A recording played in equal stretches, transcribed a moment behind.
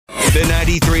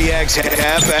93X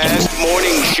Half-Assed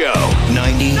Morning Show.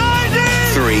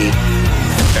 93.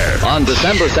 On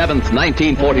December 7th,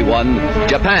 1941,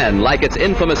 Japan, like its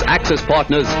infamous Axis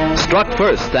partners, struck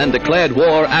first and declared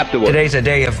war afterwards. Today's a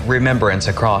day of remembrance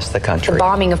across the country. The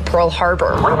bombing of Pearl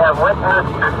Harbor. We have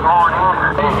witnessed this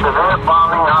morning the severe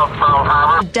bombing of Pearl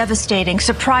Harbor. A devastating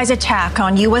surprise attack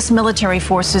on U.S. military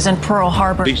forces in Pearl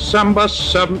Harbor. December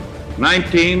 7th,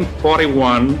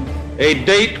 1941, a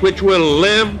date which will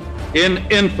live in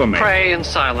infamy. Pray in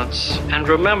silence and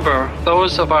remember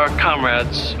those of our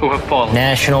comrades who have fallen.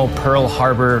 National Pearl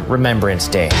Harbor Remembrance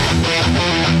Day.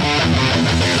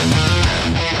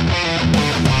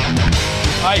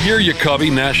 I hear you, Cubby.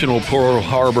 National Pearl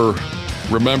Harbor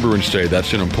Remembrance Day.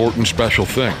 That's an important, special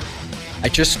thing. I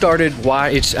just started.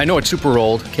 I know it's super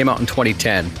old. Came out in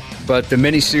 2010, but the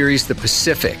miniseries The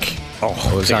Pacific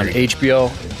was on HBO.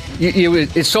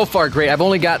 It's so far great. I've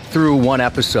only got through one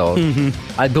episode.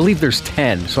 Mm-hmm. I believe there's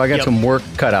 10, so I got some work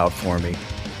cut out for me.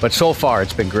 But so far,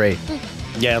 it's been great.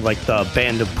 Yeah, like the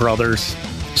Band of Brothers.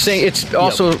 Saying it's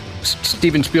also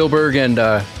Steven Spielberg and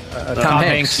Tom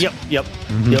Hanks. Yep.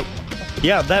 Mm-hmm. Yep.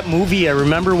 Yeah, that movie, I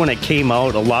remember when it came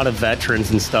out, a lot of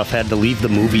veterans and stuff had to leave the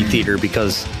movie theater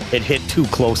because it hit too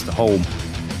close to home.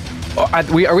 Are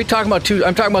we talking about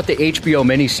I'm talking about the HBO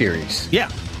miniseries.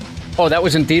 Yeah. Oh, that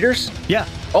was in theaters? Yeah.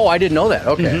 Oh, I didn't know that.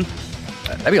 Okay. Mm-hmm.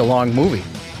 That'd be a long movie.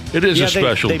 It is a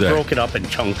special day. They broke it up in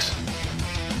chunks.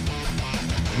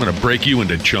 I'm going to break you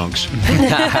into chunks.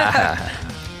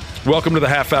 Welcome to the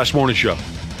Half-Assed Morning Show.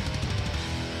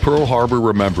 Pearl Harbor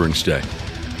Remembrance Day.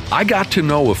 I got to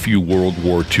know a few World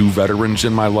War II veterans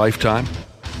in my lifetime.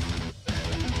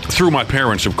 Through my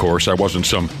parents, of course. I wasn't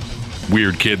some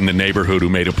weird kid in the neighborhood who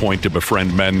made a point to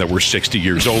befriend men that were 60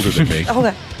 years older than me.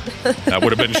 Okay. That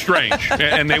would have been strange.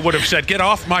 And they would have said, get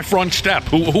off my front step.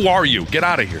 Who are you? Get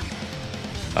out of here.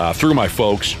 Through my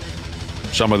folks,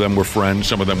 some of them were friends,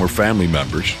 some of them were family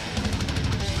members.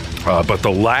 But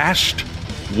the last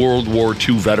World War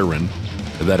II veteran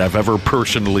that I've ever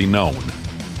personally known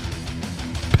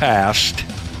passed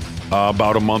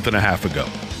about a month and a half ago.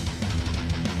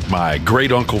 My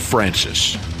great-uncle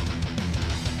Francis,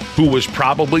 who was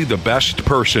probably the best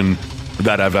person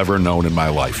that I've ever known in my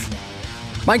life.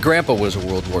 My grandpa was a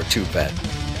World War II vet,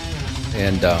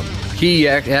 and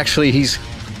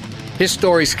his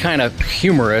story's kind of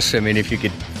humorous. I mean, if you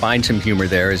could find some humor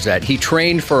there, is that he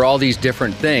trained for all these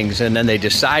different things, and then they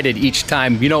decided each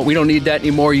time, we don't need that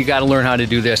anymore, you got to learn how to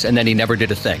do this, and then he never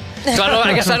did a thing. So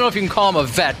I guess I don't know if you can call him a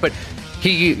vet, but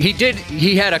he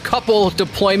had a couple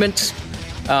deployments,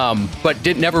 but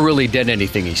never really did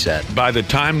anything, he said. By the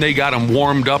time they got him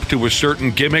warmed up to a certain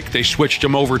gimmick, they switched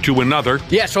him over to another.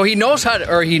 Yeah, so he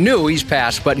knew he's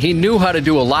passed, but he knew how to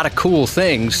do a lot of cool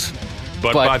things.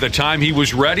 But by the time he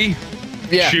was ready,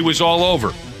 she was all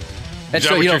over. And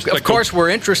so, of course, we're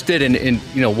interested in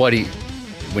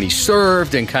when he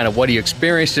served and kind of what he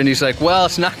experienced. And he's like, well,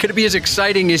 it's not going to be as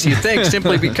exciting as you think,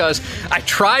 simply because I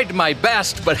tried my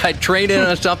best, but I trained in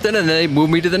on something, and then they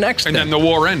moved me to the next thing. And then the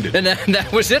war ended. And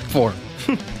that was it for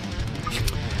him.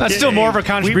 That's still more of a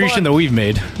contribution that we've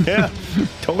made. Yeah,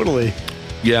 totally.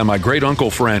 Yeah, my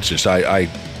great-uncle Francis, I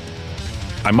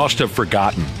must have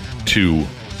forgotten to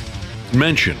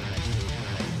mention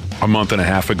a month and a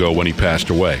half ago when he passed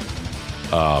away.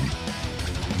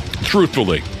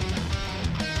 Truthfully,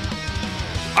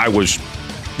 I was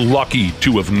lucky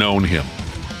to have known him.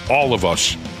 All of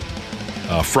us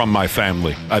from my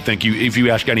family. I think if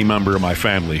you ask any member of my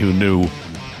family who knew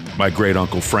my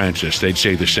great-uncle Francis, they'd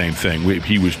say the same thing.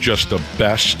 He was just the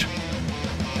best.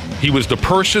 He was the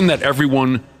person that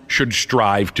everyone should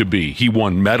strive to be. He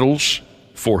won medals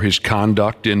for his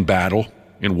conduct in battle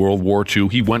in World War II.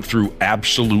 He went through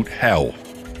absolute hell.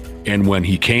 And when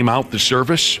he came out the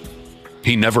service,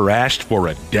 he never asked for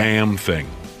a damn thing.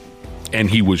 And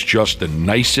he was just the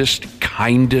nicest,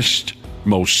 kindest,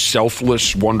 most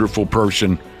selfless, wonderful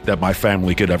person that my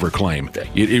family could ever claim.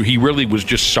 He really was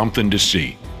just something to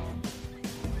see.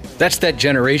 That's that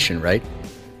generation, right?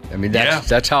 I mean,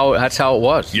 that's how it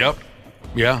was. Yep.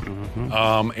 Yeah.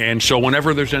 Mm-hmm. And so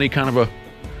whenever there's any kind of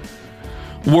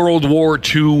a World War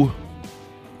II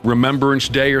Remembrance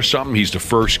Day or something, he's the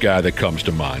first guy that comes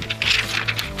to mind.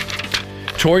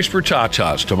 Toys for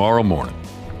Tatas tomorrow morning.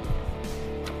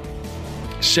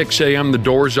 6 a.m. the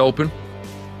doors open.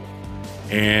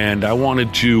 And I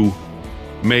wanted to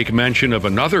make mention of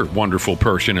another wonderful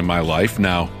person in my life.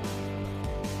 Now,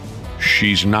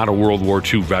 she's not a World War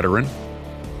II veteran.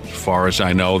 As far as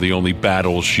I know, the only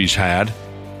battles she's had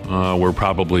were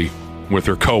probably with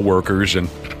her coworkers and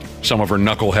some of her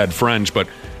knucklehead friends. But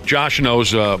Josh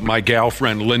knows my gal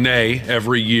friend Lene.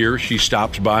 Every year she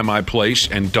stops by my place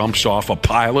and dumps off a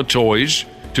pile of toys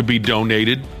to be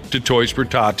donated to Toys for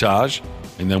Tatas.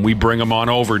 And then we bring them on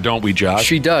over, don't we, Josh?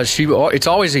 She does. It's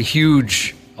always a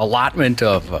huge allotment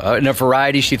of in a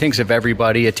variety. She thinks of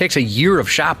everybody. It takes a year of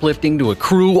shoplifting to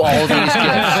accrue all these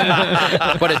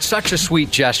gifts, but it's such a sweet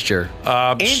gesture.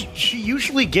 And she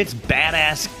usually gets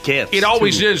badass gifts. It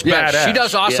always is badass. She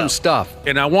does awesome stuff.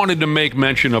 And I wanted to make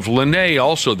mention of Lene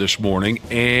also this morning,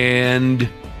 and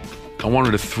I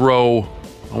wanted to,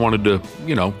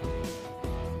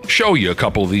 show you a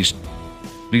couple of these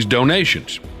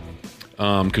donations,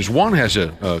 because one has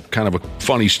a kind of a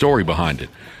funny story behind it.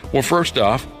 Well, first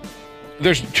off,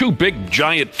 there's 2 big,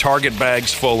 giant Target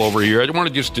bags full over here. I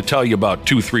wanted just to tell you about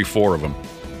 2, 3, 4 of them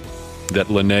that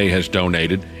Lene has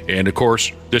donated. And, of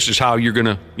course, this is how you're going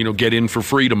to, get in for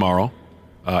free tomorrow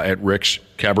at Rick's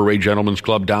Cabaret Gentlemen's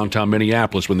Club, downtown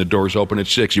Minneapolis. When the doors open at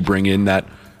 6, you bring in that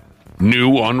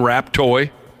new unwrapped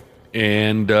toy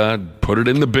and put it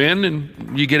in the bin,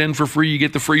 and you get in for free. You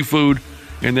get the free food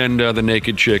and then the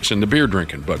naked chicks and the beer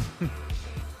drinking. But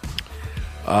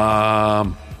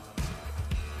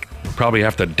probably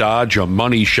have to dodge a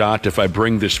money shot if I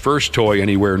bring this first toy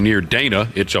anywhere near Dana.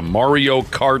 It's a Mario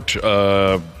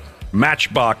Kart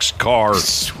Matchbox car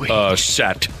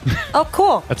set. Oh,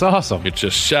 cool. That's awesome. It's a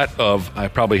set of, I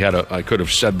could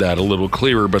have said that a little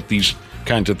clearer, but these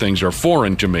kinds of things are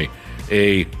foreign to me.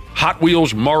 A Hot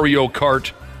Wheels Mario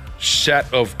Kart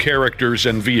set of characters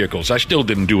and vehicles. I still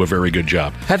didn't do a very good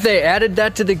job. Have they added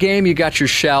that to the game? You got your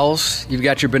shells, you've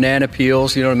got your banana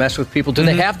peels, to mess with people. Do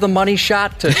they have the money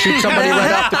shot to shoot somebody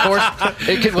right off the course?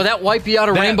 Will that wipe you out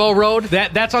of Rainbow Road?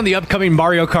 That's on the upcoming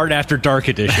Mario Kart After Dark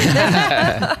edition.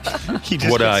 He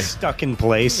just gets stuck in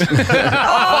place. Oh,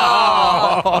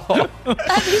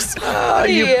 that'd be so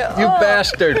you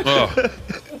bastard. Oh.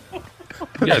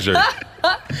 You guys are...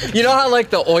 You know how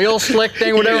the oil slick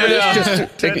thing, whatever it is,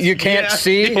 just you can't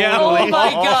see? Yeah. Oh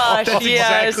my gosh, that's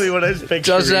exactly what I was picturing.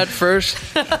 Does that first?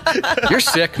 You're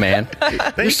sick, man.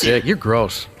 You're sick. You're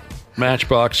gross.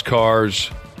 Matchbox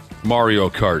cars, Mario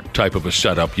Kart type of a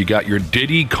setup. You got your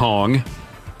Diddy Kong.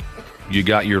 You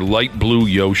got your light blue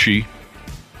Yoshi.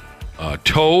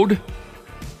 Toad.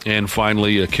 And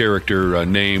finally a character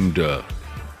named...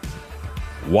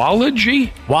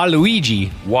 Waluigi.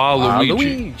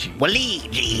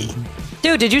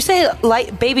 Dude, did you say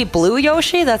light baby blue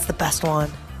Yoshi? That's the best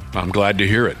one. I'm glad to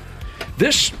hear it.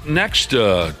 This next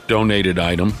donated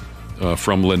item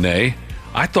from Lene,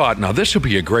 I thought, now this would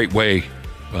be a great way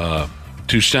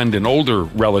to send an older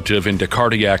relative into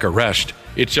cardiac arrest.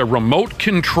 It's a remote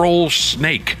control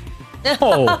snake.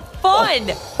 Oh, fun.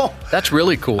 That's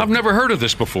really cool. I've never heard of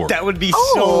this before. That would be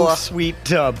so sweet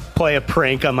to play a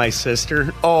prank on my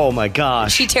sister. Oh, my gosh.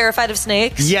 Is she terrified of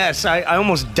snakes? Yes, I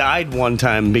almost died one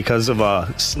time because of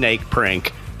a snake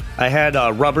prank. I had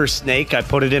a rubber snake. I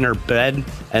put it in her bed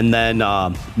and then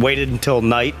waited until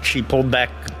night. She pulled back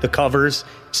the covers,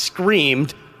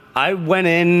 screamed. I went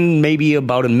in maybe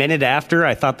about a minute after.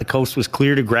 I thought the coast was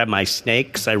clear to grab my snake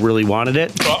because I really wanted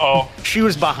it. Uh-oh. She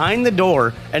was behind the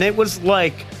door, and it was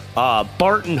like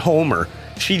Bart and Homer.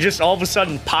 She just all of a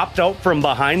sudden popped out from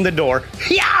behind the door,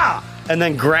 yeah, and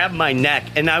then grabbed my neck,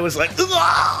 and I was like,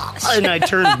 ugh! And I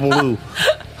turned blue.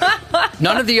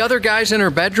 None of the other guys in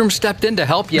her bedroom stepped in to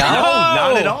help you out? No,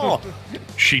 not at all.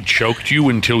 She choked you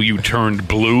until you turned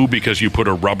blue because you put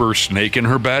a rubber snake in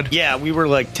her bed? Yeah, we were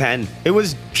like 10. It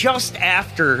was just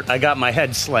after I got my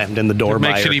head slammed in the door by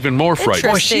her. Makes it even more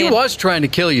frightening. Well, she was trying to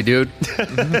kill you, dude.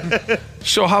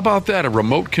 So how about that? A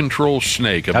remote control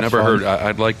snake. I've never heard.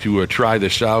 I'd like to try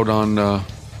this out on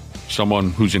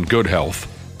someone who's in good health.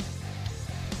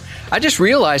 I just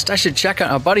realized I should check on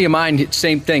a buddy of mine.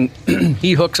 Same thing.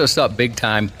 He hooks us up big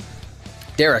time.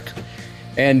 Derek.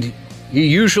 And he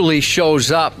usually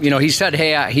shows up. He said,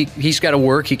 hey, he's got to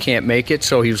work. He can't make it.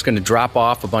 So he was going to drop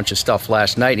off a bunch of stuff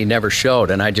last night. And he never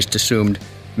showed. And I just assumed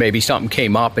maybe something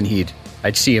came up and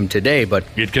I'd see him today. But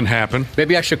it can happen.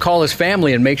 Maybe I should call his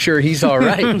family and make sure he's all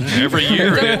right. Every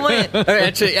year.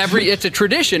 It's a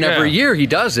tradition. Yeah. Every year he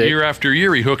does it. Year after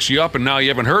year he hooks you up and now you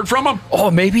haven't heard from him?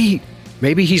 Oh, maybe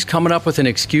he's coming up with an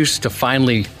excuse to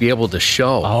finally be able to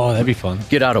show. Oh, that'd be fun.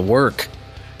 Get out of work.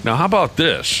 Now, how about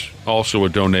this? Also a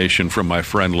donation from my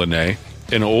friend Lene.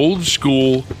 An old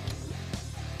school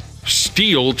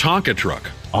steel Tonka truck.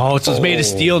 Oh, so it's made of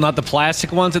steel, not the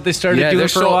plastic ones that they started doing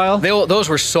for a while? Those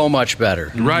were so much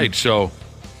better. Right, so,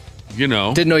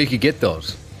 Didn't know you could get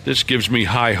those. This gives me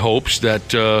high hopes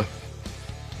that,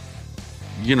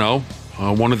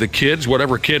 one of the kids,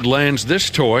 whatever kid lands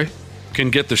this toy, can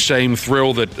get the same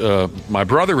thrill that my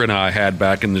brother and I had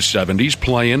back in the 70s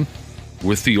playing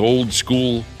with the old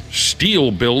school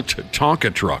steel-built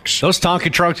Tonka trucks. Those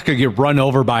Tonka trucks could get run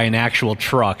over by an actual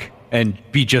truck and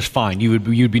be just fine.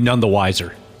 You'd be none the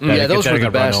wiser. Yeah, those were the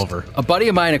best. A buddy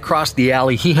of mine across the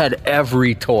alley, he had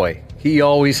every toy. He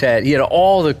had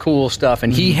all the cool stuff,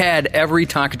 and he had every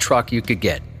Tonka truck you could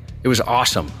get. It was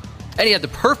awesome. And he had the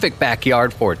perfect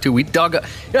backyard for it, too. We dug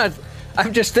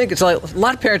I'm just thinking, it's like a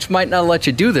lot of parents might not let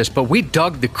you do this, but we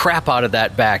dug the crap out of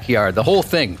that backyard, the whole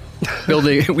thing.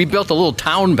 We built a little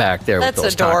town back there. That's with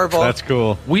those adorable. That's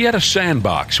cool. We had a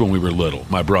sandbox when we were little,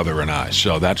 my brother and I,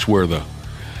 so that's where the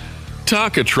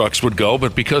Tonka trucks would go,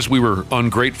 but because we were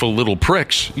ungrateful little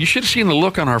pricks, you should have seen the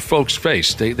look on our folks'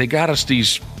 face. They got us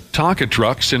these Tonka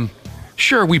trucks, and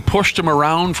sure, we pushed them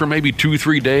around for maybe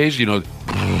 2-3 days,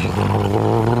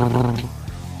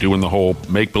 doing the whole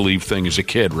make-believe thing as a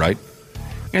kid, right?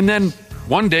 And then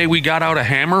one day we got out a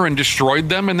hammer and destroyed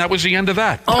them, and that was the end of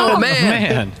that. Oh,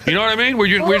 man. You know what I mean?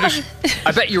 We're just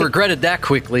I bet you regretted that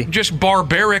quickly. Just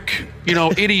barbaric,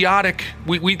 idiotic.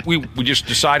 We just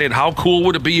decided how cool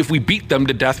would it be if we beat them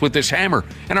to death with this hammer.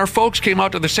 And our folks came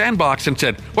out to the sandbox and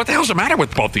said, "What the hell's the matter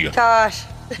with both of you?" Gosh.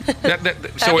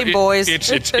 Boys.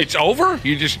 It's over?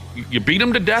 You beat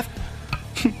them to death?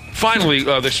 Finally,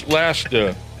 this last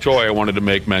toy I wanted to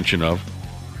make mention of,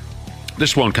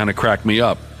 this one kind of cracked me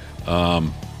up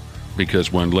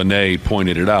because when Lene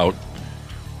pointed it out,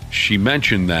 she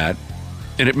mentioned that,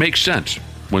 and it makes sense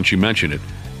when she mentioned it.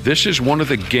 This is one of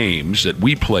the games that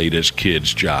we played as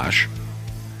kids, Josh,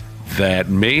 that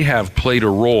may have played a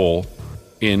role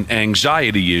in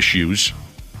anxiety issues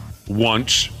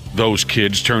once those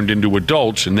kids turned into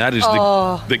adults, and that is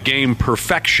the game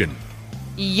Perfection.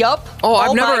 Yup. Oh,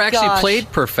 I've never actually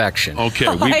played Perfection. Okay.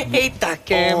 I hate that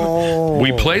game.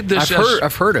 We played this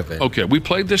I've heard of it. Okay, we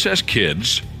played this as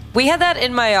kids. We had that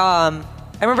in my, I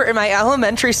remember in my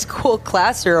elementary school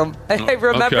classroom. I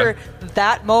remember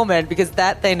that moment because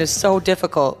that thing is so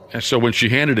difficult. And so when she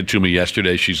handed it to me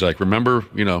yesterday, she's like, remember,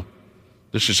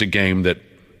 this is a game that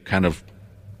kind of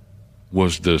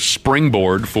was the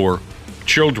springboard for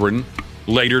children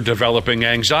later developing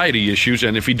anxiety issues.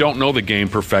 And if you don't know the game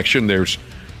Perfection, there's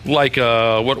like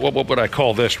what would I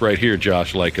call this right here,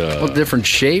 Josh? Like different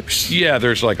shapes? Yeah,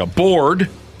 there's like a board,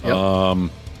 yep.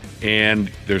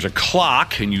 And there's a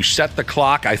clock, and you set the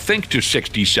clock, I think, to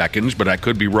 60 seconds, but I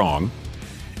could be wrong.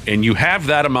 And you have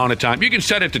that amount of time. You can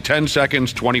set it to 10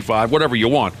 seconds, 25, whatever you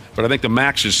want, but I think the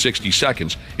max is 60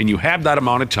 seconds. And you have that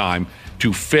amount of time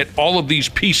to fit all of these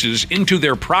pieces into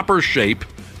their proper shape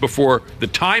before the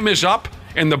time is up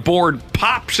and the board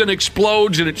pops and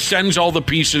explodes and it sends all the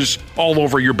pieces all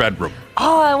over your bedroom.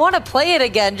 Oh, I want to play it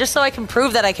again just so I can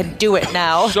prove that I can do it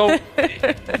now. So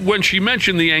when she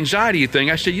mentioned the anxiety thing,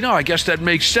 I said, I guess that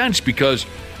makes sense because,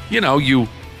 you're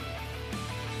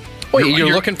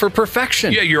looking for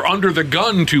perfection. Yeah, you're under the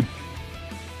gun to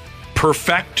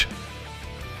perfect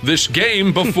this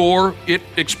game before it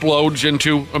explodes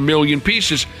into a million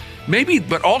pieces. Maybe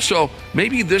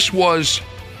this was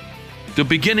the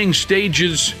beginning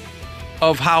stages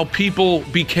of how people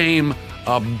became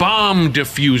bomb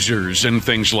diffusers and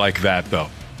things like that, though.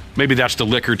 Maybe that's the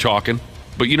liquor talking,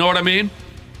 but you know what I mean?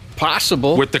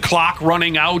 Possible. With the clock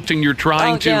running out and you're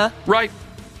trying to... Yeah. Right.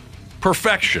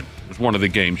 Perfection was one of the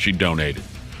games she donated.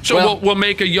 So we'll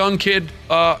make a young kid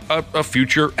a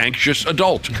future anxious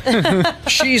adult.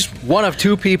 She's one of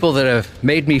two people that have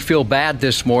made me feel bad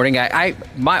this morning.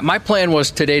 My plan was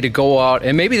today to go out,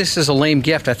 and maybe this is a lame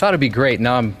gift. I thought it'd be great.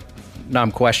 Now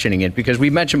I'm questioning it because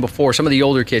we mentioned before some of the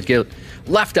older kids get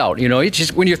left out. It's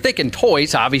just when you're thinking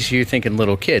toys, obviously you're thinking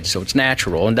little kids, so it's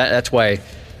natural, and that's why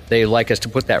they like us to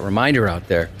put that reminder out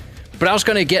there. But I was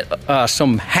going to get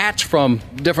some hats from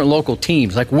different local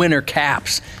teams, like winter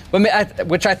caps,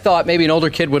 which I thought maybe an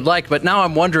older kid would like. But now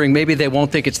I'm wondering maybe they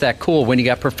won't think it's that cool when you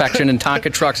got Perfection and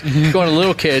Tonka trucks going to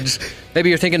little kids. Maybe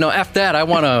you're thinking, no, F that. I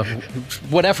want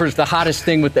whatever's the hottest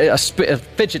thing with a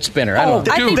fidget spinner. I don't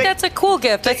know. I think that's a cool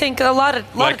gift. I think a lot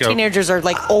of teenagers are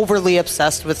like overly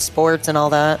obsessed with sports and all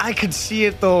that. I could see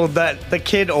it though, that the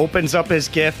kid opens up his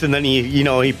gift and then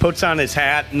he puts on his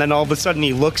hat and then all of a sudden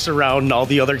he looks around and all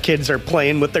the other kids are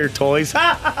playing with their toys.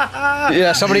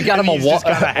 Yeah, somebody got him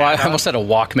I almost said a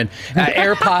Walkman.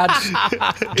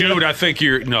 AirPods. Dude, I think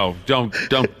don't.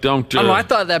 I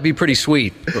thought that'd be pretty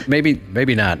sweet, but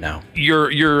maybe not now.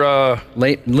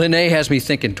 Lene has me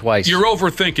thinking twice. You're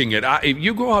overthinking it. If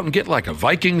you go out and get like a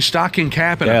Viking stocking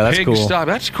cap and a pig stuff,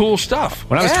 that's cool stuff.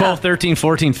 When I was 12, 13,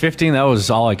 14, 15, that was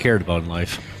all I cared about in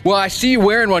life. Well, I see you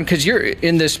wearing one because you're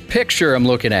in this picture I'm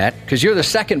looking at, because you're the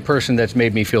second person that's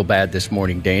made me feel bad this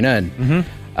morning, Dana. And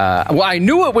I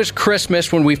knew it was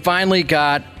Christmas when we finally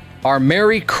got our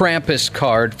Merry Krampus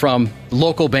card from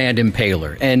local band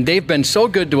Impaler. And they've been so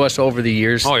good to us over the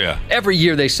years. Oh, yeah. Every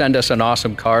year they send us an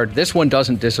awesome card. This one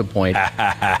doesn't disappoint.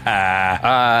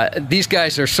 These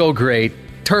guys are so great.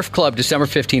 Turf Club, December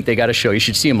 15th, they got a show. You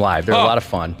should see them live. They're a lot of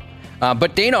fun.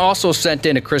 But Dana also sent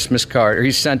in a Christmas card, or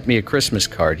he sent me a Christmas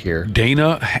card here.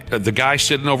 Dana, the guy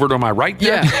sitting over to my right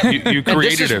there? Yeah. You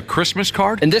created a Christmas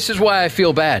card? And this is why I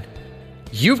feel bad.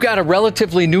 You've got a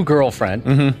relatively new girlfriend.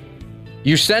 Mm-hmm.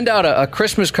 You send out a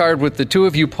Christmas card with the two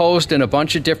of you posed in a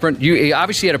bunch of different... You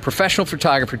obviously had a professional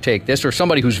photographer take this, or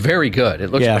somebody who's very good.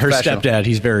 It looks her professional. stepdad,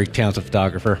 he's a very talented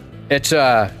photographer. It's,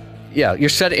 you're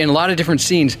set in a lot of different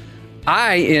scenes.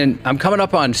 I'm coming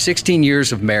up on 16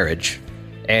 years of marriage,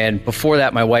 and before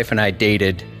that, my wife and I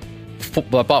dated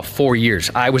about 4 years.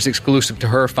 I was exclusive to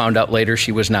her, found out later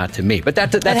she was not to me. But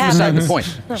that's beside the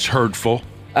point. It's hurtful.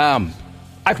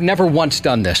 I've never once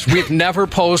done this. We've never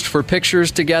posed for pictures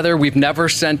together. We've never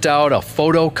sent out a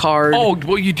photo card. Oh,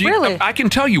 well, you do. Really? I can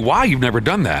tell you why you've never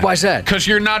done that. Why's that? Because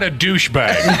you're not a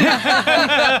douchebag.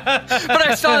 But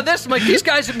I saw this. I'm like, these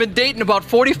guys have been dating about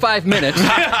 45 minutes. And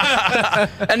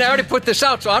I already put this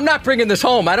out, so I'm not bringing this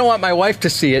home. I don't want my wife to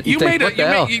see it. You made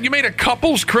a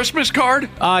couple's Christmas card?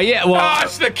 Yeah, well...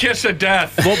 it's the kiss of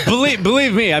death. Well,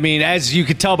 believe me, I mean, as you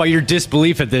could tell by your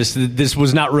disbelief at this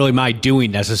was not really my doing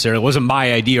necessarily. It wasn't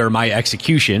my idea or my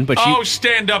execution, but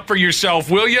stand up for yourself,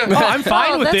 will you? No, I'm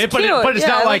fine with it, but it's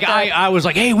not like I was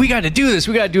like, hey, we got to do this.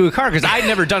 We got to do a card, because I'd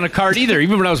never done a card either,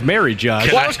 even when I was married,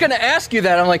 Josh. Well, I was going to ask you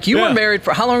that. I'm like, you were married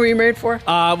for, how long were you married for?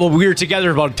 Well, we were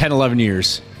together about 10, 11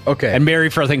 years. Okay. And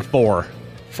married for, I think, 4.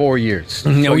 4 years.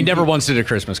 No, we never once did a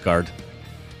Christmas card.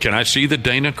 Can I see the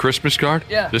Dana Christmas card?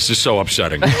 Yeah. This is so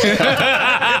upsetting. Well,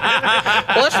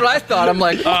 that's what I thought. I'm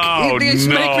like, these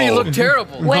make me look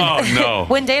terrible.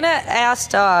 When Dana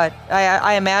asked,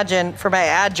 I imagine, for my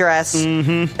address,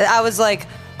 I was like,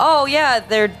 oh, yeah,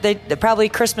 they're probably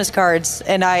Christmas cards.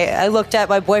 And I looked at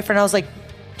my boyfriend, I was like,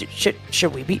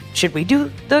 should we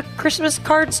do the Christmas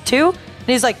cards too? And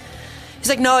he's like,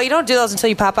 no, you don't do those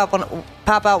until you pop out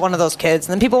one of those kids,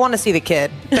 and then people want to see the kid.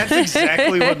 That's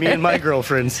exactly what me and my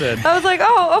girlfriend said. I was like,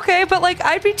 oh, okay, but like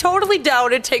I'd be totally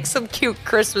down to take some cute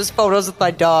Christmas photos with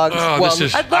my dogs. I'd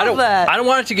love that. I don't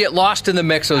want it to get lost in the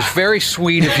mix. It was very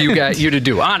sweet of you to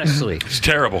do, honestly. It's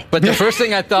terrible. But the first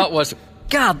thing I thought was,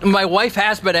 God, my wife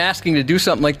has been asking to do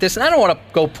something like this, and I don't want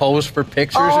to go pose for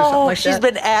pictures or something like that. She's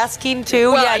been asking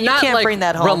to? Well, yeah, you can't bring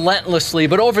that home. Relentlessly,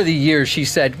 but over the years, she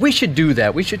said, we should do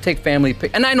that. We should take family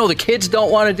pictures. And I know the kids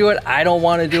don't want to do it. I don't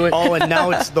want to do it. Oh, and now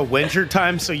it's the winter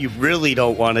time, so you really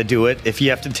don't want to do it if you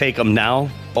have to take them now.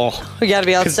 Oh, you got to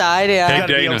be outside, yeah. You got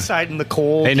to be outside in the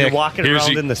cold. Hey, Nick, you're walking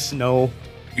around in the snow.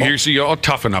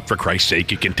 Toughen up, for Christ's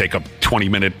sake. It can take a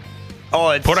 20-minute...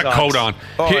 Put a coat on.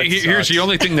 Here's the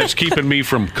only thing that's keeping me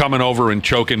from coming over and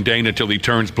choking Dana till he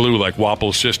turns blue like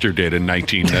Wapple's sister did in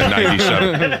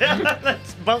 1997.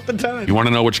 That's about the time. You want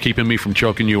to know what's keeping me from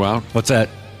choking you out? What's that?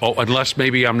 Oh, unless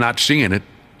maybe I'm not seeing it.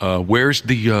 Where's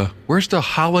the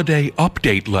holiday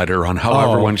update letter on how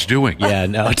everyone's doing? Yeah,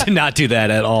 no, to not do that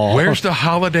at all. Where's the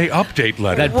holiday update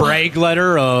letter? That brag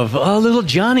letter of, little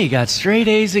Johnny got straight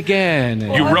A's again.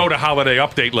 You wrote a holiday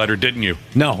update letter, didn't you?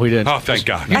 No, we didn't. Oh, thank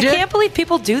God. I can't believe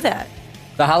people do that.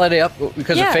 The holiday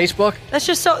because of Facebook? That's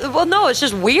just so, well, no, it's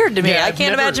just weird to me. I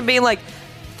can't imagine being like,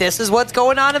 this is what's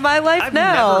going on in my life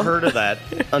now. I've never heard of that.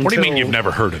 What do you mean you've never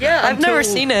heard of that? Yeah, I've never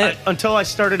seen it. Until I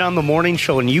started on the morning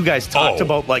show and you guys talked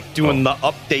about like doing the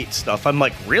update stuff. I'm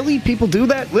like, really? People do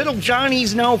that? Little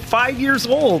Johnny's now 5 years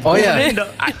old. Oh, yeah.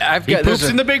 He poops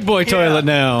in the big boy toilet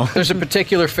now. There's a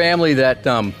particular family that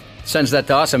sends that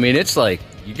to us. I mean, it's like,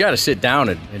 you got to sit down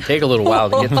and take a little while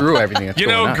to get through everything that's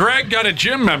going on. Greg got a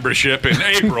gym membership in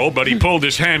April, but he pulled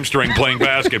his hamstring playing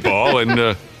basketball,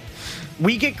 and...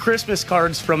 We get Christmas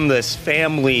cards from this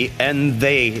family, and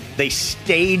they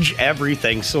stage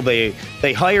everything. So they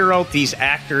hire out these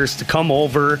actors to come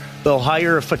over. They'll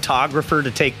hire a photographer to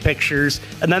take pictures,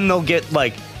 and then they'll get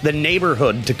like the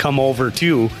neighborhood to come over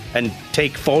too and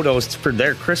take photos for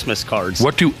their Christmas cards.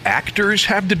 What do actors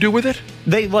have to do with it?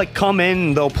 They like come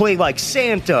in, they'll play like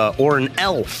Santa or an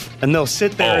elf, and they'll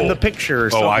sit there in the picture or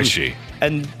something. Oh, I see.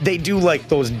 And they do like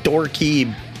those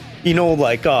dorky...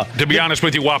 to be honest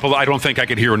with you, Wapple, I don't think I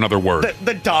could hear another word.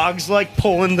 The dog's like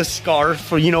pulling the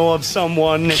scarf, of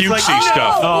someone. It's cutesy like,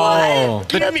 stuff. Oh,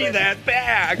 give me that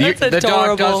back. The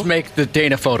dog does make the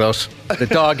Dana photos. The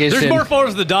dog is. There's more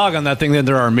photos of the dog on that thing than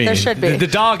there are me. There should be. The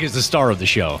dog is the star of the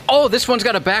show. Oh, this one's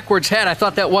got a backwards hat. I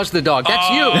thought that was the dog. That's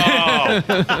you.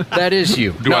 That is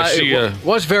you. It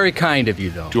was very kind of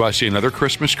you, though. Do I see another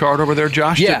Christmas card over there,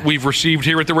 Josh? Yeah. That we've received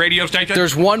here at the radio station?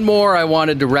 There's one more I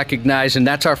wanted to recognize, and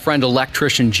that's our friend friend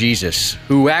Electrician Jesus,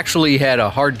 who actually had a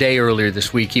hard day earlier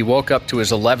this week. He woke up to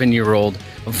his 11-year-old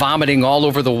vomiting all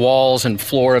over the walls and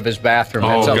floor of his bathroom.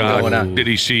 That's Oh, something going on. God. Did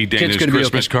he see Dana's Kid's gonna be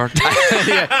Christmas okay. card?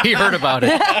 Yeah, he heard about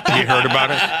it. He heard about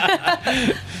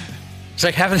it? It's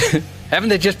like, haven't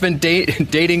they just been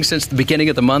dating since the beginning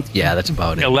of the month? Yeah, that's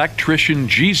about it. Electrician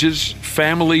Jesus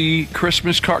family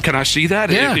Christmas card. Can I see that?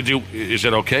 Yeah. Is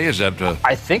it okay? Is that?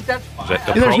 I think that's fine.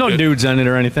 There's no nudes on it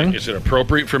or anything. Is it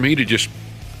appropriate for me to just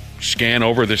scan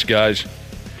over this guy's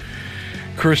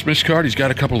Christmas card? He's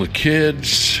got a couple of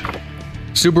kids.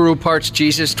 Subaru Parts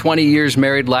Jesus, 20 years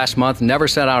married last month, never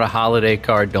sent out a holiday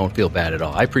card. Don't feel bad at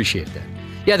all. I appreciate that.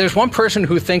 Yeah, there's one person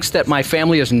who thinks that my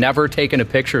family has never taken a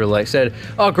picture. Like said,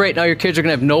 oh, great, now your kids are going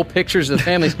to have no pictures of the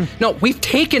families. No, we've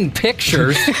taken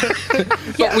pictures,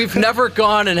 but we've never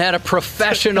gone and had a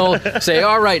professional say,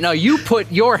 all right, now you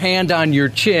put your hand on your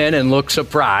chin and look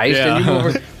surprised. Yeah. And you move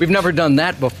over. We've never done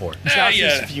that before.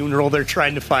 Josh's funeral, they're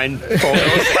trying to find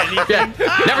photos. Yeah,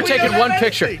 never taken one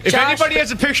picture. If anybody has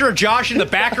a picture of Josh in the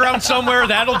background somewhere,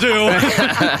 that'll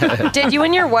do. Did you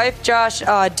and your wife, Josh,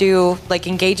 do like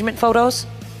engagement photos?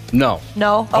 No.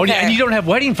 No? Oh, Okay. and you don't have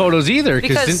wedding photos either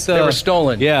Because- They were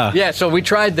stolen. Yeah. Yeah, so we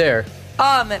tried there.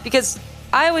 Because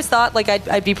I always thought like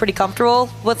I'd be pretty comfortable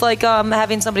with like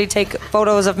having somebody take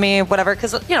photos of me, whatever.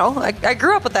 Because I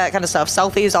grew up with that kind of stuff,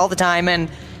 selfies all the time, and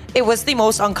it was the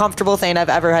most uncomfortable thing I've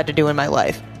ever had to do in my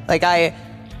life. Like I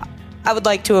would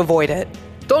like to avoid it.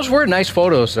 Those were nice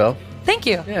photos, though. Thank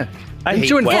you. Yeah. I Didn't hate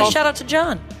you weddings. Yeah, involve? shout out to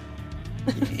John.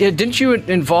 Yeah, didn't you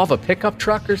involve a pickup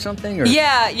truck or something? Or?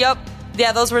 Yeah. Yep.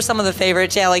 Yeah, those were some of the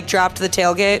favorites. Yeah, like dropped to the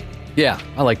tailgate. Yeah,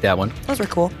 I like that one. Those were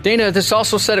cool. Dana, this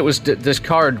also said it was this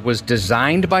card was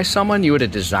designed by someone. You had a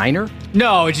designer.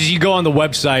 No, it's just you go on the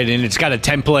website and it's got a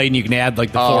template and you can add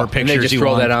like the four and pictures they just you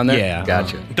throw want. that on there. Yeah.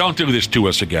 Gotcha. Don't do this to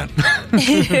us again.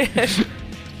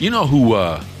 You know who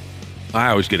I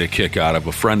always get a kick out of?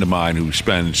 A friend of mine who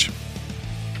spends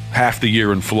half the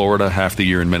year in Florida, half the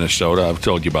year in Minnesota. I've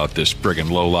told you about this friggin'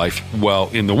 lowlife. Well,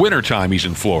 in the wintertime, he's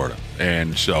in Florida.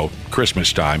 And so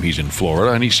Christmas time, he's in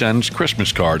Florida, and he sends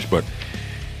Christmas cards. But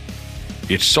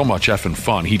it's so much effing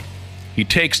fun. He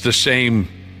takes the same,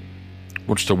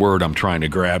 what's the word I'm trying to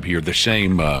grab here? The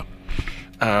same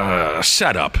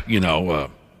setup,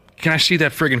 Can I see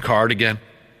that friggin' card again?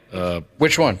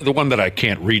 Which one? The one that I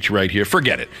can't reach right here.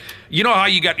 Forget it. You know how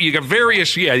you got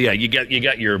various you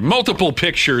got your multiple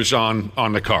pictures on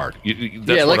the card.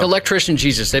 Yeah, like Electrician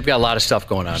Jesus. They've got a lot of stuff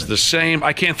going on. It's the same.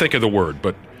 I can't think of the word,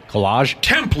 but collage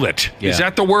template. Yeah. Is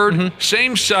that the word? Mm-hmm.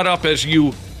 Same setup as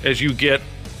you get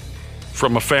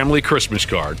from a family Christmas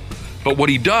card. But what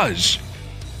he does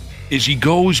is he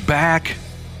goes back.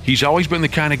 He's always been the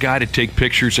kind of guy to take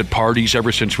pictures at parties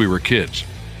ever since we were kids.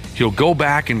 He'll go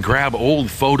back and grab old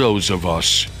photos of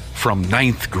us from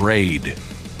 9th grade,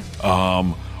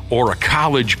 or a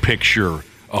college picture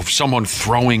of someone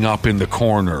throwing up in the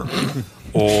corner,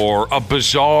 or a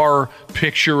bizarre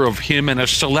picture of him and a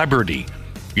celebrity.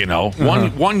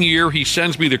 One year he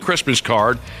sends me the Christmas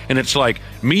card, and it's like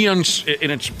me and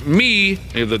it's me,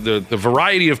 the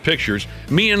variety of pictures,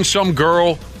 me and some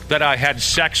girl that I had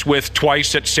sex with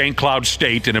twice at St. Cloud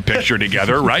State in a picture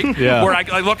together, right? Yeah. Where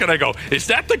I look and I go, is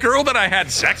that the girl that I had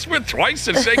sex with twice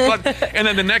at St. Cloud? And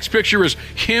then the next picture is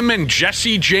him and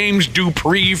Jesse James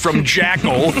Dupree from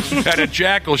Jackal at a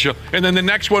Jackal show. And then the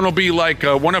next one will be like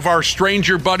one of our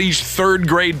stranger buddies' 3rd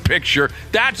grade picture.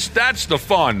 That's the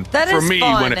fun That for is me.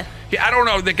 fun. I don't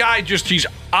know, the guy he's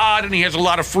odd and he has a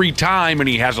lot of free time and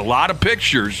he has a lot of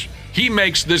pictures. He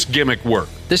makes this gimmick work.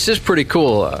 This is pretty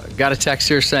cool. Got a text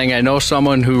here saying, I know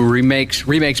someone who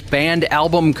remakes band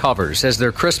album covers as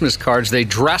their Christmas cards. They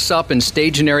dress up in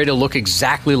stage and area to look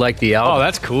exactly like the album. Oh,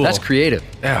 that's cool. That's creative.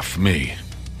 F me.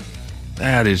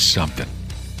 That is something.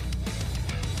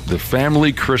 The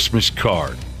family Christmas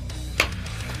card.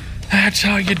 That's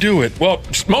how you do it. Well,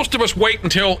 most of us wait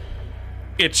until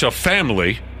it's a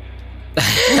family.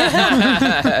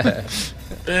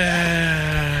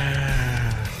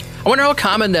 I wonder how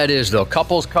common that is, though.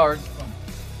 Couples cards.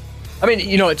 I mean,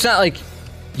 it's not like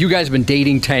you guys have been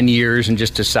dating 10 years and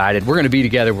just decided we're going to be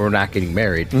together, we're not getting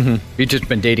married. Mm-hmm. You've just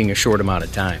been dating a short amount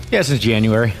of time. Yeah, since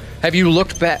January. Have you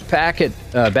looked back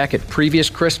at previous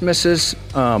Christmases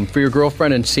for your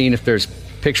girlfriend and seen if there's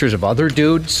pictures of other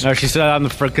dudes? No, she said on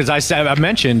the front, because I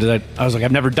mentioned that I was like,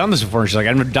 I've never done this before. And she's like,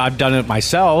 I've done it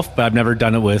myself, but I've never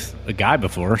done it with a guy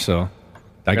before. So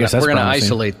I guess that's we're going to promising.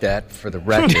 isolate that for the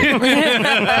record.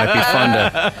 Might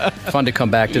be fun to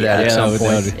come back to that at some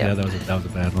point. That was a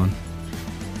bad one.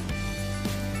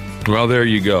 Well, there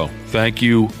you go. Thank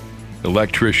you,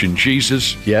 Electrician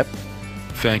Jesus. Yep.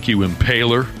 Thank you,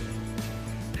 Impaler.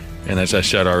 And as I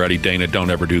said already, Dana, don't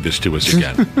ever do this to us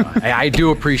again. I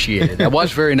do appreciate it. That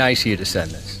was very nice of you to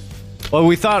send this. Well,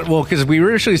 we thought, because we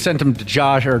originally sent them to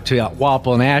Josh or to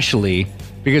Wapple and Ashley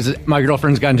because my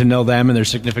girlfriend's gotten to know them and their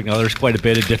significant others quite a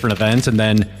bit at different events. And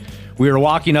then we were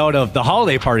walking out of the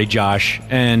holiday party, Josh,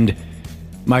 and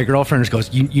my girlfriend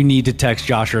goes, you need to text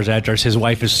Joshua's address. His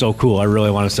wife is so cool. I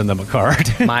really want to send them a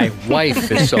card. My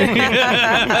wife is so cool.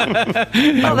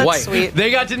 That's wife. sweet. They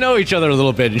got to know each other a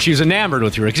little bit, and she was enamored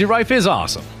with you because your wife is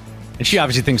awesome. And she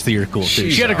obviously thinks that you're cool, too.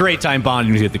 She's She had a great time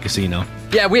bonding with you at the casino.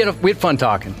 Yeah, we had fun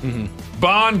talking. Mm-hmm.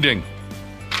 Bonding.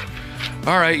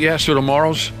 All right, yeah, so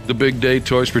tomorrow's the big day,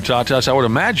 Toys for Tatas. I would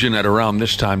imagine that around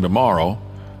this time tomorrow,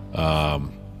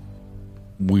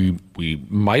 we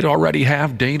might already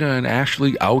have Dana and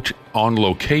Ashley out on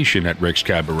location at Rick's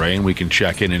Cabaret, and we can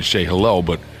check in and say hello.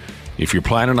 But if you're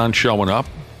planning on showing up,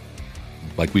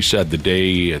 like we said, the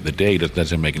day that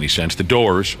doesn't make any sense. The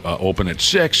doors open at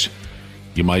 6.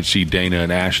 You might see Dana and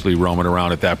Ashley roaming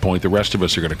around at that point. The rest of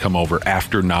us are going to come over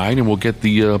after 9, and we'll get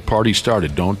the party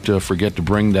started. Don't forget to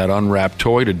bring that unwrapped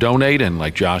toy to donate. And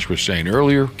like Josh was saying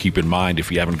earlier, keep in mind,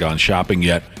 if you haven't gone shopping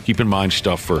yet, keep in mind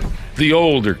stuff for the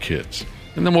older kids.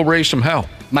 And then we'll raise some hell.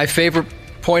 My favorite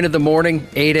point of the morning,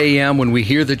 8 a.m. when we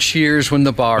hear the cheers when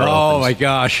the bar opens. Oh, my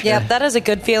gosh. Yeah, that is a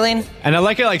good feeling. And I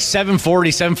like it like 7:40,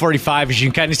 7:45, as you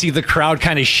can kind of see the crowd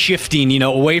kind of shifting,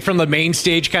 away from the main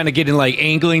stage, kind of getting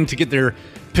angling to get their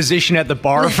position at the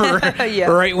bar for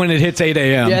right when it hits 8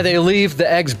 a.m. Yeah, they leave the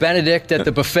Eggs Benedict at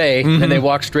the buffet and they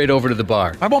walk straight over to the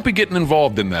bar. I won't be getting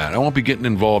involved in that. I won't be getting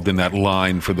involved in that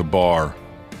line for the bar.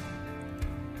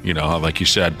 Like you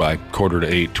said, by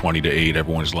 7:45, 20 to 8,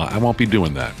 everyone's line. I won't be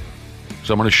doing that.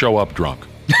 So I'm going to show up drunk.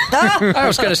 I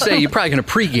was going to say, you're probably going to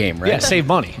pregame, right? Yeah, save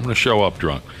money. I'm going to show up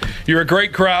drunk. You're a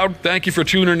great crowd. Thank you for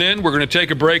tuning in. We're going to take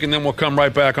a break, and then we'll come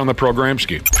right back on the program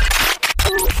ski.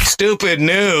 Stupid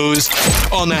news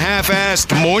on the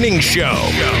Half-Assed Morning Show.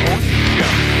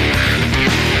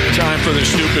 Time for the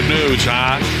stupid news,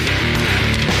 huh?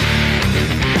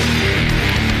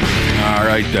 All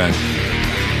right, then.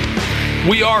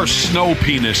 We are snow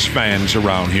penis fans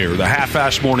around here. The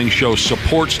Half-Assed Morning Show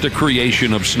supports the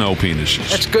creation of snow penises.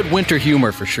 That's good winter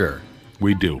humor for sure.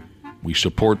 We do. We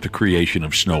support the creation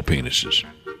of snow penises.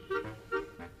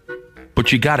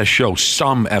 But you got to show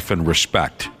some effing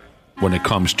respect when it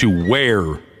comes to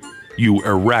where you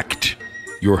erect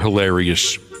your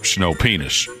hilarious snow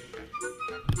penis.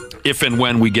 If and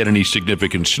when we get any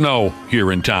significant snow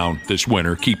here in town this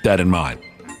winter, keep that in mind.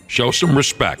 Show some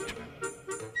respect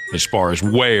as far as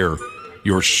where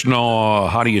your snow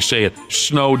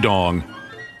dong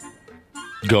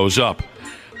goes up.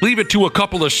 Leave it to a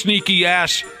couple of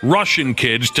sneaky-ass Russian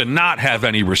kids to not have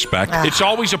any respect. It's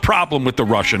always a problem with the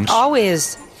Russians.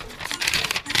 Always.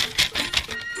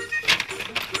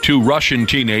 2 Russian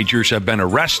teenagers have been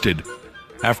arrested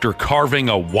after carving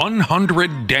a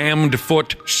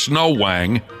 100-damned-foot snow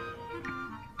wang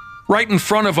right in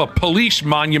front of a police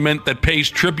monument that pays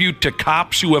tribute to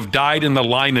cops who have died in the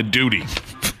line of duty.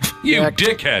 You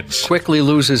dickheads. Quickly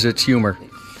loses its humor.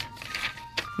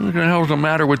 What the hell's the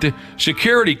matter with the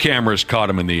security cameras? Caught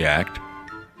him in the act.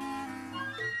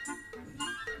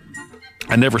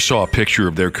 I never saw a picture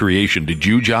of their creation. Did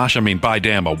you, Josh? I mean, by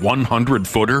damn, a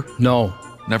 100-footer? No.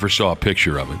 Never saw a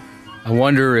picture of it. I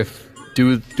wonder if,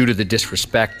 due to the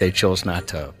disrespect, they chose not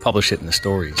to publish it in the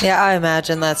stories. Yeah, I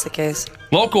imagine that's the case.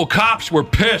 Local cops were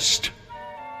pissed,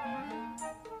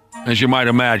 as you might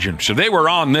imagine. So they were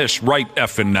on this right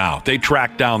effing now. They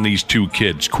tracked down these 2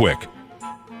 kids quick.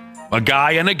 A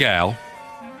guy and a gal.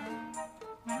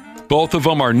 Both of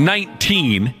them are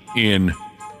 19 in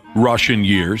Russian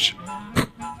years.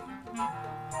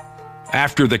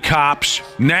 After the cops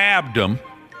nabbed them,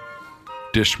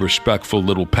 disrespectful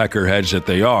little peckerheads that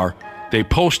they are, they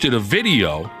posted a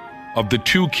video of the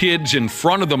 2 kids in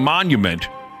front of the monument,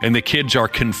 and the kids are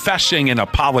confessing and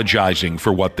apologizing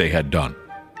for what they had done.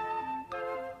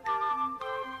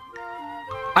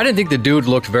 I didn't think the dude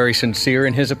looked very sincere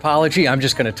in his apology. I'm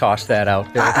just going to toss that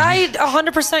out there. I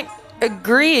 100%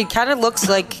 agree. It kind of looks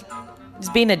like he's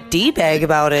being a D-bag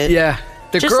about it. Yeah.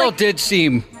 The Just girl did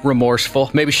seem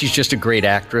remorseful. Maybe she's just a great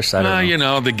actress. I don't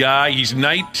know. The guy, he's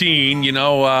 19.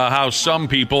 How some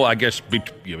people, I guess,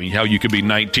 how you could be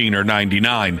 19 or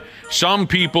 99. Some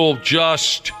people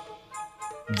just,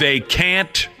 they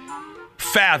can't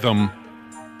fathom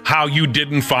how you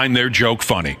didn't find their joke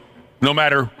funny. No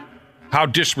matter how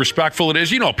disrespectful it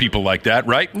is. You know people like that,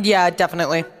 right? Yeah,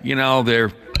 definitely.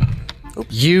 They're...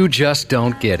 You just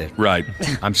don't get it. Right.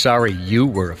 I'm sorry you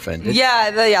were offended.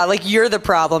 Yeah, like you're the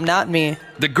problem, not me.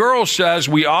 The girl says,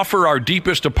 we offer our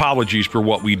deepest apologies for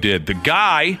what we did. The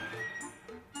guy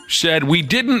said, "We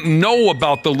didn't know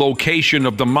about the location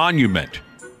of the monument.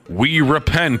 We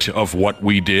repent of what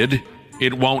we did.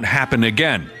 It won't happen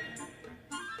again."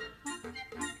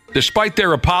 Despite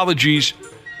their apologies,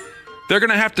 they're going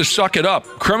to have to suck it up.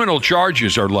 Criminal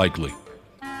charges are likely.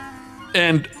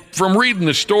 And from reading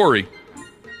the story,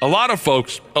 a lot of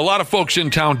folks in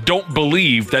town don't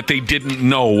believe that they didn't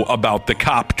know about the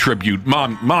cop tribute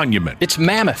monument. It's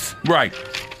mammoth. Right.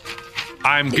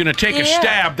 I'm going to take a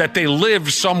stab that they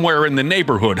live somewhere in the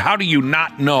neighborhood. How do you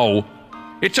not know?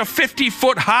 It's a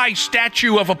 50-foot high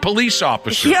statue of a police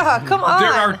officer. Yeah, come on.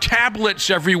 There are tablets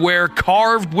everywhere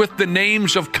carved with the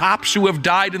names of cops who have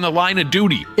died in the line of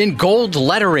duty. In gold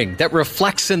lettering that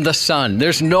reflects in the sun.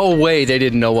 There's no way they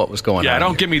didn't know what was going on. Yeah,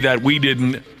 don't give me that we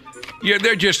didn't. Yeah,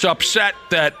 they're just upset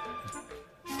that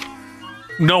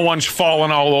no one's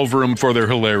fallen all over them for their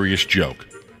hilarious joke.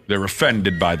 They're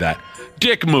offended by that.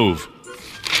 Dick move.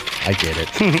 I get it.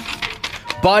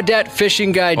 Baudette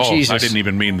Fishing Guide Jesus. I didn't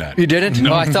even mean that. You didn't?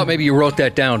 No. Oh, I thought maybe you wrote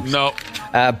that down. No.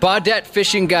 Baudette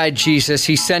Fishing Guide Jesus.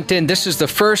 He sent in, this is the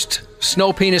first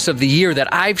snow penis of the year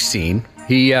that I've seen.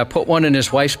 He put one in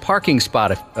his wife's parking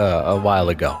spot a while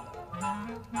ago.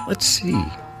 Let's see.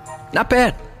 Not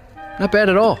bad. Not bad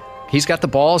at all. He's got the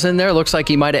balls in there. Looks like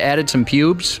he might have added some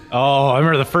pubes. Oh, I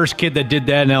remember the first kid that did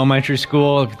that in elementary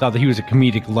school. I thought that he was a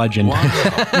comedic legend.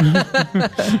 Wow.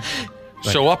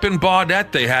 So up in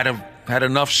Baudette, they had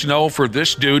enough snow for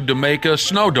this dude to make a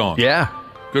snow dome. Yeah.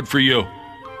 Good for you.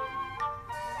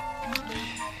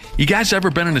 You guys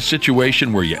ever been in a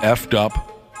situation where you effed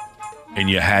up and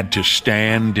you had to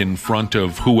stand in front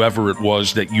of whoever it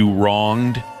was that you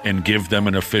wronged and give them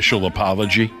an official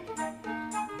apology?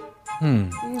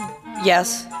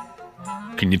 Yes.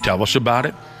 Can you tell us about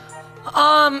it?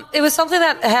 It was something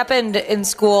that happened in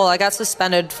school. I got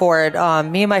suspended for it.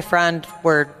 Me and my friend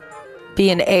were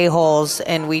being a-holes,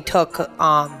 and we took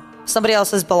somebody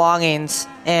else's belongings,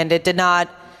 and it was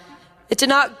not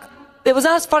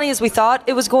as funny as we thought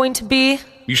it was going to be.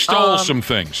 You stole some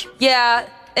things. Yeah,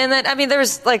 and then, I mean,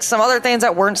 there's like some other things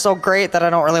that weren't so great that I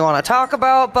don't really want to talk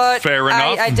about, but fair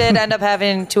enough. I did end up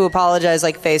having to apologize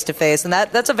like face to face, and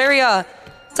that's a very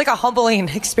it's like a humbling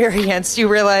experience. You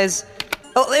realize,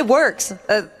 oh, it works.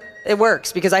 It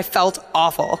works because I felt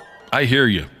awful. I hear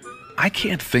you. I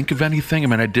can't think of anything. I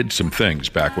mean, I did some things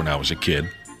back when I was a kid.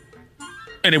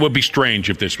 And it would be strange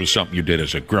if this was something you did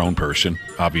as a grown person.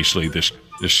 Obviously, this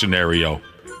scenario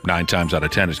 9 times out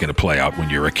of 10 is going to play out when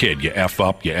you're a kid. You F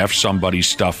up, you F somebody's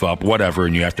stuff up, whatever,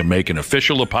 and you have to make an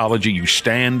official apology. You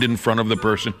stand in front of the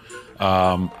person.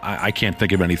 I can't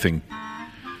think of anything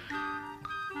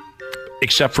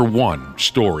except for one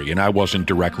story, and I wasn't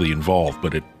directly involved,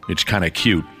 but it's kind of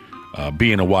cute.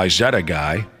 Being a Wayzata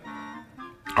guy,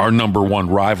 our number one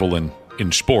rival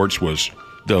in sports was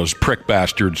those prick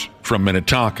bastards from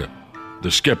Minnetonka,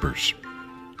 the Skippers.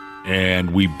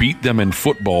 And we beat them in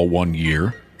football one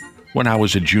year when I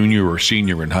was a junior or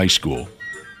senior in high school.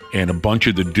 And a bunch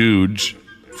of the dudes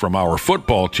from our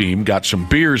football team got some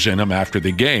beers in them after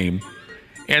the game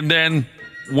and then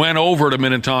went over to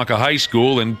Minnetonka High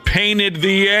School and painted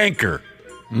the anchor.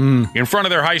 In front of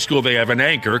their high school, they have an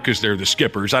anchor because they're the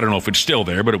Skippers. I don't know if it's still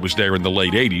there, but it was there in the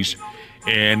late 80s.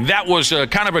 And that was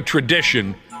kind of a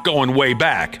tradition going way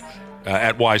back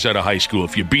at Wayzata High School.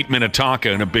 If you beat Minnetonka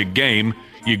in a big game,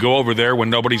 you go over there when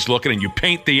nobody's looking and you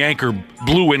paint the anchor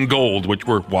blue and gold, which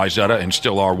were Wayzata and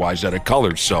still are Wayzata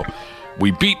colors. So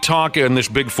we beat Tonka in this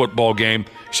big football game.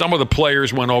 Some of the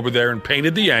players went over there and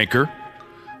painted the anchor.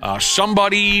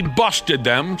 Somebody busted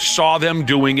them, saw them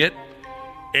doing it,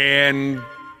 and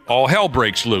all hell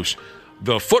breaks loose.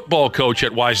 The football coach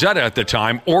at Wayzata at the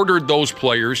time ordered those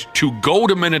players to go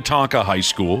to Minnetonka High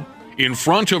School in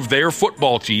front of their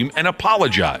football team and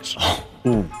apologize.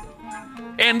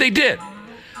 And they did.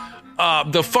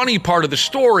 The funny part of the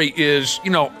story is,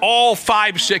 all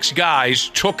 5-6 guys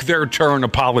took their turn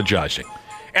apologizing.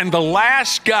 And the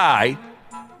last guy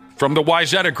from the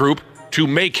Wayzata group to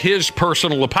make his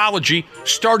personal apology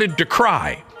started to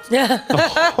cry.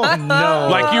 Oh, no.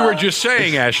 Like you were just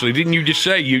saying, Ashley. Didn't you just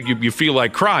say you feel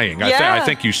like crying? Yeah. I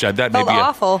think you said that. Felt maybe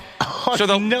awful. So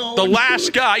the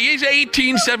last guy, he's an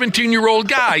 18, 17-year-old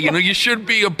guy. You should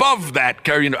be above that.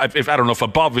 If I don't know if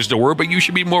above is the word, but you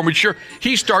should be more mature.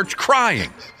 He starts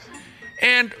crying.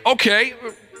 And, okay,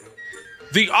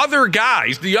 the other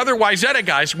guys, the other Wayzata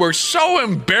guys, were so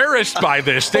embarrassed by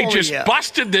this. They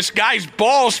busted this guy's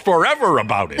balls forever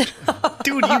about it.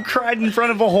 Dude, you cried in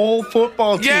front of a whole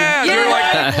football team. Yeah, they're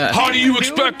like, how do you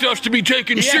expect us to be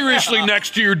taken seriously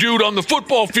next year, dude, on the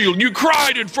football field? You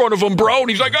cried in front of them, bro. And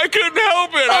he's like, I couldn't help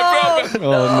it. I felt it.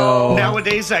 Oh, no.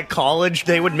 Nowadays at college,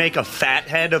 they would make a fat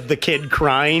head of the kid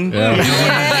crying.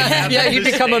 Yeah, he'd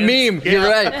become a meme. You're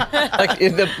right.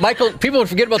 Like people would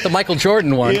forget about the Michael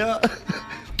Jordan one. Yeah.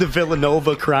 The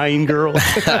Villanova crying girl.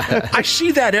 I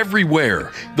see that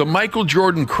everywhere. The Michael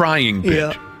Jordan crying bit.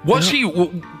 Yeah. Was he?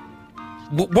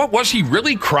 What was he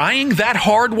really crying that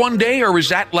hard one day, or is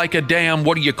that like a damn?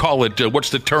 What do you call it? What's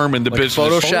the term in the business?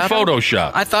 Photoshop.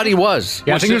 Photoshop. I thought he was.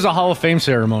 Yeah, I think it was a Hall of Fame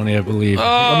ceremony, I believe.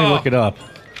 Let me look it up.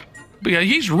 But yeah,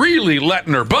 he's really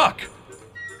letting her buck.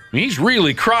 He's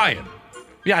really crying.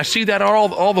 Yeah, I see that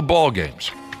all the ball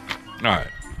games. All right.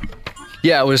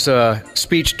 Yeah, it was a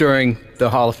speech during the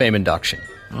Hall of Fame induction.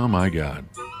 Oh, my God.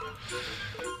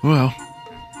 Well,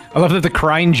 I love that the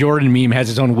crying Jordan meme has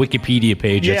its own Wikipedia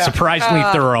page. It's surprisingly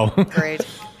thorough. Great.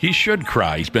 He should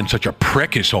cry. He's been such a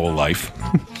prick his whole life.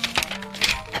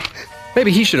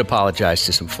 Maybe he should apologize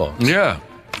to some folks. Yeah.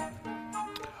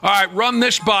 All right, run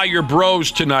this by your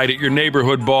bros tonight at your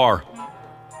neighborhood bar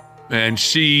and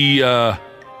see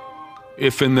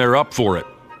if they're up for it.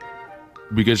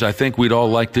 Because I think we'd all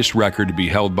like this record to be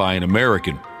held by an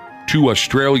American. 2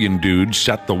 Australian dudes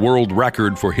set the world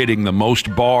record for hitting the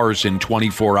most bars in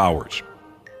 24 hours.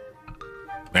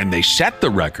 And they set the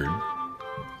record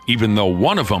even though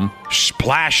one of them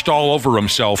splashed all over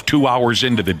himself 2 hours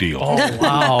into the deal. Oh,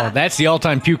 wow. That's the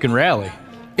all-time puke and rally.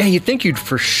 Yeah, you'd think you'd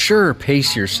for sure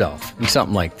pace yourself in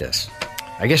something like this.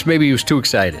 I guess maybe he was too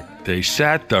excited. They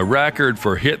set the record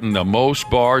for hitting the most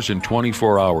bars in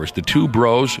 24 hours. The 2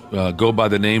 bros go by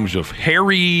the names of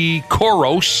Harry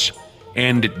Koros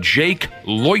and Jake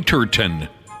Loiterton.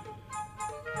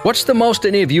 What's the most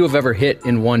any of you have ever hit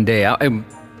in one day?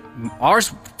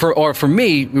 For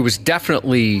me, it was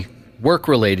definitely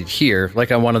work-related here,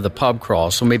 like on one of the pub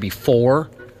crawls, so maybe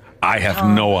 4. I have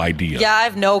no idea. Yeah, I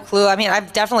have no clue. I mean,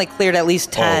 I've definitely cleared at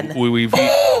least 10.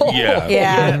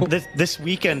 Yeah. This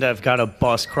weekend, I've got a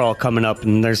bus crawl coming up,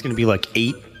 and there's going to be like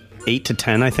 8 to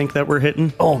 10, I think, that we're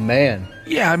hitting. Oh, man.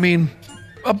 Yeah, I mean,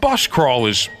 a bus crawl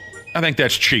I think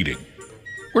that's cheating.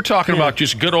 We're talking about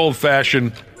just good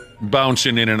old-fashioned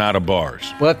bouncing in and out of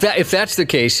bars. Well, if that's the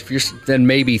case, then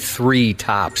maybe 3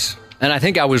 tops. And I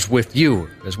think I was with you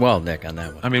as well, Nick, on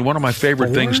that one. I mean, one of my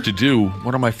favorite things to do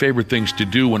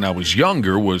when I was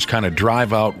younger was kind of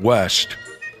drive out west,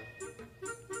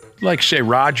 like, say,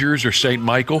 Rogers or St.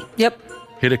 Michael. Yep.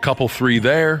 Hit a couple 3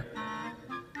 there.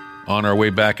 On our way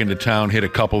back into town, hit a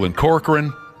couple in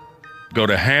Corcoran. Go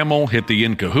to Hamel, hit the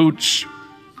In Cahoots.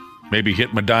 Maybe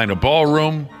hit Medina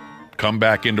Ballroom. Come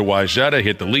back into Wayzata,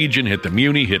 hit the Legion, hit the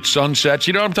Muni, hit Sunsets.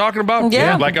 You know what I'm talking about?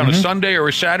 Yeah. Like on a Sunday or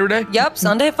a Saturday? Yep,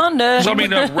 Sunday fun day. So, I mean,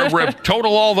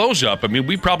 total all those up. I mean,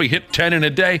 we probably hit 10 in a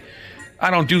day. I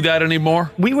don't do that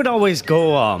anymore. We would always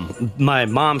go, my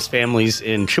mom's family's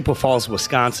in Chippewa Falls,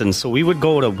 Wisconsin, so we would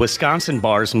go to Wisconsin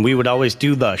bars, and we would always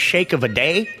do the shake of a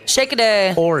day. Shake a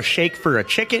day. Or shake for a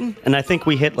chicken, and I think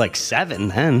we hit like 7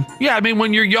 then. Yeah, I mean,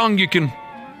 when you're young, you can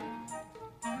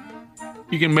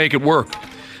make it work.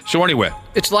 So anyway.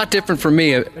 It's a lot different for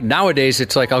me. Nowadays,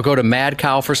 it's like I'll go to Mad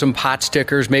Cow for some pot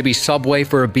stickers, maybe Subway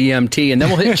for a BMT, and then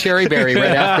we'll hit Cherryberry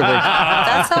right afterwards.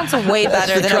 That sounds way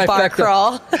better than a bar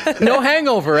crawl. No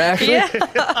hangover, Ashley.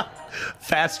 Yeah.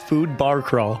 Fast food bar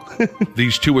crawl.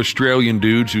 These 2 Australian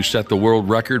dudes who set the world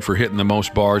record for hitting the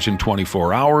most bars in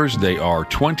 24 hours, they are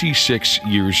 26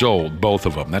 years old, both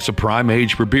of them. That's a prime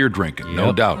age for beer drinking,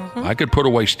 no doubt. Mm-hmm. I could put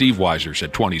away Steve Weisers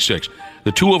at 26.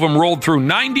 The 2 of them rolled through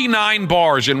 99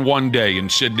 bars in one day in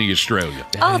Sydney, Australia.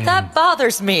 Oh, that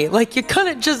bothers me. Like, you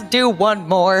couldn't just do one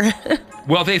more.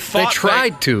 Well, they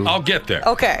tried to. I'll get there.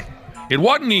 Okay. It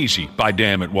wasn't easy. By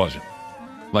damn, it wasn't.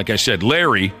 Like I said,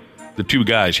 Larry, the 2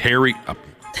 guys, Harry,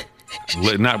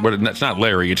 it's not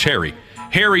Larry, it's Harry.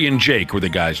 Harry and Jake were the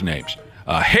guys' names.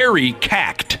 Harry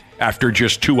cacked after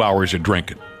just 2 hours of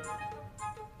drinking.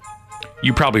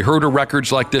 You probably heard of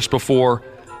records like this before.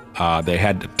 They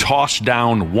had to toss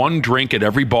down 1 drink at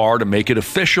every bar to make it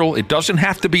official. It doesn't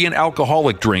have to be an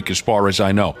alcoholic drink as far as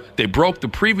I know. They broke the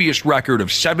previous record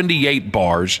of 78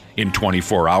 bars in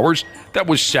 24 hours that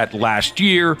was set last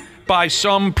year by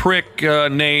some prick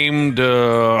named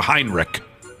Heinrich.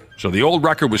 So the old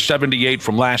record was 78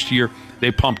 from last year.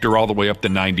 They pumped her all the way up to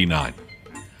 99.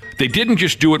 They didn't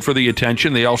just do it for the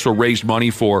attention. They also raised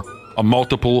money for a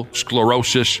multiple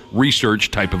sclerosis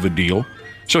research type of a deal.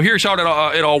 So here's how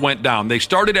it all went down. They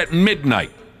started at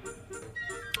midnight.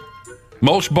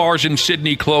 Most bars in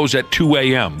Sydney close at 2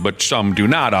 a.m., but some do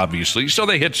not, obviously. So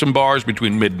they hit some bars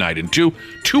between midnight and 2.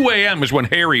 2 a.m. is when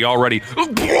Harry already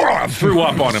threw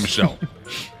up on himself.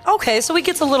 Okay, so he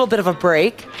gets a little bit of a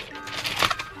break.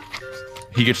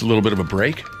 He gets a little bit of a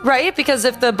break? Right, because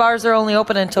if the bars are only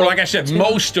open until... Well, like I said, 2.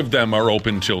 most of them are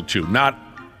open till 2. Not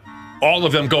all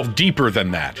of them go deeper than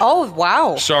that. Oh,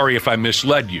 wow. Sorry if I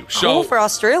misled you. Cool for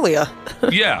Australia.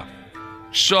 Yeah.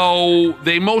 So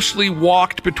they mostly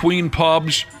walked between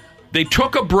pubs. They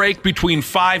took a break between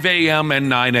 5 a.m. and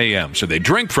 9 a.m. So they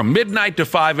drink from midnight to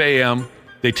 5 a.m.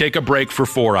 They take a break for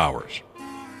 4 hours.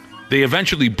 They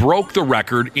eventually broke the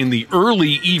record in the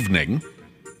early evening.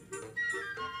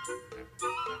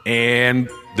 And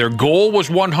their goal was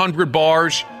 100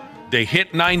 bars. They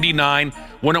hit 99.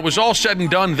 When it was all said and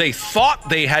done, they thought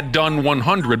they had done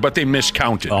 100, but they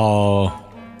miscounted. Oh.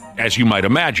 As you might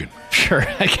imagine. Sure.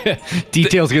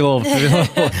 Details get a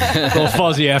little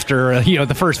fuzzy after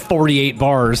the first 48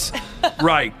 bars.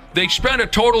 Right. They spent a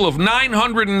total of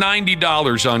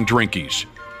 $990 on drinkies.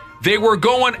 They were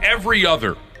going every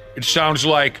other. It sounds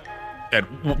like,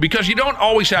 because you don't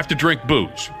always have to drink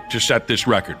booze to set this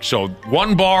record. So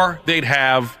one bar, they'd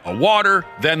have a water,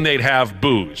 then they'd have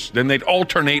booze. Then they'd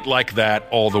alternate like that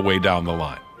all the way down the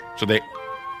line. So they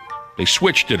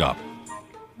switched it up.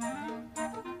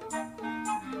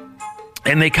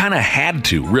 And they kind of had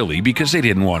to, really, because they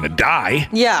didn't want to die.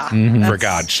 Yeah. For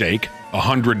God's sake.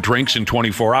 100 drinks in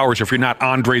 24 hours. If you're not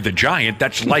Andre the Giant,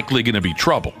 that's likely going to be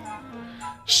trouble.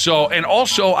 So, and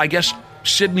also, I guess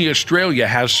Sydney, Australia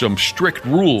has some strict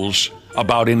rules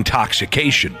about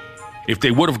intoxication. If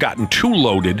they would have gotten too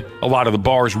loaded, a lot of the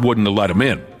bars wouldn't have let them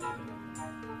in.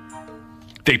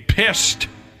 They pissed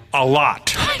a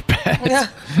lot, I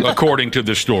bet, according to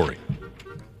the story.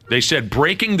 They said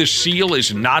breaking the seal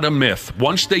is not a myth.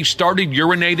 Once they started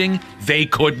urinating, they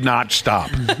could not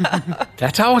stop.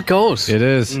 That's how it goes. It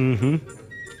is. Mm-hmm.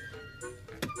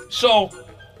 So,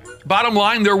 bottom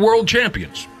line, they're world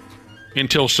champions.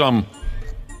 Until some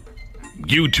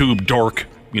YouTube dork,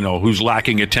 who's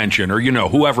lacking attention, or,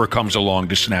 whoever comes along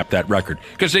to snap that record.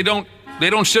 Because they don't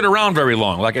sit around very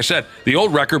long. Like I said, the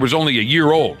old record was only a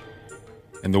year old.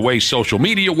 And the way social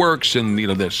media works and,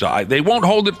 this, they won't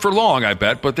hold it for long, I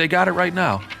bet, but they got it right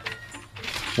now.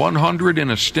 100 in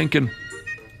a stinking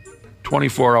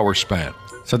 24-hour span.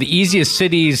 So the easiest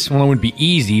cities, well, it wouldn't be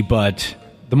easy, but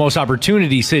the most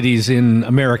opportunity cities in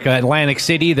America, Atlantic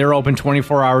City, they're open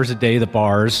 24 hours a day, the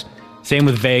bars. Same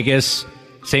with Vegas,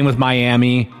 same with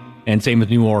Miami, and same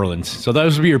with New Orleans. So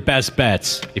those would be your best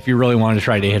bets if you really want to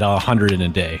try to hit 100 in a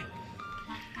day.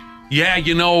 Yeah,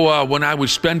 when I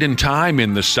was spending time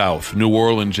in the South, New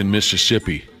Orleans and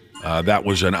Mississippi, that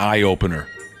was an eye-opener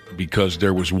because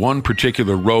there was one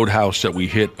particular roadhouse that we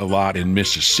hit a lot in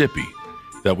Mississippi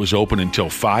that was open until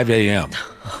 5 a.m.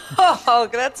 Oh,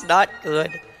 that's not good.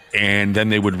 And then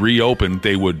they would reopen.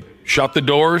 They would shut the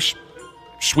doors,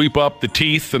 sweep up the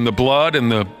teeth and the blood and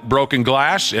the broken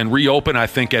glass, and reopen, I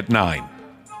think, at 9.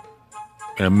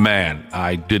 And man,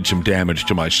 I did some damage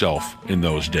to myself in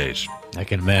those days. I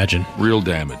can imagine. Real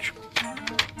damage.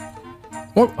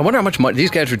 Well, I wonder how much money these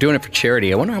guys were doing it for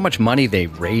charity. I wonder how much money they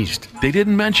raised. They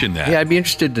didn't mention that. Yeah, I'd be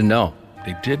interested to know.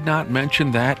 They did not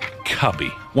mention that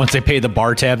cubby. Once they paid the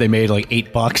bar tab, they made like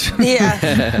 $8.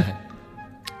 Yeah.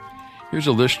 Here's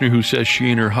a listener who says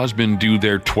she and her husband do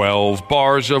their 12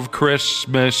 bars of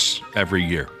Christmas every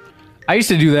year. I used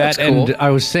to do that, That's cool. and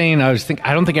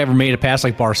I don't think I ever made it past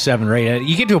like bar 7, right?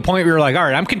 You get to a point where you're like, all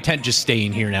right, I'm content just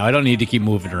staying here now. I don't need to keep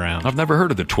moving around. I've never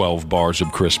heard of the 12 bars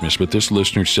of Christmas, but this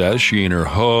listener says she and her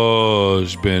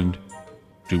husband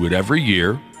do it every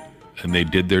year, and they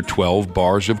did their 12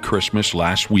 bars of Christmas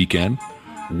last weekend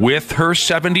with her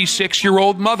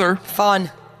 76-year-old mother.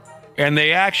 Fun. And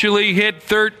they actually hit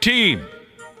 13.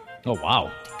 Oh,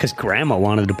 wow. Because Grandma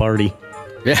wanted to party.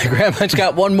 Yeah, Grandma's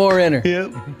got one more in her.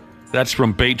 Yep. That's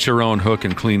from Baits Her Own Hook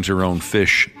and Cleans Her Own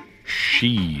Fish.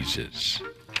 Cheeses.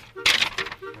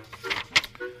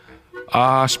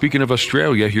 Speaking of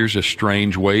Australia, here's a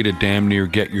strange way to damn near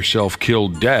get yourself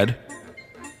killed dead.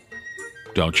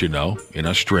 Don't you know? In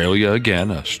Australia, again,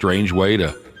 a strange way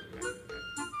to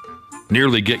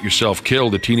nearly get yourself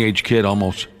killed. A teenage kid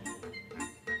almost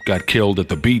got killed at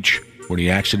the beach when he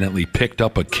accidentally picked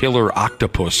up a killer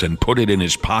octopus and put it in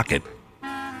his pocket.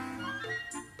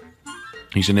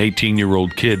 He's an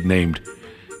 18-year-old kid named,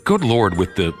 good Lord,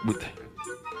 what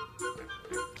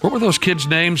were those kids'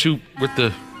 names with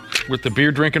the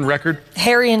beer drinking record?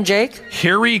 Harry and Jake.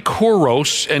 Harry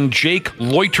Kouros and Jake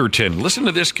Loiterton. Listen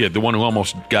to this kid, the one who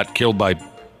almost got killed by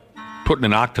putting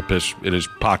an octopus in his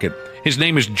pocket. His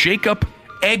name is Jacob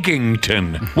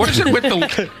Eggington. What's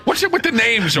it with the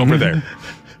names over there?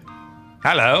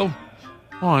 Hello.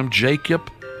 Oh, I'm Jacob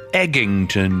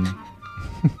Eggington.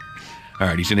 All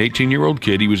right, he's an 18-year-old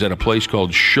kid. He was at a place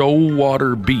called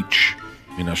Shoalwater Beach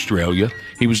in Australia.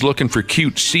 He was looking for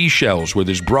cute seashells with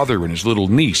his brother and his little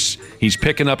niece. He's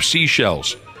picking up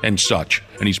seashells and such,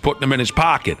 and he's putting them in his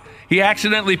pocket. He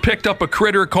accidentally picked up a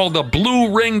critter called a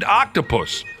blue-ringed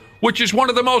octopus, which is one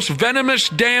of the most venomous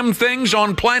damn things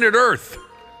on planet Earth.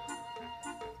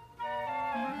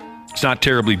 It's not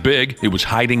terribly big. It was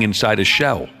hiding inside a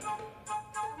shell.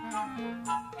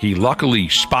 He luckily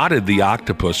spotted the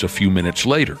octopus a few minutes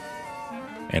later.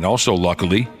 And also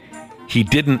luckily, he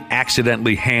didn't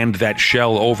accidentally hand that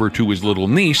shell over to his little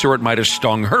niece, or it might have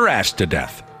stung her ass to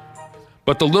death.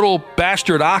 But the little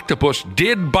bastard octopus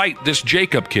did bite this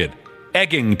Jacob kid,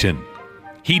 Eggington.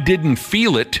 He didn't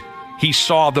feel it. He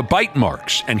saw the bite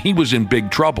marks, and he was in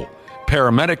big trouble.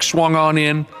 Paramedics swung on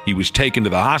in. He was taken to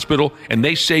the hospital, and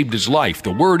they saved his life.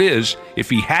 The word is,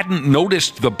 if he hadn't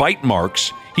noticed the bite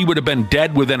marks, he would have been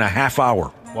dead within a half hour.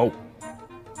 Whoa.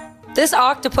 This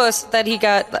octopus that he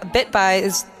got bit by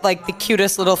is like the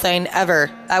cutest little thing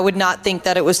ever. I would not think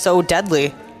that it was so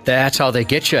deadly. That's how they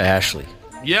get you, Ashley.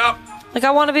 Yep. Like,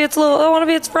 I want to be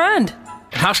its friend.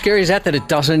 How scary is that it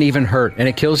doesn't even hurt and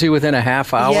it kills you within a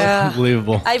half hour? Yeah.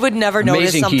 Unbelievable. I would never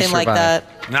notice something like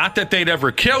that. Not that they'd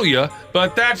ever kill you,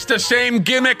 but that's the same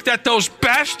gimmick that those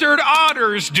bastard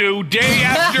otters do day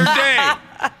after day.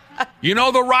 You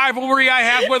know the rivalry I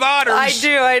have with otters? I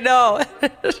do, I know.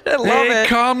 I love it. They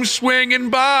come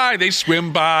swinging by. They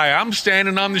swim by. I'm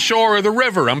standing on the shore of the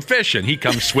river. I'm fishing. He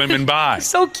comes swimming by.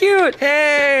 So cute.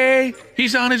 Hey,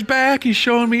 he's on his back. He's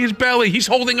showing me his belly. He's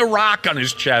holding a rock on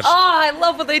his chest. Oh, I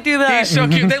love when they do that. He's so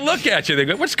cute. They look at you. They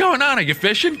go, what's going on? Are you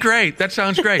fishing? Great. That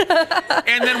sounds great.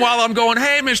 And then while I'm going,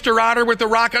 hey, Mr. Otter with the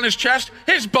rock on his chest,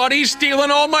 his buddy's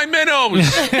stealing all my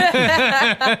minnows.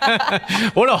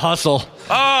 What a hustle.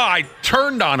 Oh, I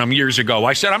turned on him years ago.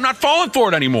 I said, I'm not falling for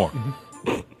it anymore.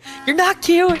 You're not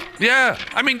cute. Yeah.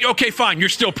 I mean, okay, fine. You're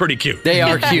still pretty cute. They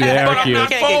are cute. They are but cute. I'm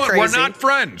not falling. We're not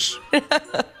friends.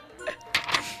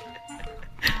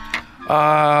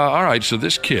 All right, so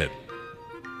this kid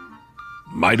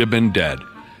might have been dead.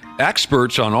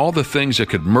 Experts on all the things that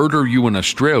could murder you in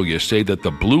Australia say that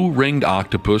the blue-ringed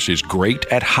octopus is great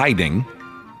at hiding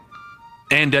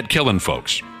and at killing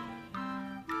folks.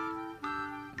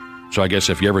 So I guess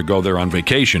if you ever go there on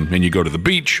vacation and you go to the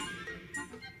beach,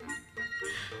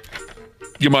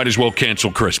 you might as well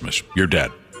cancel Christmas. You're dead.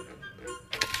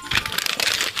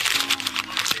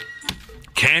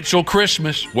 Cancel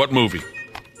Christmas. What movie?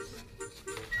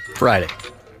 Friday.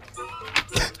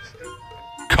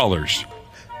 Colors.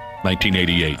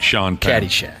 1988. Sean Penn.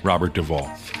 Caddyshack. Robert Duvall.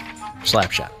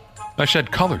 Slapshot. I said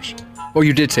Colors. Oh,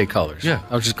 you did say Colors. Yeah.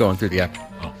 I was just going through the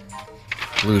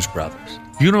Blues Brothers.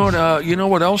 You know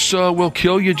what else will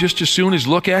kill you just as soon as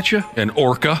look at you? An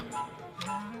orca.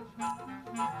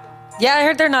 Yeah, I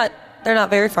heard they're not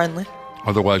very friendly.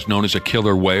 Otherwise known as a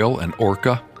killer whale, an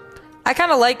orca. I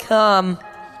kind of like, I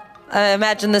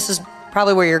imagine this is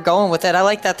probably where you're going with it. I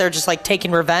like that they're just like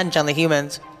taking revenge on the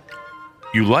humans.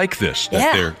 You like this?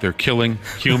 That Yeah. they're killing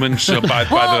humans by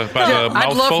the mouthful?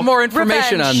 I'd love more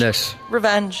information on this.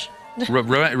 Revenge.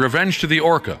 Revenge to the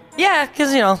orca. Yeah,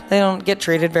 because, they don't get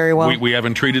treated very well. We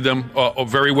haven't treated them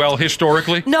very well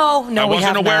historically? No, I we wasn't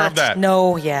have aware not. of that.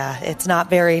 No, yeah, it's not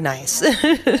very nice.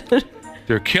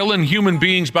 They're killing human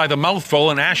beings by the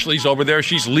mouthful, and Ashley's over there.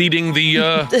 She's leading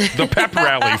the pep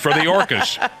rally for the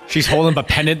orcas. She's holding up a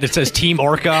pennant that says Team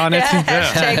Orca on it.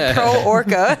 Hashtag pro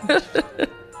orca.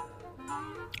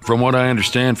 From what I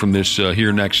understand from this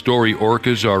here next story,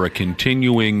 orcas are a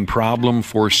continuing problem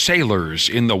for sailors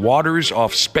in the waters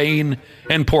off Spain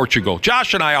and Portugal.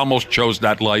 Josh and I almost chose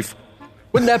that life.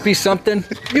 Wouldn't that be something?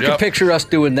 You can picture us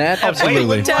doing that.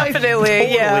 Absolutely.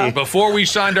 Definitely, yeah. Before we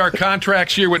signed our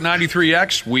contracts here with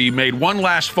 93X, we made one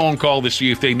last phone call to see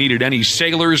if they needed any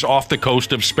sailors off the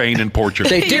coast of Spain and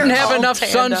Portugal. They didn't have enough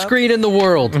sunscreen in the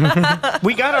world.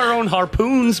 We got our own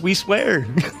harpoons, we swear.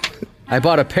 I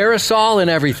bought a parasol and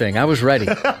everything. I was ready.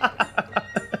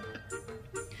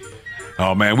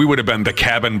 Oh, man, we would have been the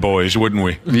cabin boys, wouldn't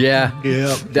we? Yeah,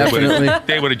 definitely.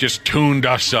 They would have just tuned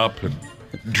us up and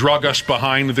drug us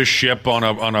behind the ship on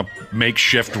a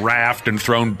makeshift raft and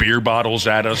thrown beer bottles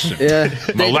at us and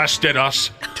molested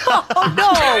us. Oh,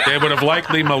 no. They would have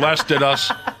likely molested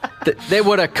us. They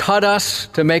would have cut us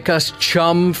to make us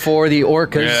chum for the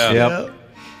orcas. Yeah. Yep.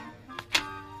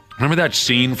 Remember that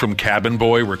scene from Cabin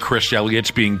Boy where Chris Elliott's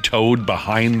being towed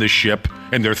behind the ship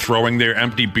and they're throwing their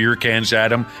empty beer cans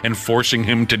at him and forcing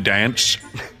him to dance?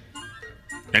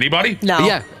 Anybody? No.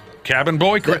 Yeah. Cabin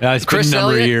Boy? It's Chris been a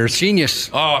number Elliott, of years. Genius.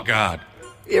 Oh, God.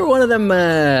 You're one of them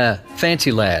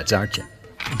fancy lads, aren't you?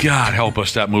 God help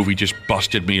us, that movie just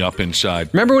busted me up inside.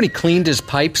 Remember when he cleaned his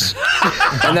pipes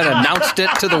and then announced it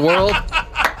to the world?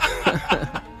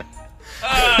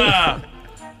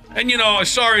 And, you know,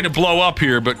 sorry to blow up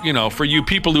here, but, you know, for you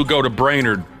people who go to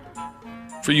Brainerd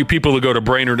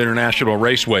International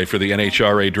Raceway for the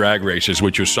NHRA drag races,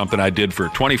 which was something I did for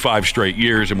 25 straight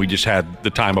years, and we just had the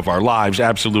time of our lives,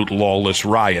 absolute lawless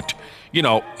riot. You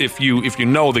know, if you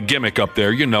know the gimmick up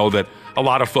there, you know that a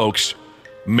lot of folks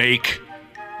make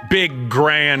big,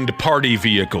 grand party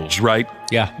vehicles, right?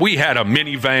 Yeah. We had a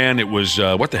minivan. It was,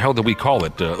 what the hell did we call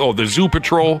it? The Zoo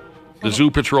Patrol. The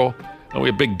Zoo Patrol. We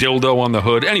had a big dildo on the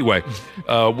hood. Anyway,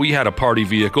 we had a party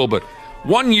vehicle, but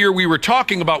one year we were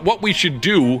talking about what we should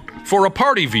do for a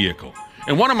party vehicle.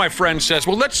 And one of my friends says,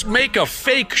 well, let's make a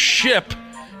fake ship.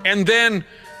 And then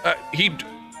he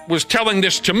was telling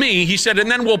this to me. He said,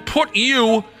 and then we'll put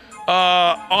you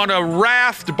on a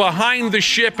raft behind the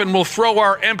ship and we'll throw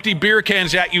our empty beer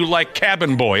cans at you like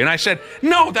Cabin Boy. And I said,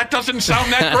 no, that doesn't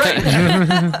sound that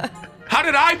great. How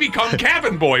did I become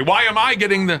Cabin Boy? Why am I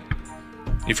getting the...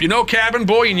 If you know Cabin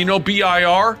Boy and you know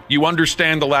BIR, you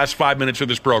understand the last 5 minutes of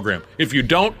this program. If you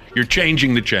don't, you're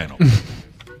changing the channel.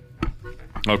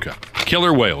 Okay.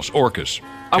 Killer whales, orcas.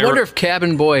 I wonder if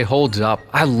Cabin Boy holds up.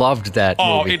 I loved that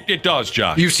movie. Oh, it does,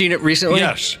 Josh. You've seen it recently?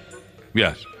 Yes.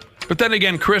 But then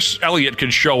again, Chris Elliott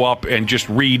could show up and just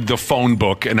read the phone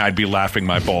book and I'd be laughing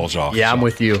my balls off. Yeah, so. I'm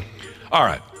with you. All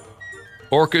right.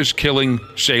 Orcas killing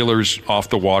sailors off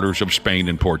the waters of Spain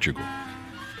and Portugal.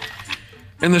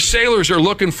 And the sailors are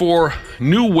looking for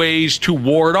new ways to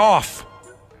ward off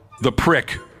the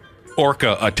prick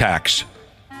orca attacks.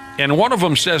 And one of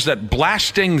them says that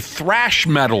blasting thrash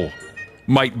metal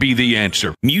might be the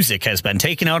answer. Music has been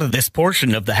taken out of this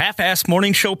portion of the Half-Assed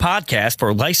Morning Show podcast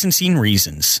for licensing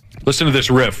reasons. Listen to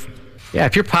this riff. Yeah,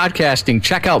 if you're podcasting,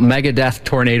 check out Megadeth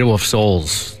Tornado of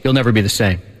Souls. You'll never be the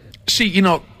same. See, you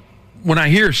know, when I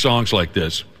hear songs like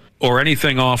this, or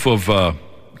anything off of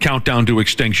Countdown to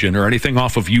Extinction, or anything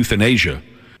off of Euthanasia,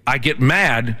 I get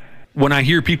mad when I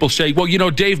hear people say, well, you know,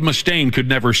 Dave Mustaine could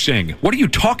never sing. What are you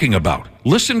talking about?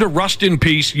 Listen to Rust in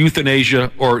Peace,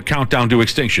 Euthanasia, or Countdown to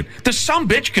Extinction. The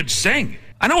sumbitch could sing.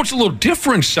 I know it's a little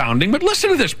different sounding, but listen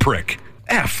to this prick.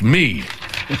 F me.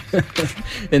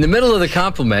 In the middle of the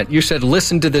compliment, you said,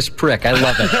 listen to this prick. I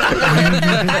love it.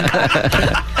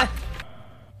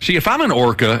 See, if I'm an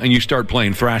orca and you start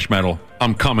playing thrash metal,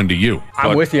 I'm coming to you.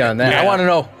 I'm with you on that. Yeah. I want to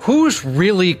know who's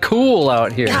really cool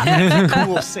out here.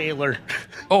 Cool sailor.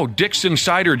 Oh, Dixon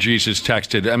Cider Jesus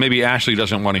texted. Maybe Ashley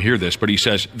doesn't want to hear this, but he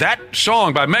says, that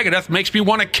song by Megadeth makes me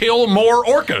want to kill more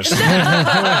orcas.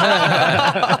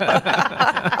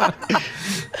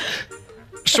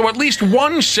 So at least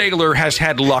one sailor has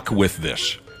had luck with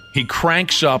this. He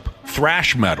cranks up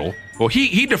thrash metal. Well,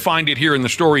 he defined it here in the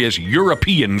story as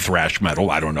European thrash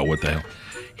metal. I don't know what the hell.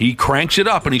 He cranks it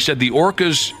up, and he said the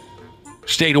orcas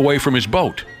stayed away from his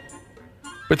boat.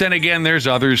 But then again, there's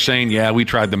others saying, yeah, we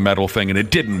tried the metal thing, and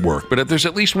it didn't work. But if there's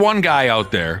at least one guy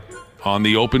out there on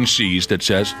the open seas that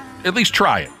says, at least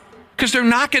try it. Because they're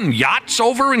knocking yachts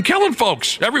over and killing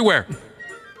folks everywhere.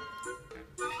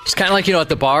 It's kind of like, you know, at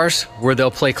the bars where they'll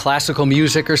play classical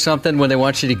music or something when they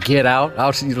want you to get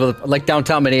out, you know, like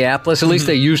downtown Minneapolis. At least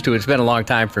they used to. It's been a long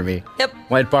time for me. Yep.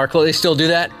 White Barclay, they still do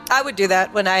that? I would do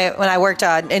that when I worked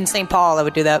in St. Paul. I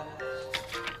would do that.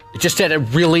 Just at a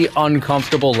really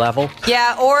uncomfortable level?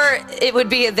 Yeah, or it would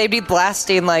be they'd be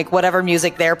blasting like whatever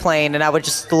music they're playing, and I would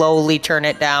just slowly turn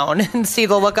it down and see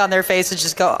the look on their face and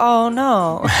just go, oh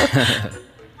no.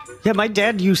 Yeah, my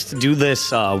dad used to do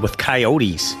this with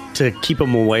coyotes to keep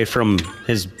them away from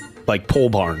his pole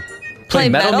barn. Play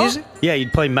metal music? Yeah,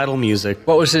 he'd play metal music.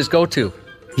 What was his go-to?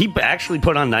 He actually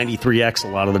put on 93X a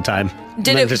lot of the time.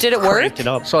 Did it work? It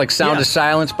up. So like Sound of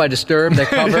Silence by Disturbed, that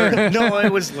cover? No,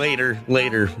 it was later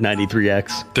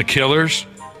 93X. The Killers?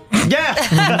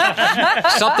 Yeah.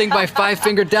 Something by Five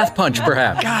Finger Death Punch,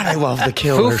 perhaps. God, I love the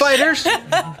Killers. Foo Fighters?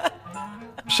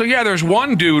 So yeah, there's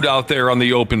one dude out there on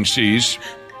the open seas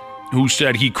who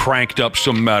said he cranked up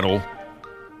some metal,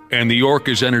 and the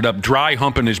orcas ended up dry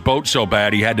humping his boat so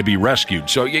bad he had to be rescued.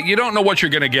 So you don't know what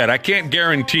you're going to get. I can't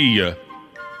guarantee you.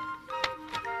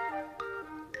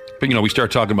 But, you know, we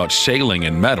start talking about sailing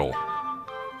and metal.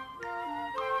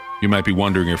 You might be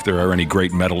wondering if there are any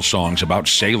great metal songs about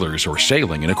sailors or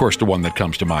sailing. And, of course, the one that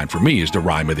comes to mind for me is The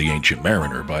Rime of the Ancient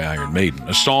Mariner by Iron Maiden,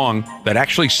 a song that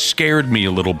actually scared me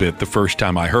a little bit the first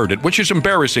time I heard it, which is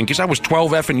embarrassing because I was 12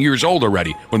 effing years old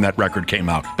already when that record came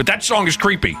out. But that song is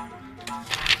creepy.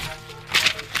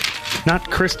 Not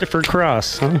Christopher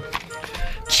Cross, huh?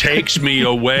 takes me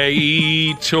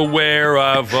away to where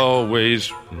I've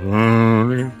always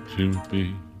wanted to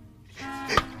be.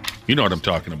 You know what I'm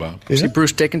talking about. See,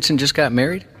 Bruce Dickinson just got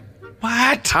married?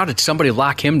 What? How did somebody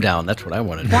lock him down? That's what I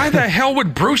want to know. Why the hell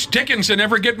would Bruce Dickinson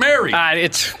ever get married?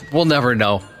 We'll never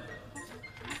know.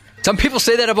 Some people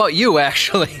say that about you,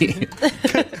 actually.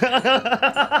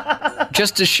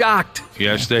 Just as shocked.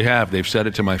 Yes, they have. They've said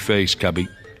it to my face, Cubby.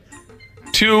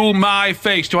 To my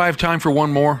face. Do I have time for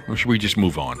one more, or should we just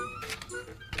move on?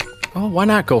 Oh, why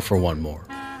not go for one more?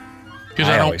 Because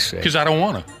I don't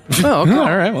want to. Oh, okay.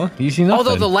 All right, well, easy enough.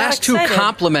 Although then. the last two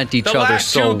complement each other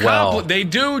so well. They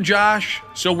do, Josh.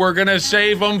 So we're going to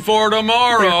save them for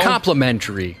tomorrow. They're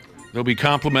complimentary. There'll be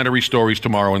complimentary stories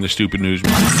tomorrow in the Stupid News.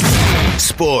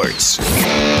 Sports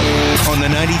on the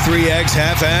 93X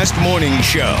Half-Assed Morning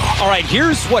Show. All right,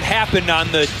 here's what happened on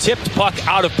the tipped puck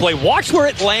out of play. Watch where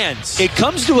it lands. It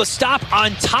comes to a stop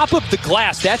on top of the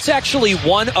glass. That's actually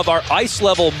one of our ice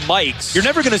level mics. You're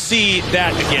never going to see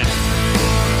that again.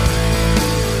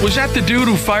 Was that the dude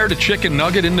who fired a chicken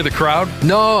nugget into the crowd?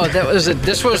 No,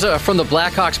 this was from the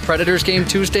Blackhawks Predators game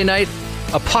Tuesday night.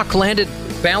 A puck landed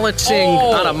balancing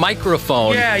on a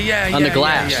microphone on the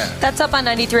glass. Yeah. That's up on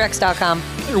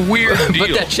 93x.com. Weird deal.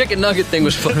 But that chicken nugget thing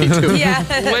was funny, too. Yeah.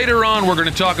 Later on, we're going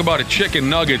to talk about a chicken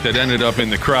nugget that ended up in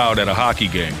the crowd at a hockey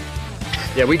game.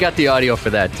 Yeah, we got the audio for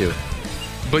that, too.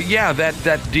 But yeah,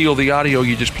 that deal, the audio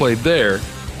you just played there,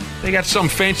 they got some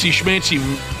fancy schmancy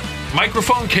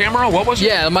microphone camera? What was it?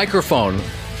 Yeah, a microphone.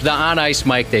 The on-ice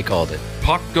mic, they called it.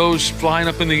 Puck goes flying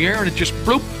up in the air, and it just,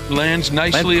 bloop, lands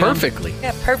nicely. Perfectly.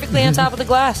 Yeah, perfectly on top of the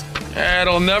glass.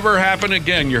 It'll never happen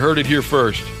again. You heard it here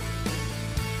first.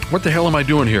 What the hell am I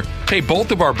doing here? Hey,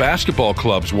 both of our basketball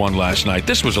clubs won last night.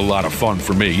 This was a lot of fun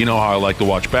for me. You know how I like to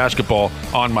watch basketball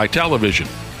on my television.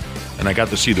 And I got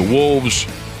to see the Wolves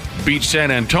beat San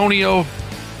Antonio.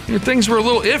 You know, things were a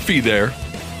little iffy there.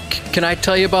 Can I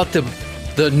tell you about the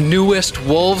newest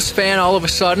Wolves fan all of a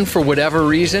sudden for whatever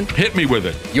reason? Hit me with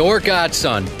it. Your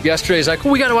godson. Yesterday he's like,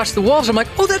 we got to watch the Wolves. I'm like,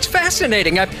 that's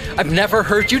fascinating. I've never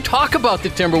heard you talk about the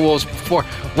Timberwolves before.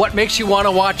 What makes you want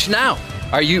to watch now?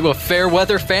 Are you a fair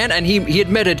weather fan? And he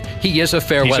admitted he is a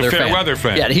fair weather fan. He's a fair weather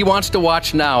fan. Yeah, he wants to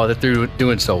watch now that they're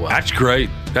doing so well. That's great.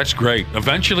 That's great.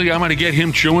 Eventually I'm going to get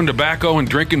him chewing tobacco and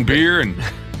drinking beer. And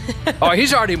oh,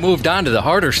 he's already moved on to the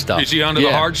harder stuff. Is he on to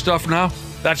the hard stuff now?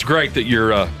 That's great that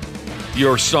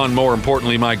your son, more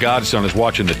importantly, my godson, is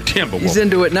watching the Timberwolves. He's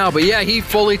into it now, but yeah, he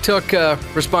fully took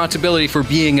responsibility for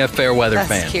being a fair weather fan.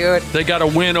 That's cute. They got a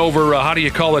win over,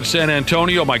 San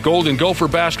Antonio, my Golden Gopher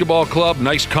basketball club.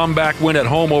 Nice comeback win at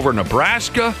home over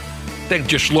Nebraska. They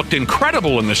just looked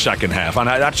incredible in the second half. And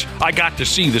I got to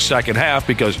see the second half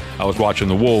because I was watching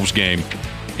the Wolves game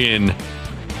in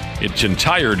its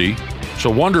entirety.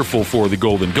 So wonderful for the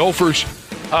Golden Gophers.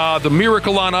 The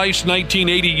Miracle on Ice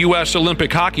 1980 U.S.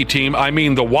 Olympic hockey team,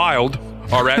 the Wild,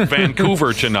 are at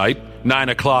Vancouver tonight, 9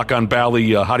 o'clock on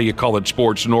Bally,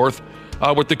 Sports North,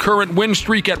 with the current win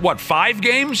streak at, 5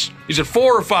 games? Is it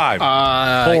 4 or 5? 4,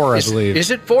 I believe.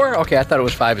 Is it 4? Okay, I thought it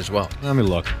was 5 as well. Let me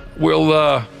look.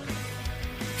 We'll,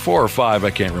 4 or 5,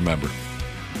 I can't remember.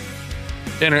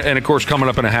 And of course, coming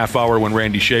up in a half hour when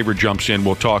Randy Shaver jumps in,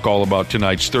 we'll talk all about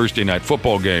tonight's Thursday night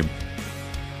football game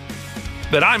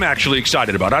that I'm actually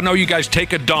excited about. I know you guys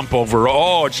take a dump over,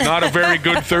 it's not a very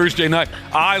good Thursday night.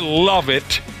 I love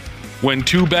it when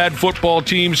two bad football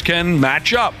teams can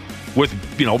match up with,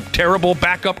 terrible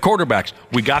backup quarterbacks.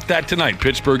 We got that tonight,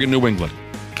 Pittsburgh and New England.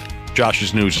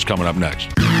 Josh's News is coming up next.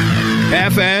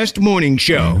 Half-Assed Morning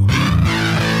Show.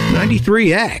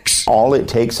 93X. All it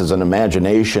takes is an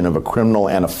imagination of a criminal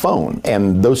and a phone.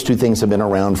 And those two things have been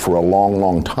around for a long,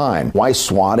 long time. Why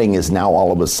swatting is now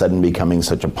all of a sudden becoming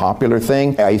such a popular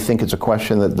thing, I think it's a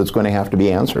question that's going to have to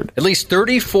be answered. At least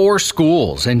 34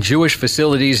 schools and Jewish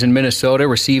facilities in Minnesota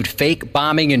received fake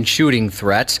bombing and shooting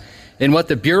threats in what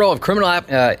the Bureau of Criminal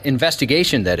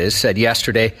Investigation, said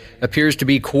yesterday appears to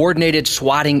be coordinated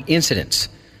swatting incidents.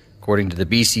 According to the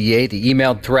BCA, the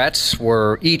emailed threats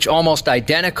were each almost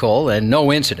identical, and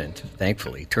no incident,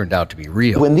 thankfully, turned out to be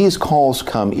real. When these calls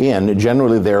come in,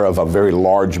 generally they're of a very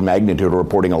large magnitude,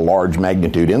 reporting a large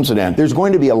magnitude incident. There's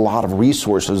going to be a lot of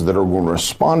resources that are going to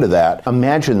respond to that.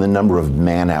 Imagine the number of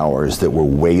man hours that were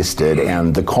wasted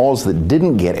and the calls that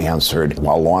didn't get answered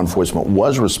while law enforcement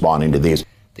was responding to these.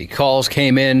 The calls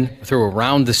came in through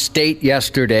around the state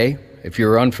yesterday. If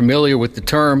you're unfamiliar with the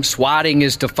term, swatting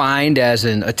is defined as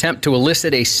an attempt to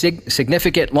elicit a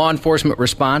significant law enforcement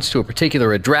response to a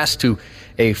particular address to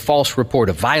a false report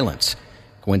of violence.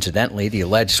 Coincidentally, the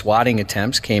alleged swatting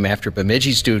attempts came after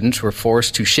Bemidji students were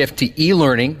forced to shift to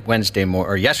e-learning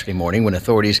yesterday morning when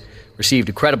authorities received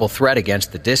a credible threat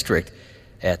against the district.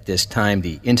 At this time,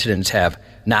 the incidents have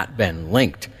not been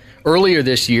linked. Earlier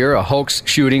this year, a hoax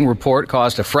shooting report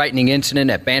caused a frightening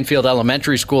incident at Banfield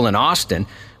Elementary School in Austin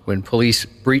when police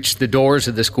breached the doors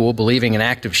of the school believing an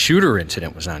active shooter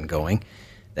incident was ongoing.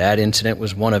 That incident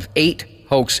was one of 8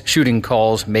 hoax shooting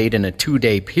calls made in a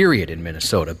 2-day period in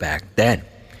Minnesota back then.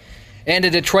 And a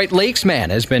Detroit Lakes man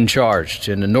has been charged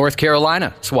in a North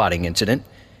Carolina swatting incident.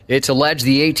 It's alleged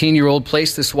the 18-year-old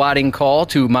placed the swatting call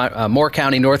to Moore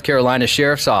County, North Carolina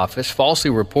Sheriff's Office,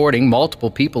 falsely reporting multiple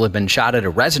people had been shot at a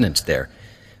residence there.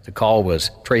 The call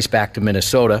was traced back to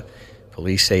Minnesota.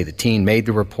 Police say the teen made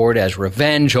the report as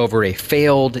revenge over a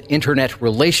failed internet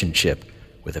relationship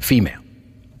with a female.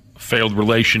 Failed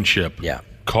relationship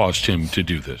caused him to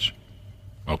do this.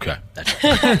 Okay.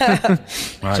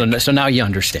 Right. So now you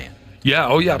understand. Yeah,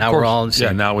 oh yeah, now of course. We're all in the same.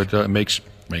 Yeah, now it makes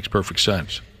perfect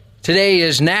sense. Today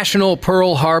is National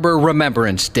Pearl Harbor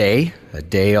Remembrance Day, a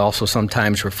day also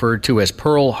sometimes referred to as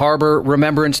Pearl Harbor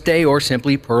Remembrance Day or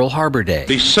simply Pearl Harbor Day.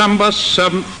 December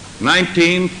 7th,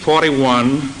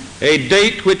 1941, a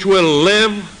date which will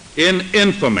live in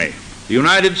infamy. The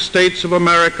United States of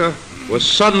America was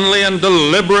suddenly and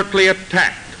deliberately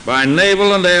attacked by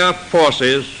naval and air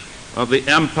forces of the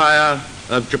Empire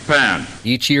of Japan.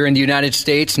 Each year in the United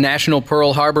States, National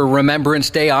Pearl Harbor Remembrance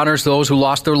Day honors those who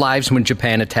lost their lives when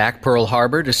Japan attacked Pearl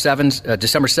Harbor December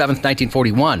 7th,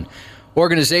 1941.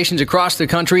 Organizations across the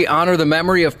country honor the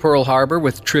memory of Pearl Harbor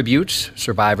with tributes.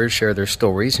 Survivors share their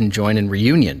stories and join in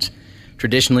reunions.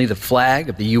 Traditionally, the flag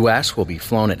of the U.S. will be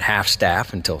flown at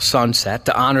half-staff until sunset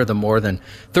to honor the more than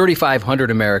 3,500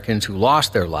 Americans who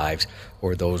lost their lives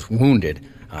or those wounded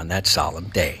on that solemn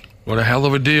day. What a hell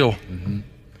of a deal. Mm-hmm.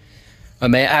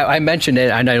 I mentioned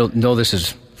it, and I know this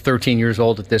is 13 years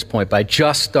old at this point, but I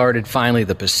just started finally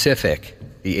The Pacific,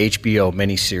 the HBO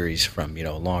miniseries from,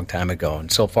 a long time ago,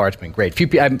 and so far it's been great.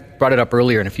 I brought it up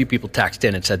earlier, and a few people texted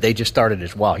in and said they just started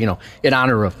as well, in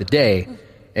honor of the day,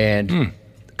 and a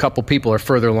couple people are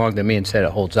further along than me and said it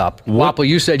holds up. Wapple,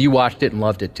 you said you watched it and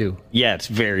loved it too. Yeah, it's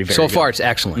very, very So good. far, it's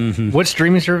excellent. Mm-hmm. What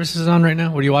streaming service is on right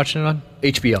now? What are you watching it on?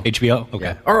 HBO. HBO? Okay.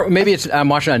 Yeah. Or maybe I'm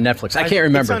watching it on Netflix. I can't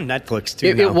remember. It's on Netflix, too,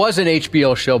 It was an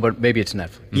HBO show, but maybe it's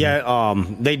Netflix. Yeah,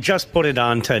 they just put it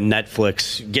on to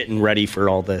Netflix, getting ready for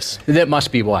all this. That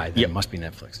must be why. It must be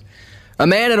Netflix. A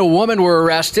man and a woman were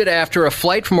arrested after a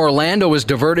flight from Orlando was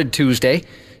diverted Tuesday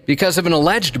because of an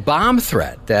alleged bomb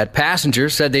threat that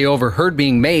passengers said they overheard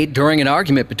being made during an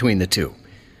argument between the two.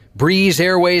 Breeze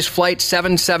Airways Flight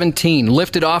 717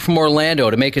 lifted off from Orlando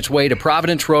to make its way to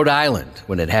Providence, Rhode Island,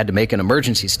 when it had to make an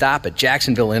emergency stop at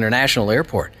Jacksonville International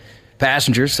Airport.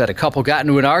 Passengers said a couple got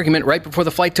into an argument right before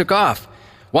the flight took off.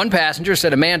 One passenger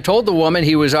said a man told the woman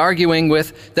he was arguing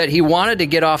with that he wanted to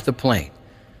get off the plane.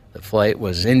 The flight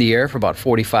was in the air for about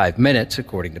 45 minutes,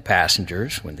 according to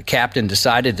passengers, when the captain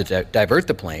decided to divert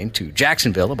the plane to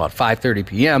Jacksonville about 5:30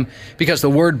 p.m. because the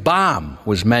word bomb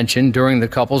was mentioned during the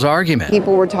couple's argument.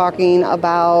 People were talking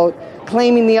about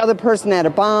claiming the other person had a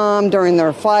bomb during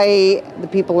their flight. The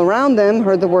people around them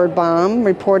heard the word bomb,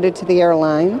 reported to the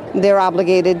airline. They're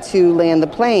obligated to land the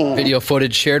plane. Video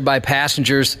footage shared by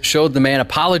passengers showed the man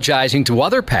apologizing to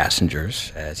other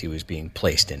passengers as he was being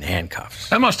placed in handcuffs.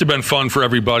 That must have been fun for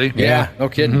everybody. Yeah, no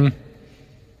kidding. Mm-hmm.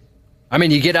 I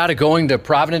mean, you get out of going to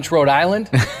Providence, Rhode Island,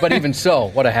 but even so,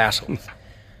 what a hassle.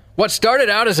 What started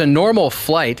out as a normal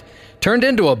flight turned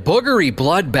into a boogery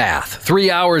bloodbath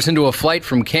 3 hours into a flight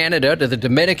from Canada to the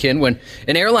Dominican when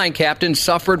an airline captain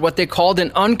suffered what they called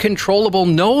an uncontrollable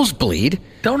nosebleed.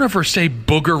 Don't ever say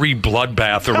boogery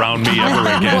bloodbath around me ever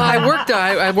again. Well,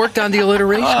 I worked on the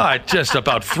alliteration. It just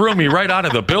about threw me right out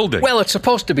of the building. Well, it's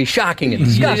supposed to be shocking and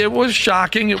disgusting. It was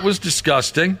shocking. It was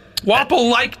disgusting. Wapple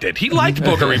liked it. He liked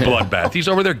boogery bloodbath. He's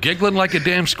over there giggling like a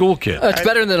damn school kid. It's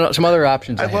better than some other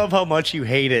options. I love how much you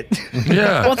hate it.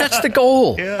 Yeah. Well, that's the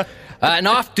goal. Yeah. An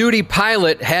off-duty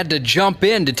pilot had to jump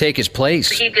in to take his place.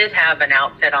 He did have an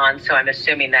outfit on, so I'm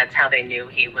assuming that's how they knew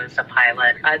he was a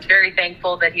pilot. I was very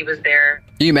thankful that he was there.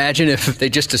 Can you imagine if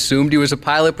they just assumed he was a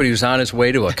pilot, but he was on his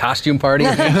way to a costume party?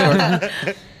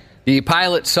 The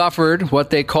pilot suffered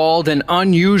what they called an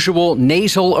unusual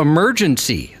nasal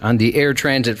emergency on the Air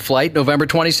Transit flight November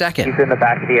 22nd. He's in the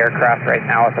back of the aircraft right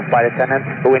now with the flight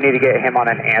attendant, but we need to get him on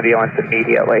an ambulance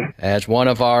immediately. As one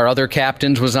of our other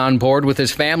captains was on board with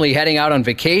his family heading out on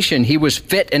vacation, he was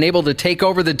fit and able to take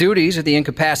over the duties of the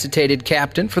incapacitated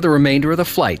captain for the remainder of the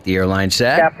flight, the airline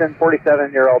said. Captain,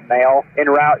 47-year-old male. En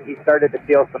route, he started to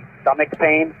feel some stomach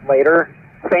pain. Later,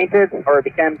 fainted or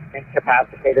became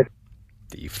incapacitated.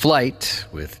 The flight,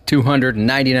 with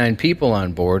 299 people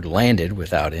on board, landed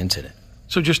without incident.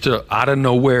 So just out of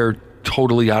nowhere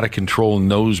totally out of control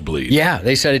nosebleed. Yeah,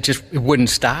 they said it wouldn't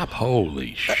stop.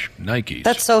 Holy Nikes.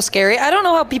 That's so scary. I don't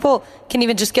know how people can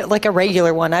even just get like a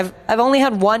regular one. I've only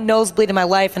had one nosebleed in my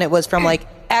life, and it was from like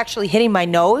actually hitting my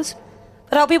nose.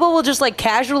 But how people will just like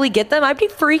casually get them, I'd be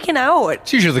freaking out.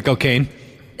 It's usually the cocaine.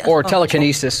 Or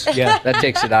telekinesis. Yeah, that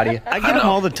takes it out of you. I get them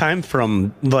all the time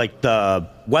from like the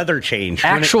weather change.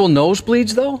 Actual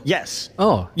nosebleeds, though? Yes.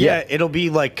 Oh, yeah. It'll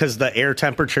be like because the air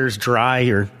temperature's dry,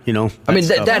 or I mean,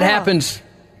 that happens.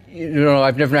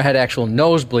 I've never had actual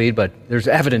nosebleed, but there's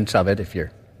evidence of it if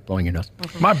you're blowing your nose.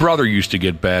 My brother used to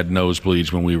get bad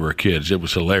nosebleeds when we were kids. It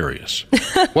was hilarious.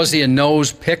 Was he a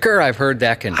nose picker? I've heard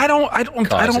that can. I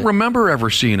don't remember ever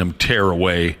seeing him tear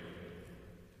away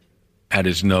at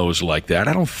his nose like that.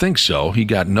 I don't think so. He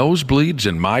got nosebleeds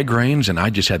and migraines, and I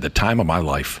just had the time of my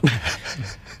life.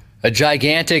 A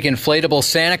gigantic inflatable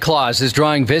Santa Claus is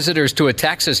drawing visitors to a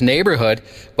Texas neighborhood,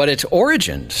 but its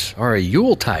origins are a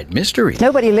Yuletide mystery.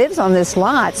 Nobody lives on this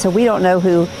lot, so we don't know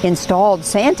who installed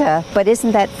Santa, but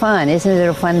isn't that fun? Isn't it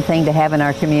a fun thing to have in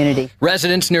our community?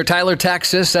 Residents near Tyler,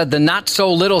 Texas said the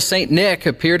not-so-little St. Nick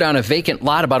appeared on a vacant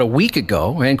lot about a week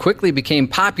ago and quickly became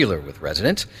popular with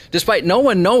residents, despite no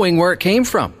one knowing where it came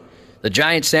from. The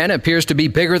giant Santa appears to be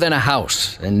bigger than a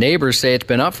house, and neighbors say it's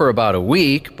been up for about a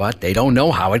week, but they don't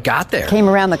know how it got there. Came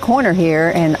around the corner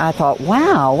here, and I thought,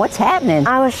 wow, what's happening?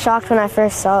 I was shocked when I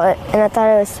first saw it, and I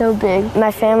thought it was so big.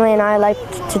 My family and I like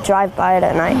to drive by it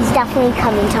at night. He's definitely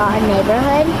coming to our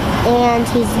neighborhood, and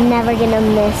he's never going to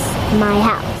miss my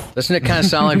house. Doesn't it kind of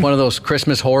sound like one of those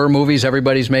Christmas horror movies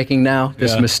everybody's making now?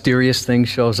 This mysterious thing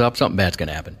shows up. Something bad's going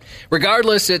to happen.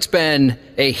 Regardless, it's been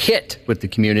a hit with the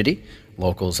community.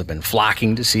 Locals have been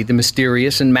flocking to see the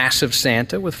mysterious and massive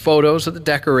Santa, with photos of the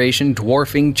decoration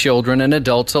dwarfing children and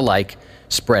adults alike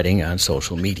spreading on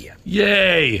social media.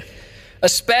 Yay! A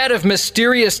spat of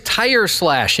mysterious tire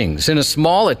slashings in a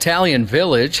small Italian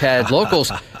village had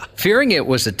locals fearing it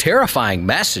was a terrifying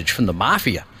message from the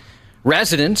mafia.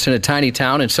 Residents in a tiny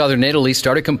town in southern Italy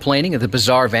started complaining of the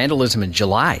bizarre vandalism in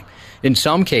July. In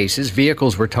some cases,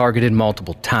 vehicles were targeted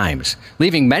multiple times,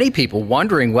 leaving many people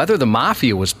wondering whether the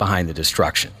mafia was behind the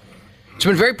destruction. It's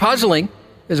been very puzzling,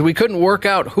 as we couldn't work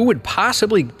out who would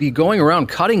possibly be going around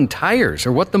cutting tires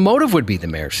or what the motive would be, the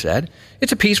mayor said.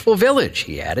 It's a peaceful village,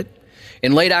 he added.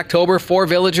 In late October, 4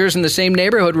 villagers in the same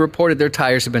neighborhood reported their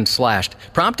tires had been slashed,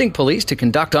 prompting police to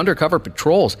conduct undercover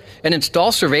patrols and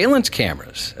install surveillance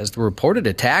cameras as the reported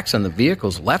attacks on the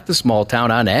vehicles left the small town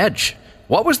on edge.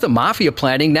 What was the mafia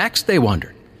planning next, they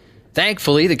wondered.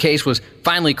 Thankfully, the case was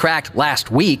finally cracked last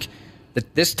week.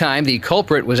 This time, the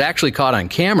culprit was actually caught on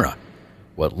camera.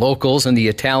 What locals in the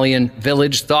Italian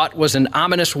village thought was an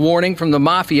ominous warning from the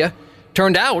mafia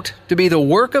turned out to be the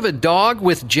work of a dog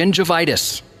with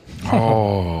gingivitis.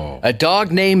 Oh. A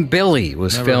dog named Billy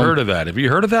was filmed. Never heard of that. Have you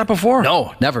heard of that before?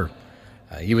 No, never.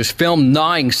 He was filmed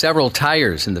gnawing several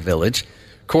tires in the village.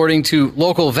 According to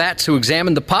local vets who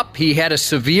examined the pup, he had a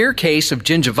severe case of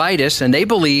gingivitis, and they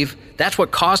believe that's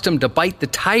what caused him to bite the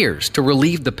tires to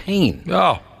relieve the pain.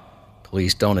 Oh.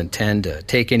 Police don't intend to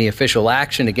take any official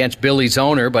action against Billy's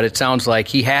owner, but it sounds like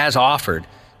he has offered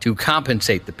to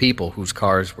compensate the people whose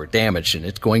cars were damaged, and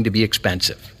it's going to be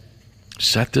expensive.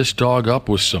 Set this dog up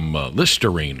with some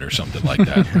Listerine or something like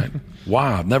that, right?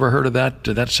 Wow, I've never heard of that.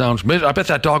 That sounds... I bet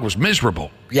that dog was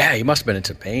miserable. Yeah, he must have been in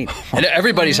some pain. And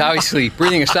everybody's obviously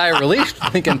breathing a sigh of relief,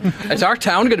 thinking, is our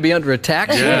town going to be under attack?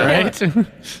 Yeah, right?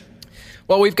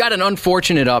 Well, we've got an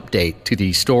unfortunate update to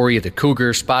the story of the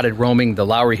cougar spotted roaming the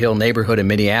Lowry Hill neighborhood in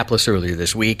Minneapolis earlier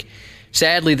this week.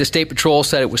 Sadly, the State Patrol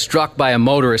said it was struck by a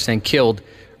motorist and killed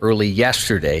early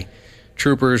yesterday.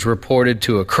 Troopers reported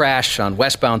to a crash on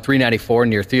westbound 394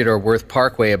 near Theodore Wirth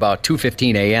Parkway about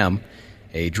 2:15 a.m.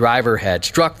 A driver had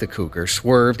struck the cougar,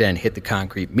 swerved, and hit the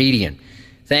concrete median.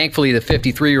 Thankfully, the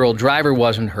 53-year-old driver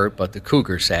wasn't hurt, but the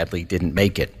cougar sadly didn't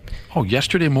make it. Oh,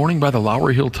 yesterday morning by the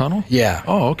Lowry Hill Tunnel? Yeah.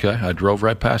 Oh, okay. I drove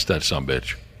right past that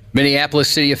sumbitch. Minneapolis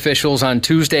city officials on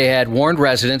Tuesday had warned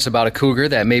residents about a cougar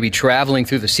that may be traveling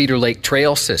through the Cedar Lake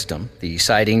Trail system. The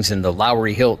sightings in the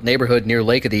Lowry Hill neighborhood near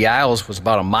Lake of the Isles was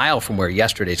about a mile from where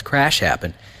yesterday's crash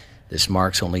happened. This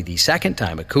marks only the second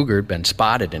time a cougar had been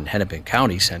spotted in Hennepin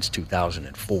County since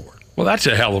 2004. Well, that's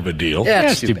a hell of a deal. Yeah,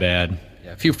 That's too bad.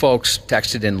 Yeah, a few folks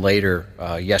texted in later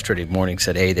yesterday morning,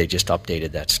 said, hey, they just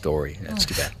updated that story. That's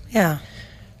too bad. Yeah.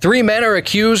 3 men are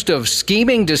accused of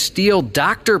scheming to steal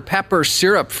Dr. Pepper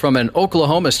syrup from an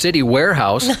Oklahoma City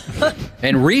warehouse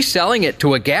and reselling it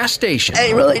to a gas station.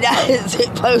 It really does.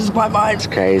 It blows my mind. It's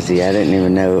crazy. I didn't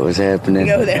even know it was happening.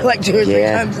 I go there like 2 or 3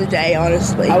 times a day,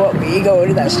 honestly. I won't be going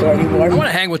to that store anymore. I want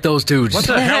to hang with those dudes. What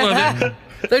the hell are they?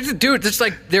 Dude, it's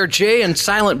like they're Jay and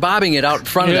Silent Bobbing it out in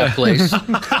front of that place.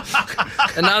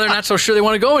 and now they're not so sure they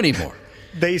want to go anymore.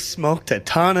 They smoked a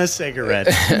ton of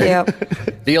cigarettes.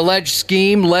 Yep. The alleged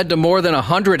scheme led to more than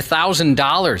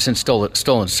 $100,000 in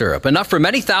stolen syrup, enough for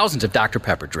many thousands of Dr.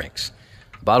 Pepper drinks.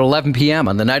 About 11 p.m.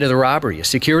 on the night of the robbery, a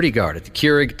security guard at the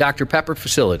Keurig Dr. Pepper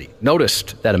facility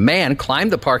noticed that a man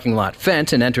climbed the parking lot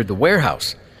fence and entered the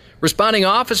warehouse. Responding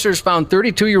officers found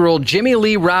 32-year-old Jimmy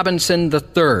Lee Robinson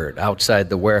III outside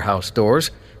the warehouse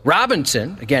doors.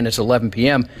 Robinson, again, it's 11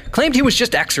 p.m., claimed he was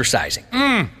just exercising.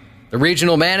 The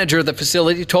regional manager of the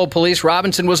facility told police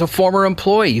Robinson was a former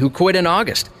employee who quit in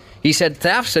August. He said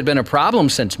thefts had been a problem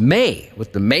since May,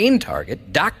 with the main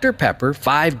target, Dr. Pepper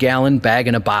 5-gallon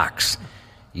bag-in-a-box.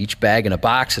 Each bag in a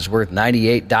box is worth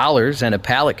 $98, and a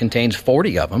pallet contains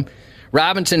 40 of them.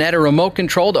 Robinson had a remote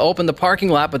control to open the parking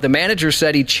lot, but the manager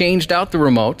said he changed out the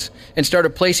remotes and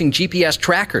started placing GPS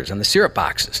trackers on the syrup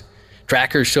boxes.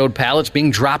 Trackers showed pallets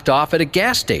being dropped off at a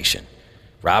gas station.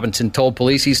 Robinson told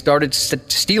police he started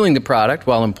stealing the product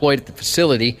while employed at the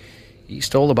facility. He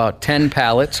stole about 10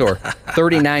 pallets, or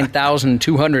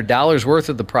 $39,200 worth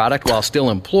of the product while still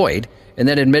employed, and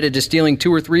then admitted to stealing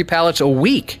 2 or 3 pallets a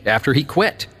week after he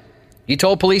quit. He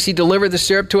told police he delivered the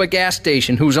syrup to a gas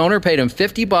station whose owner paid him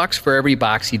 $50 for every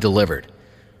box he delivered.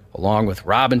 Along with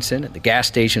Robinson and the gas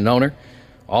station owner,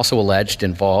 also alleged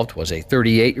involved was a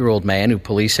 38-year-old man who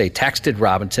police say texted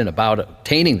Robinson about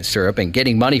obtaining the syrup and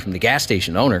getting money from the gas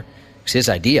station owner. It was his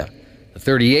idea. The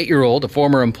 38-year-old, a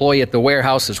former employee at the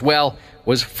warehouse as well,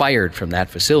 was fired from that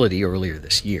facility earlier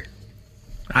this year.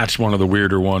 That's one of the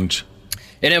weirder ones.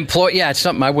 It's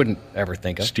something I wouldn't ever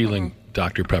think of. Stealing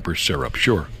Dr. Pepper syrup,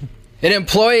 sure. An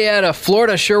employee at a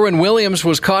Florida Sherwin-Williams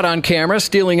was caught on camera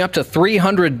stealing up to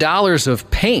 $300 of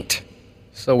paint.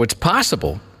 So it's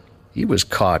possible he was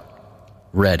caught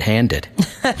red-handed.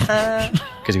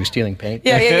 Because he was stealing paint?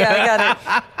 Yeah, I got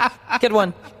it. Good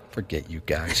one. Forget you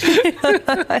guys.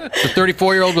 The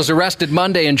 34-year-old was arrested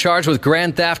Monday and charged with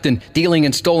grand theft and dealing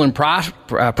in stolen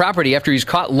property after he's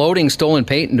caught loading stolen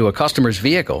paint into a customer's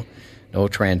vehicle. No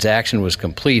transaction was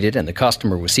completed, and the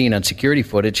customer was seen on security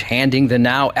footage handing the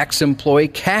now ex-employee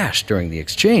cash during the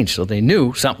exchange, so they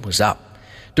knew something was up.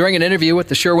 During an interview with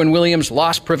the Sherwin-Williams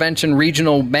Loss Prevention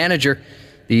Regional Manager,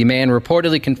 the man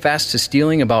reportedly confessed to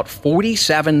stealing about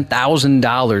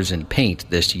 $47,000 in paint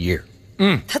this year.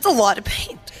 That's a lot of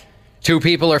paint. 2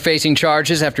 people are facing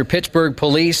charges after Pittsburgh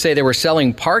police say they were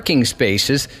selling parking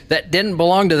spaces that didn't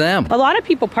belong to them. A lot of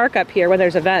people park up here when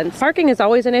there's events. Parking is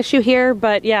always an issue here,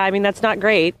 but that's not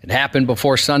great. It happened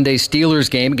before Sunday's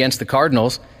Steelers game against the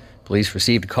Cardinals. Police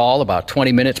received a call about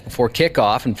 20 minutes before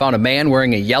kickoff and found a man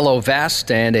wearing a yellow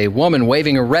vest and a woman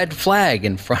waving a red flag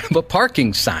in front of a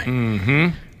parking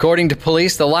sign. According to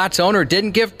police, the lot's owner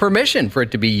didn't give permission for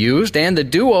it to be used, and the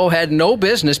duo had no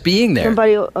business being there.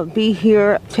 Somebody will be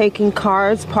here taking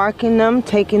cars, parking them,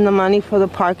 taking the money for the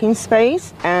parking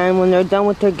space, and when they're done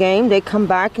with their game, they come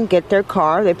back and get their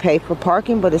car. They pay for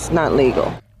parking, but it's not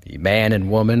legal. The man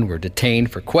and woman were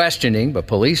detained for questioning, but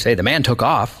police say the man took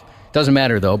off. Doesn't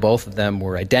matter, though. Both of them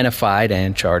were identified,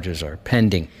 and charges are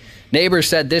pending. Neighbors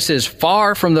said this is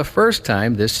far from the first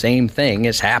time this same thing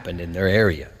has happened in their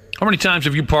area. How many times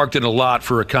have you parked in a lot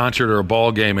for a concert or a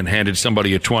ball game and handed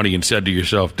somebody a 20 and said to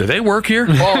yourself, do they work here?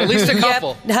 Oh, at least a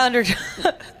couple. Yep, 100.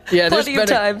 Yeah, there's plenty of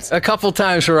times. A couple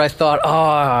times where I thought,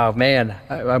 oh, man,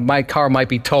 my car might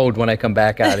be towed when I come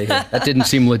back out of here. That didn't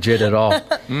seem legit at all.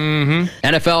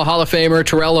 NFL Hall of Famer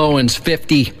Terrell Owens,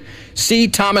 50. C.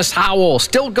 Thomas Howell,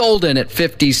 still golden at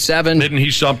 57. Isn't he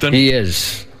something? He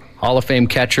is. Hall of Fame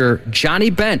catcher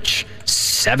Johnny Bench,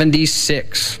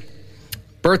 76.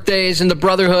 Birthdays in the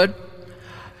Brotherhood.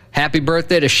 Happy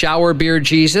birthday to Shower Beard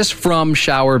Jesus from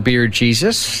Shower Beard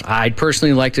Jesus. I'd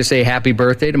personally like to say happy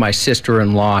birthday to my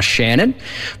sister-in-law, Shannon.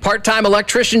 Part-time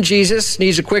electrician Jesus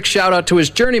needs a quick shout-out to his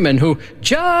journeyman who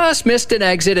just missed an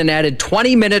exit and added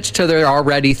 20 minutes to their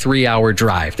already 3-hour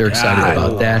drive. They're excited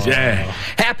about that. Yeah.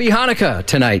 Happy Hanukkah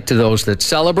tonight to those that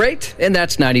celebrate, and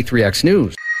that's 93X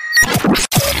News.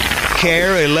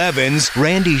 KARE 11's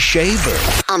Randy Shaver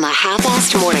on the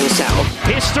Half-Assed Morning Show.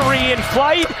 History in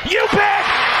flight, you bet!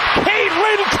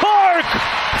 Caitlin Clark,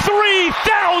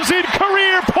 3,000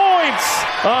 career points.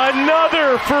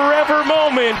 Another forever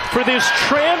moment for this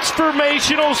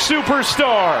transformational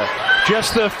superstar.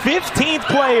 Just the 15th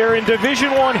player in Division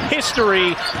I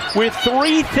history with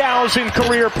 3,000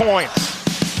 career points.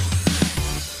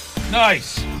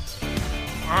 Nice.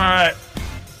 All right.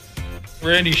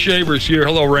 Randy Shaver's here.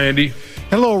 Hello, Randy.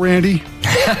 Hello, Randy.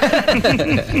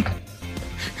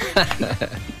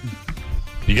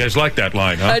 You guys like that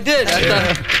line, huh? I did.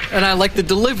 And I like the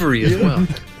delivery as well.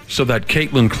 So that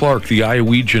Caitlin Clark, the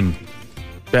Iowegian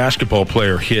basketball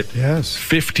player hit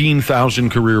 15,000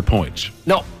 career points.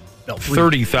 No.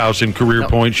 30,000 career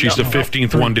points. She's the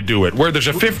 15th one to do it. Where there's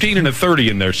a 15 and a 30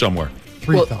 in there somewhere.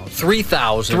 3,000.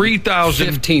 3,000.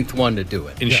 15th one to do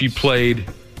it. And she played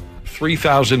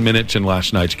 3,000 minutes in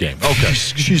last night's game. Okay.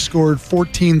 She scored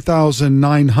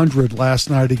 14,900 last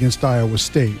night against Iowa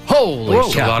State. Holy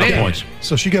That's a lot of points.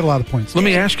 So she got a lot of points. Let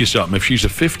me ask you something. If she's a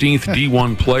 15th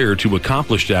D1 player to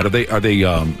accomplish that,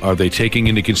 are they taking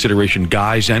into consideration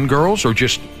guys and girls, or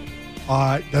just?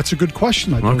 That's a good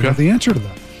question. I don't have the answer to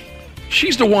that.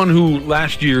 She's the one who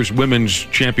last year's women's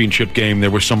championship game,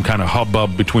 there was some kind of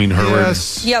hubbub between her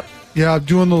Yes. Yep. Yeah,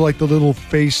 doing the little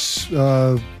face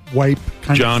wipe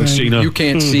kind John of thing. Cena. You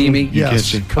can't see me. You can't Yes,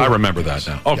 see. I correct. remember that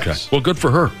now. Okay. Yes. Well, good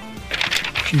for her.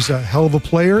 She's a hell of a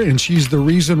player, and she's the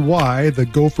reason why the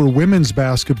Gopher women's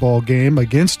basketball game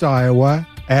against Iowa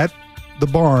at the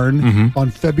barn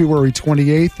on February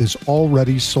 28th is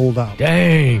already sold out.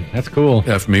 Dang, that's cool.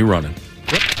 F me running.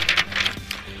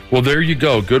 Well, there you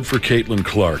go. Good for Caitlin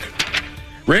Clark.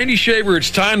 Randy Shaver,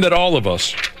 it's time that all of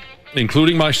us,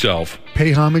 including myself,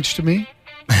 pay homage to me.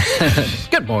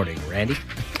 Good morning, Randy.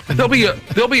 There'll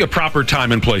be a proper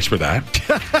time and place for that.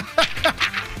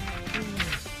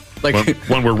 Like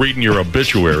when we're reading your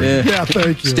obituary. Yeah,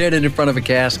 thank you. Standing in front of a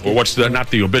casket. Well, what's the not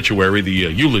the obituary, the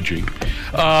eulogy.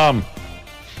 All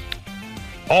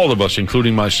of us,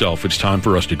 including myself, it's time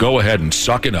for us to go ahead and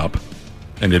suck it up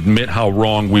and admit how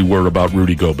wrong we were about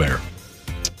Rudy Gobert.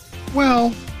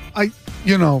 Well,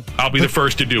 I'll be the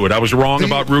first to do it. I was wrong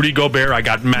about Rudy Gobert. I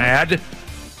got mad.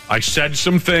 I said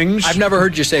some things. I've never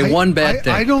heard you say one bad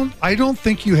thing. I don't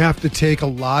think you have to take a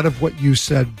lot of what you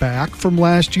said back from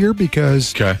last year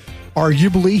because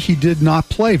arguably he did not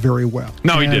play very well.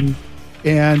 No, he didn't.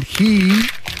 And he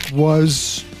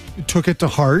took it to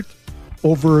heart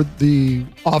over the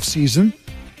offseason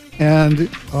and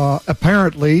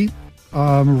apparently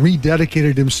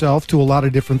rededicated himself to a lot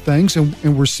of different things.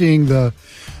 And we're seeing the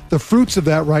fruits of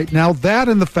that right now. That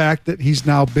and the fact that he's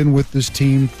now been with this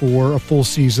team for a full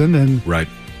season and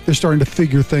they're starting to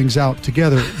figure things out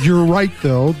together. You're right,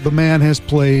 though. The man has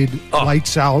played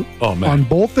lights out on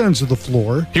both ends of the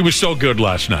floor. He was so good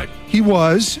last night. He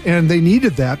was, and they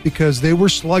needed that because they were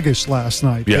sluggish last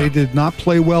night. Yeah. They did not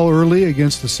play well early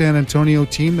against the San Antonio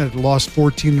team that had lost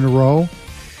 14 in a row.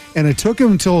 And it took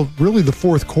him until really the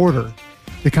fourth quarter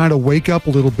to kind of wake up a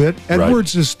little bit.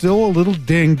 Edwards is still a little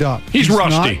dinged up. He's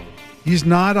rusty. He's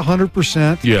not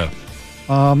 100%. Yeah.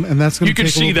 And that's going to You could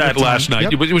see that last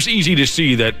night. Yep. It was easy to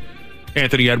see that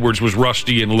Anthony Edwards was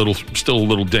rusty and still a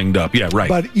little dinged up. Yeah, right.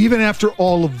 But even after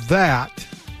all of that,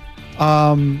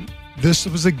 this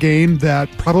was a game that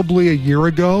probably a year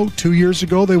ago, 2 years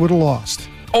ago, they would have lost.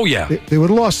 Oh, yeah. They would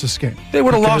have lost this game. They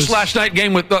would have lost last night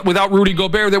game without Rudy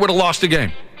Gobert. They would have lost the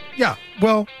game. Yeah,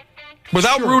 well.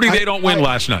 Without Rudy, they don't win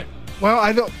last night. Well,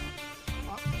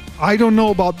 I don't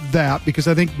know about that because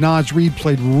I think Naz Reid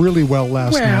played really well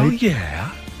last night. Well,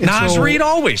 yeah. And Naz so- Reid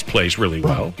always plays really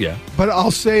well. Yeah. But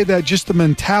I'll say that just the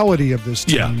mentality of this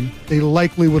team, they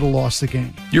likely would have lost the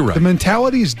game. You're right. The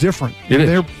mentality is different. It is.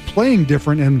 They're playing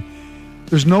different, and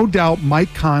there's no doubt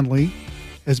Mike Conley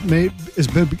has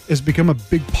become a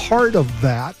big part of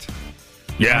that.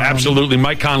 Yeah, absolutely.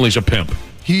 Mike Conley's a pimp.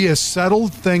 He has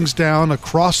settled things down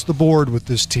across the board with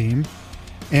this team,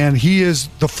 and he is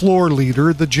the floor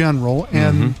leader, the general,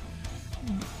 and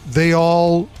they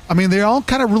all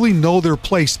kind of really know their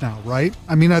place now, right?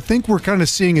 I mean, I think we're kind of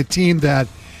seeing a team that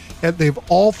they've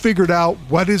all figured out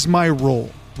what is my role,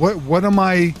 what am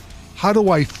I, how do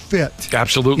I fit,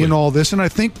 absolutely, in all this, and I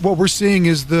think what we're seeing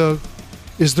is the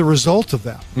result of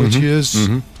that, which is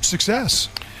success.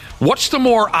 What's the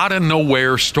more out of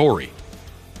nowhere story?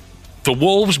 The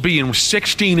Wolves being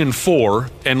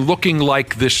 16-4 and looking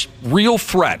like this real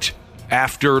threat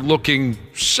after looking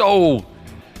so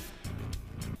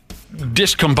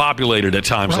discombobulated at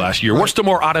times last year. What's the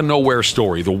more out of nowhere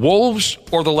story? The Wolves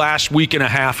or the last week and a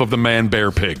half of the Man-Bear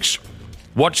Pigs?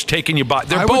 What's taking you by?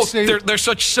 They're both. They're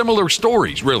such similar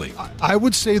stories, really. I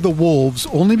would say the Wolves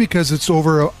only because it's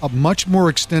over a much more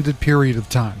extended period of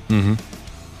time.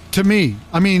 To me,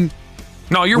 I mean.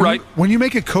 No, you're right. When you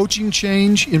make a coaching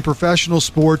change in professional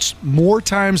sports, more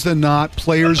times than not,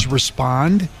 players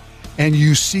respond, and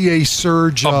you see a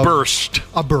surge, a burst.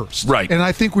 Right. And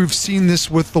I think we've seen this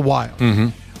with the Wild.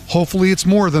 Hopefully, it's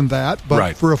more than that,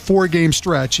 but for a 4-game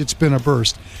stretch, it's been a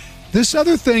burst. This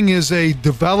other thing is a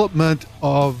development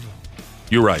of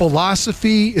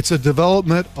philosophy. It's a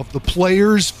development of the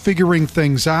players figuring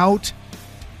things out,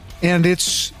 and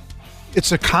it's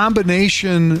a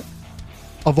combination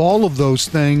of all of those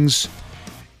things,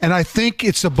 and I think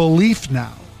it's a belief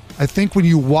now. I think when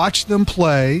you watch them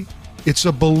play It's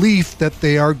a belief that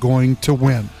they are going to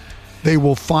win. They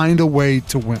will find a way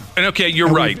to win. And okay, you're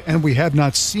right. And we have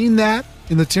not seen that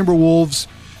in the Timberwolves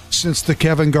since the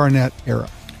Kevin Garnett era.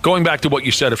 Going back to what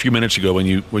you said a few minutes ago when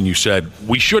you said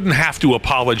we shouldn't have to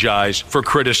apologize for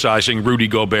criticizing Rudy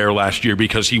Gobert last year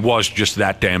because he was just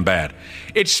that damn bad.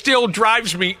 It still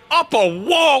drives me up a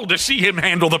wall to see him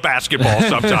handle the basketball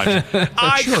sometimes.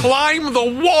 I climb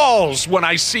the walls when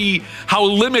I see how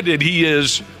limited he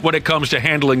is when it comes to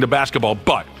handling the basketball.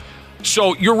 But,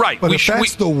 so you're right. But if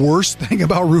that's the worst thing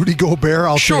about Rudy Gobert,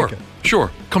 I'll take it.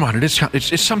 Sure. Come on.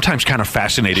 It's sometimes kind of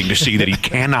fascinating to see that he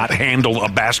cannot handle a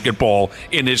basketball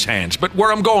in his hands. But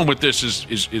where I'm going with this is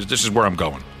this is where I'm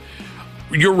going.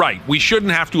 You're right. We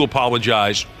shouldn't have to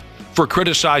apologize for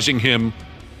criticizing him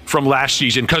from last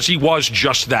season because he was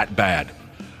just that bad.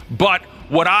 But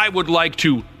what I would like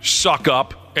to suck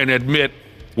up and admit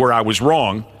where I was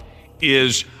wrong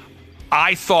is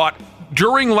I thought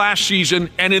during last season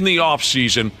and in the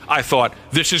offseason, I thought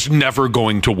this is never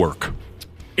going to work.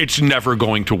 It's never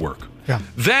going to work. Yeah.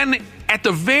 Then at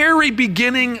the very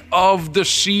beginning of the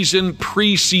season,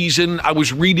 preseason, I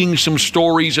was reading some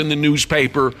stories in the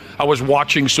newspaper. I was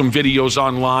watching some videos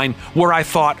online where I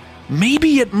thought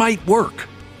maybe it might work.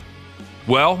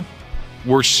 Well,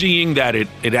 we're seeing that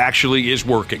it actually is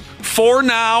working. For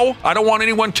now, I don't want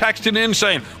anyone texting in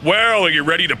saying, well, are you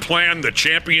ready to plan the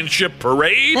championship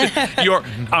parade?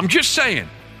 I'm just saying.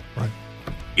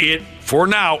 Right. For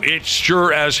now, it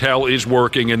sure as hell is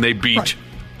working, and they beat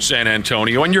San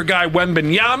Antonio. And your guy,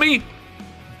 Wembanyama.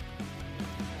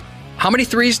 How many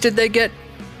threes did they get?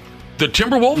 The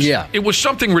Timberwolves? Yeah. It was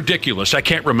something ridiculous. I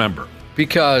can't remember.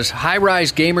 Because High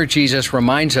Rise Gamer Jesus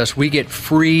reminds us we get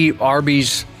free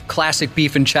Arby's classic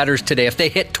beef and cheddars today. If they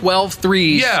hit 12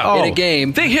 threes in a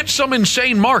game. They hit some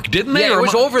insane mark, didn't they? Yeah, it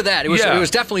was over that. It was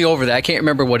definitely over that. I can't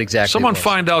remember what exactly Someone it was.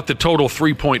 find out the total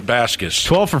three-point baskets.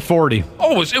 12 for 40.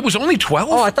 Oh, it was only 12?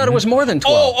 Oh, I thought it was more than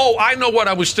 12. Oh, I know what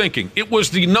I was thinking. It was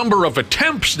the number of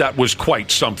attempts that was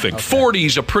quite something. Okay. 40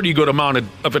 is a pretty good amount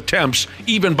of attempts,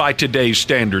 even by today's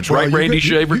standards, right, Randy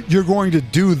Shaver? You're going to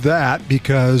do that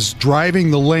because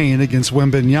driving the lane against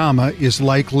Wembanyama is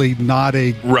likely not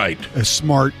a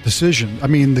smart decision. I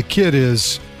mean, the kid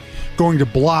is going to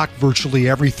block virtually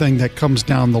everything that comes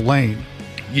down the lane.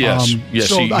 Yes,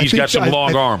 he's got some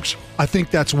long arms. I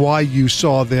think that's why you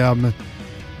saw them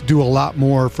do a lot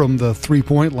more from the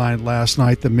three-point line last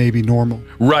night than maybe normal.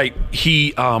 Right.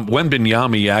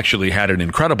 Wembanyama actually had an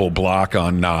incredible block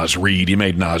on Naz Reid. He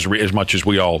made Naz Reid, as much as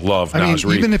we all love Naz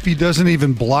Reid. Even if he doesn't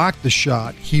even block the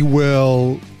shot, he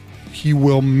will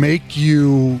make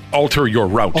you alter your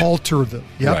route. Alter them.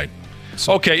 Yep. Right.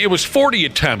 Okay, it was 40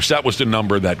 attempts. That was the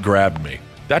number that grabbed me.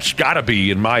 That's got to be,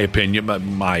 in my opinion,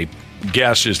 my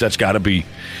guess is that's got to be,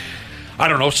 I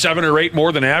don't know, 7 or 8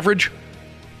 more than average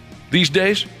these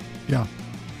days. Yeah.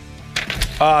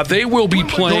 They will be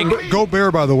playing.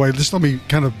 Gobert, by the way, just let me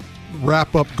kind of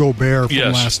wrap up Gobert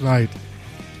from last night.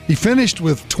 He finished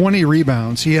with 20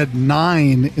 rebounds. He had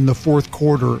 9 in the fourth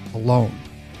quarter alone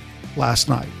last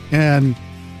night. And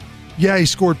yeah, he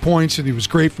scored points and he was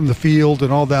great from the field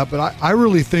and all that. But I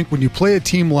really think when you play a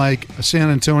team like San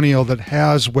Antonio that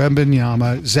has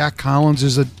Wembanyama, Zach Collins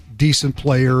is a decent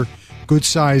player,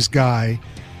 good-sized guy.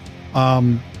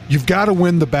 You've got to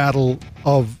win the battle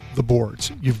of the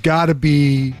boards. You've got to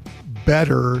be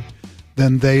better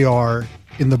than they are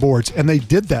in the boards. And they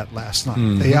did that last night.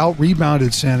 Mm-hmm. They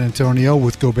out-rebounded San Antonio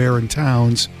with Gobert and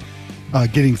Towns,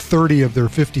 getting 30 of their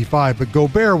 55. But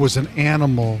Gobert was an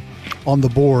animal on the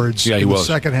boards in the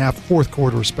second half, fourth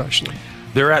quarter especially.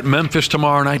 They're at Memphis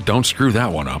tomorrow night. Don't screw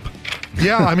that one up.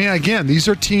 Yeah, I mean, again, these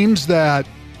are teams that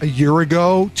a year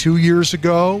ago, 2 years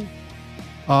ago,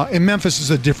 and Memphis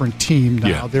is a different team now.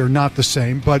 Yeah. They're not the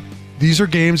same, but these are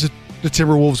games that the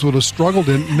Timberwolves would have struggled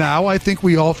in. Now I think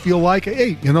we all feel like,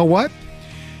 hey, you know what?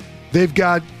 They're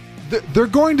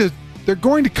going to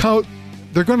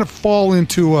fall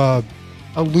into a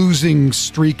losing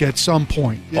streak at some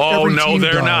point. Oh, no,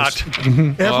 they're not.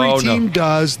 Every team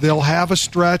does. They'll have a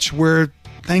stretch where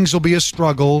things will be a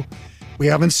struggle. We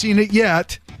haven't seen it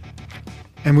yet,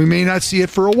 and we may not see it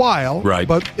for a while. Right.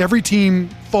 But every team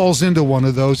falls into one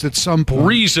of those at some point.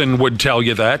 Reason would tell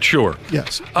you that, sure.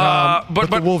 Yes. But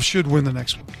the Wolves should win the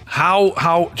next one.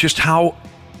 How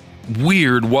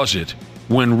weird was it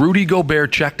when Rudy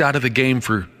Gobert checked out of the game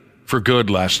for good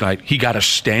last night? He got a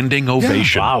standing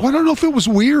ovation. Yeah. Wow. Well, I don't know if it was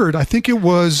weird. I think it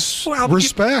was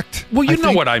respect. You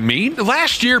know what I mean.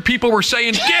 Last year, people were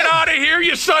saying, get out of here,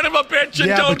 you son of a bitch, and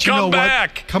don't come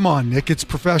back. Come on, Nick. It's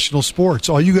professional sports.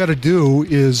 All you got to do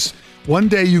is one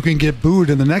day you can get booed,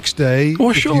 and the next day,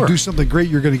 if you do something great,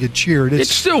 you're going to get cheered. It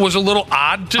still was a little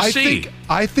odd to see.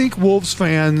 I think Wolves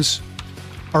fans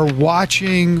are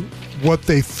watching what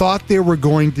they thought they were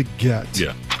going to get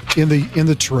in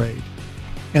the trade,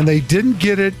 and they didn't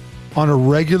get it on a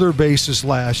regular basis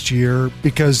last year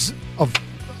because of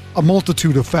a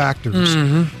multitude of factors.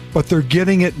 But they're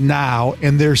getting it now,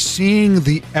 and they're seeing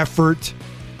the effort,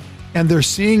 and they're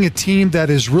seeing a team that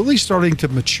is really starting to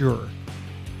mature.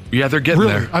 Yeah, they're getting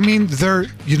there. I mean,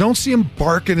 you don't see them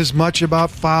barking as much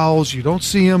about fouls. You don't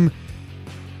see them.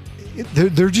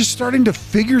 They're just starting to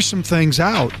figure some things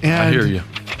out. And I hear you.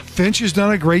 Finch has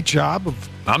done a great job of.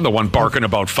 I'm the one barking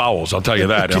about fouls. I'll tell you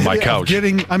that on my couch.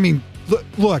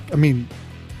 Look.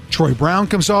 Troy Brown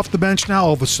comes off the bench now.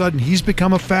 All of a sudden, he's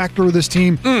become a factor of this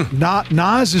team.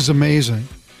 Nas is amazing.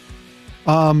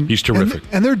 He's terrific.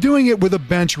 And they're doing it with a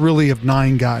bench really of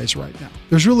 9 guys right now.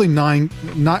 There's really nine.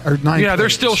 Yeah, players. They're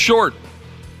still short.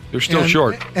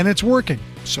 And it's working.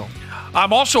 So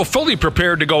I'm also fully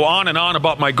prepared to go on and on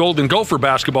about my Golden Gopher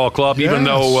basketball club, even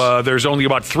though there's only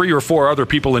about 3 or 4 other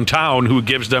people in town who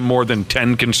gives them more than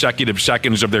 10 consecutive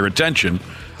seconds of their attention.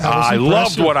 I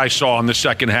loved what I saw in the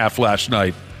second half last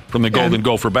night from the Golden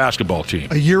Gopher basketball team.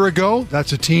 A year ago,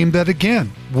 that's a team that,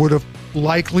 again, would have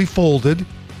likely folded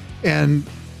and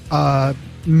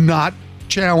not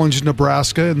challenged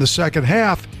Nebraska in the second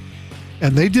half,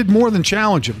 and they did more than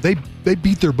challenge them. They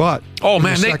beat their butt. Oh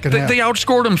man, they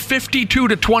outscored them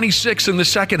 52-26 in the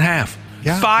second half.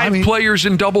 Yeah, 5 players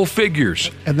in double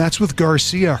figures, and that's with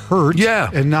Garcia hurt.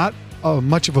 And not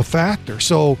much of a factor.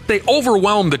 So they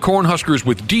overwhelmed the Cornhuskers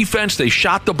with defense. They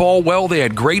shot the ball well. They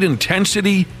had great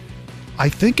intensity. I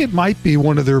think it might be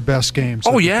one of their best games.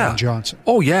 Johnson.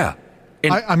 Oh yeah.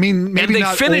 And, maybe they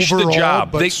not finished overall, the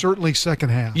job. But certainly second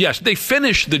half. Yes, they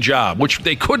finished the job, which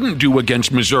they couldn't do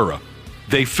against Missouri.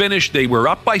 They finished. They were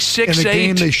up by 6-8. In a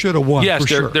game they should have won. Yes,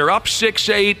 for they're up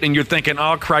 6-8, and you're thinking,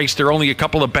 oh Christ, they're only a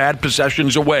couple of bad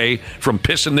possessions away from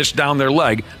pissing this down their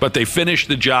leg. But they finished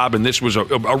the job, and this was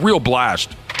a real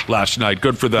blast last night.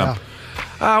 Good for them.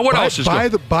 What else is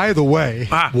good? By the way,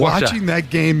 watching that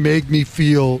game made me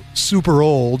feel super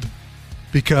old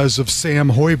because of Sam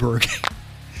Hoiberg.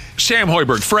 Sam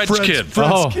Hoiberg, Fred's kid.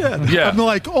 Fred's kid. Yeah. I'm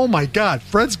like, oh my God,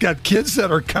 Fred's got kids that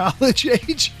are college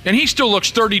age. And he still looks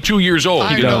 32 years old.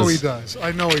 I know he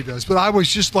does. But I was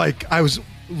just like, I was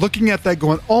looking at that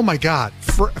going, oh my God,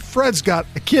 Fred's got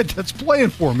a kid that's playing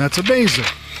for him. That's amazing.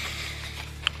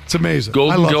 It's amazing.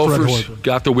 Golden Gophers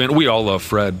got the win. We all love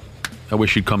Fred. I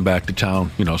wish he'd come back to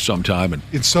town, sometime. And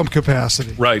in some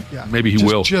capacity. Right. Yeah. Maybe he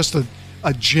will. Just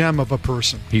a gem of a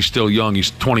person. He's still young. He's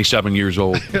 27 years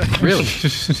old. Really?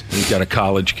 He's got a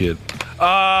college kid.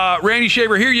 Randy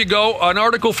Shaver, here you go. An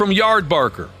article from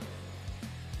Yardbarker.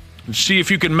 See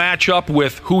if you can match up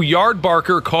with who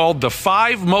Yardbarker called the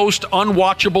 5 most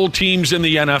unwatchable teams in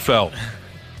the NFL.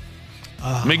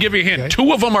 Let me give you a hint. Okay.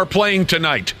 2 of them are playing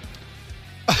tonight.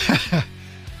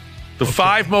 The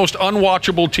 5 most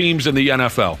unwatchable teams in the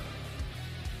NFL.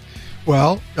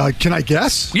 Well, can I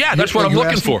guess? Yeah, that's what I'm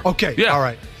looking for. Okay, yeah. All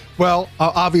right. Well,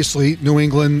 obviously, New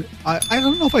England. I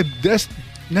don't know if I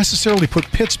necessarily put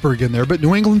Pittsburgh in there, but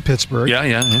New England, Pittsburgh. Yeah.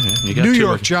 You got New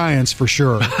York Giants for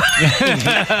sure.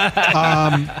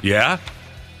 Yeah.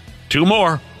 2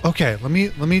 more. Okay, let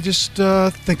me just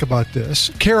think about this.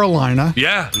 Carolina.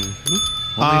 Yeah.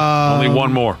 Only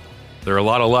 1 more. There are a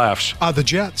lot of laughs. The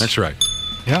Jets. That's right.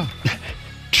 Yeah.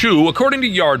 2, according to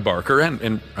Yardbarker,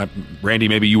 and Randy,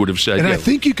 maybe you would have said. And I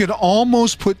think you could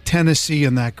almost put Tennessee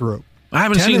in that group. I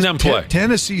haven't seen them play.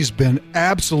 Tennessee's been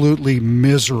absolutely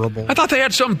miserable. I thought they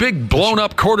had some big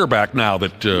blown-up quarterback now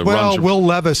that runs. Will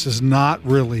Levis has not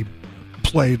really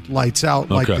played lights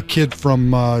out like the kid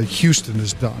from Houston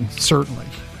has done, certainly.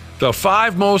 The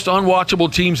 5 most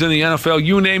unwatchable teams in the NFL,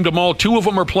 you named them all. 2 of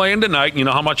them are playing tonight. You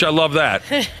know how much I love that.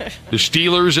 The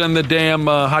Steelers and the damn,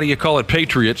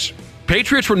 Patriots.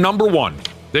 Patriots were number 1.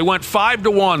 They went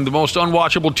 5-1, the most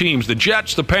unwatchable teams. The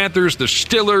Jets, the Panthers, the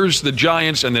Steelers, the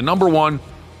Giants, and the number 1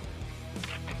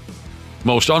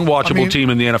 most unwatchable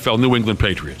team in the NFL, New England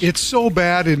Patriots. It's so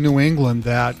bad in New England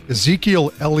that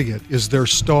Ezekiel Elliott is their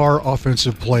star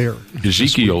offensive player.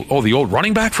 Ezekiel, the old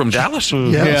running back from Dallas?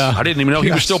 Yes. Yeah. I didn't even know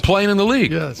he was still playing in the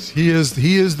league. Yes, he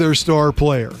is their star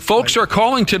player. Folks are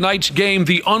calling tonight's game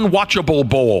the Unwatchable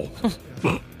Bowl.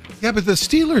 Yeah, but the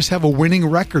Steelers have a winning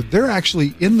record. They're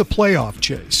actually in the playoff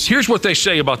chase. Here's what they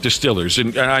say about the Steelers,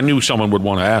 and I knew someone would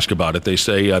want to ask about it. They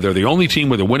say they're the only team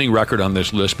with a winning record on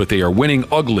this list, but they are winning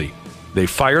ugly. They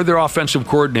fired their offensive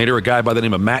coordinator, a guy by the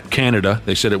name of Matt Canada.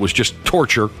 They said it was just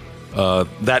torture,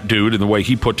 that dude, and the way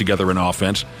he put together an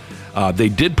offense. They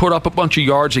did put up a bunch of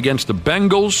yards against the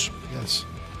Bengals. Yes.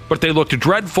 but they looked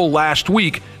dreadful last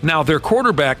week. Now their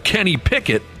quarterback, Kenny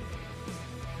Pickett,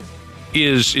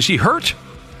 is he hurt?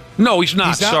 No, he's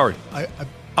not. Sorry.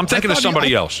 I'm thinking of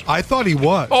somebody else. I thought he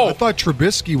was. Oh. I thought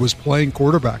Trubisky was playing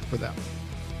quarterback for them.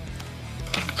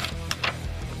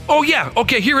 Oh, yeah.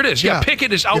 Okay, here it is. Yeah,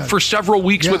 Pickett is out for several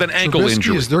weeks with an ankle Trubisky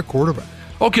injury. is their quarterback.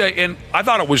 Okay, and I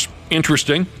thought it was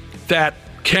interesting that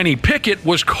Kenny Pickett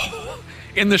was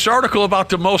in this article about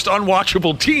the most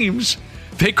unwatchable teams.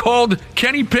 They called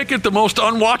Kenny Pickett the most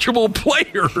unwatchable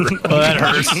player. Well, that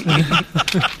hurts.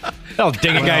 That'll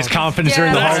ding a guy's confidence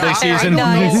during the holiday season.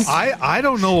 I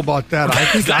don't know about that. I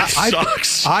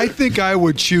think I think I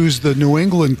would choose the New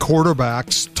England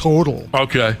quarterbacks total.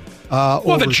 Okay.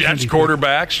 Well, the Jets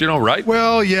quarterbacks, right?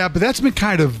 Well, yeah, but that's been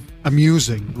kind of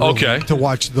amusing. Really, to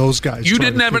watch those guys. You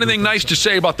didn't have anything nice to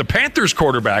say about the Panthers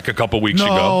quarterback a couple weeks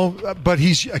ago. No, but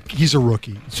he's a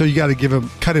rookie, so you got to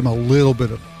cut him a little bit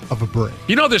of a break.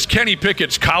 This Kenny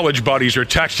Pickett's college buddies are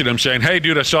texting him saying, "Hey,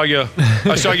 dude, I saw you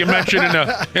mentioned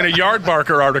in a Yard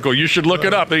Barker article. You should look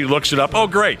it up." And he looks it up. Oh,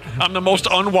 great! I'm the most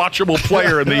unwatchable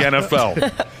player in the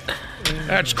NFL.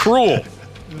 That's cruel.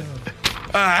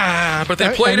 But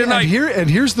they play tonight. And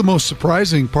here's the most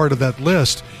surprising part of that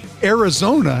list.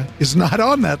 Arizona is not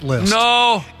on that list.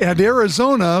 No. And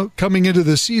Arizona, coming into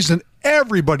the season,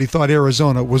 everybody thought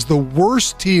Arizona was the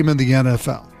worst team in the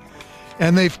NFL.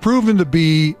 And they've proven to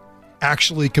be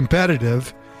actually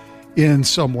competitive in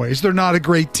some ways. They're not a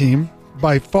great team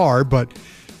by far, but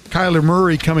Kyler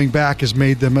Murray coming back has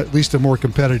made them at least a more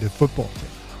competitive football team.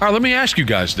 All right, let me ask you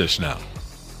guys this now,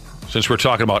 since we're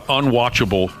talking about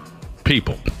unwatchable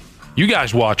people. You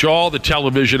guys watch all the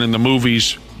television and the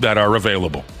movies that are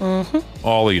available. Mm-hmm.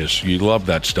 All of you love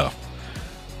that stuff.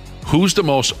 Who's the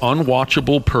most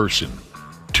unwatchable person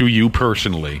to you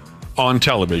personally on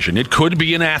television? It could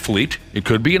be an athlete.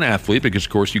 Because, of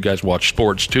course, you guys watch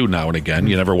sports, too, now and again.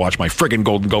 You never watch my friggin'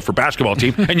 Golden Gopher basketball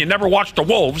team, and you never watch the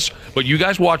Wolves, but you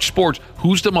guys watch sports.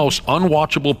 Who's the most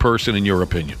unwatchable person in your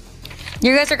opinion?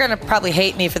 You guys are going to probably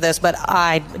hate me for this, but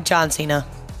John Cena.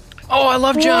 Oh, I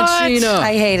love John Cena.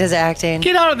 I hate his acting.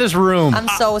 Get out of this room. I'm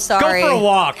so sorry. Go for a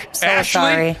walk.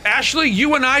 Sorry. Ashley,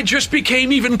 you and I just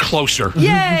became even closer.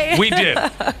 Yay. We did.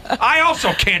 I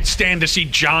also can't stand to see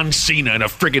John Cena in a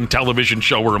friggin' television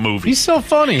show or a movie. He's so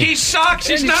funny. He sucks.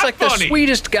 He's not like funny. The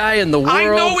sweetest guy in the world. I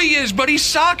know he is, but he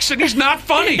sucks and he's not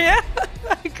funny. Yeah,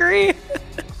 I agree.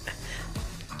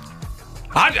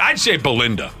 I'd say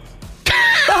Belinda.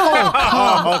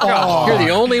 Oh, you're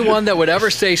the only one that would ever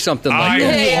say something like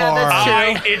that. Yeah,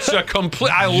 that's true. It's a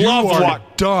complete. I love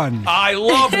done. I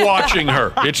love watching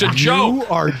her. It's a joke. You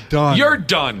are done. You're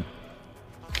done.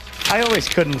 I always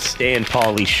couldn't stand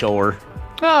Pauly Shore.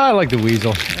 Oh, I like the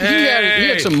Weasel. He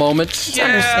had some moments. It's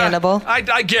understandable.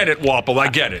 I get it, Wapple. I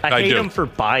get it. I hate do. him for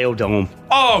Biodome.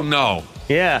 Oh, no.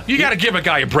 Yeah. You got to give a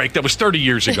guy a break. That was 30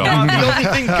 years ago. The only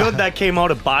thing good that came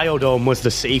out of Biodome was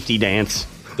the safety dance.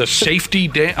 The safety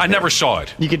dance? I never saw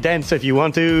it. You could dance if you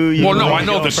want to. Well, no, I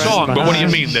know the song, but what do you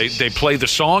mean? They play the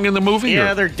song in the movie?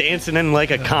 Yeah, or? they're dancing in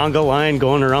like a conga line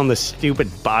going around the stupid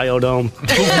Biodome.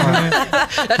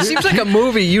 That seems like a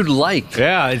movie you'd like.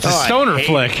 Yeah, it's a stoner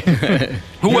flick.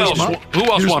 Who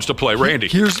else wants to play? Randy.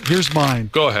 Here's mine.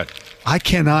 Go ahead. I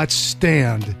cannot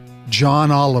stand John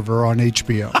Oliver on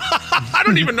HBO. I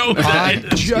don't even know who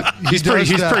that is. He's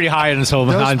pretty high on himself.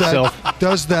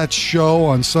 Does that show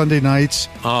on Sunday nights.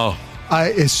 Oh.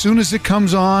 As soon as it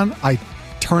comes on, I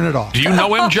turn it off. Do you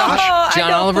know him, Josh?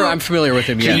 John Oliver, I'm familiar with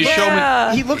him, Can you show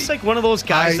me? He looks like one of those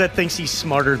guys that thinks he's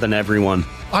smarter than everyone.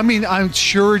 I mean, I'm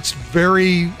sure it's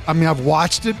I've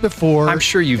watched it before. I'm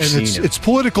sure you've seen it. It's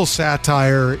political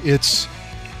satire. It's,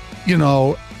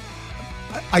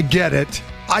 I get it.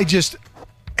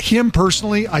 Him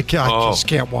personally, I just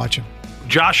can't watch him.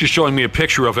 Josh is showing me a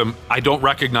picture of him. I don't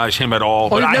recognize him at all.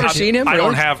 Oh, you've never seen him? I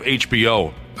don't have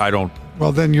HBO. I don't.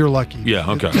 Well, then you're lucky. Yeah,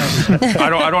 okay.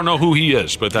 I don't know who he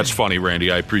is, but that's funny,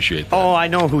 Randy. I appreciate that. Oh, I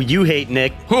know who you hate,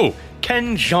 Nick. Who?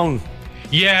 Ken Jeong.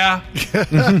 Yeah.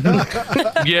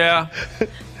 Yeah.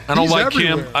 I don't like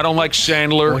him. I don't like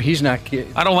Sandler. Well, he's not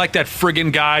kidding. I don't like that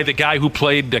friggin' guy, the guy who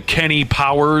played Kenny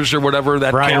Powers or whatever.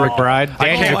 That Brian McBride.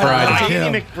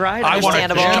 Danny McBride.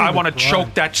 I want to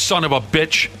choke that son of a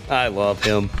bitch. I love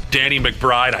him. Danny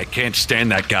McBride. I can't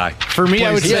stand that guy. For me,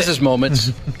 I would say he has his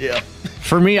moments. Yeah.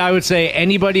 For me, I would say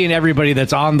anybody and everybody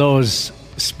that's on those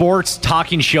sports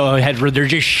talking show where they're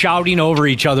just shouting over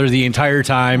each other the entire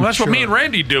time. Well, that's what me and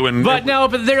Randy do. But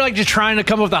they're like just trying to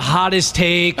come up with the hottest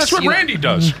takes. That's what Randy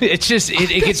does. It's just,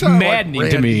 it gets maddening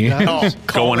to me.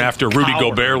 Going after Rudy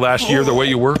Gobert last year the way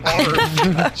you were.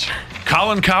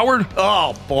 Colin Cowherd?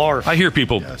 Oh, barf. I hear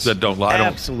people that don't lie.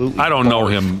 Absolutely. I don't know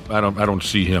him. I don't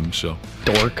see him. So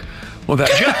Dork. Well,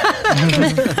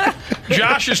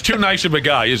 Josh is too nice of a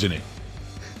guy, isn't he?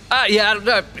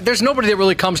 There's nobody that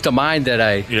really comes to mind that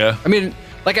I mean,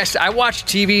 like I said, I watch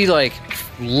TV like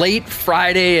late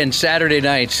Friday and Saturday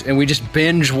nights, and we just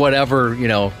binge whatever's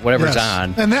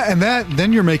on. And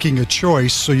then you're making a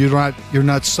choice, so you're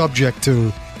not subject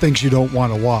to things you don't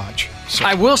want to watch. So.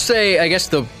 I will say, I guess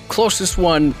the closest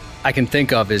one I can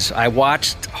think of is I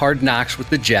watched Hard Knocks with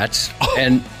the Jets,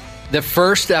 and the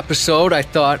first episode, I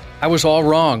thought I was all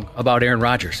wrong about Aaron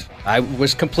Rodgers. I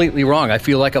was completely wrong. I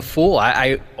feel like a fool.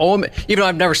 I owe him, even though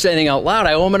I've never said anything out loud,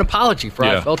 I owe him an apology for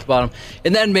how I felt about him.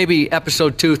 And then maybe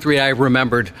episode 2, 3, I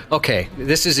remembered, okay,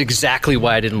 this is exactly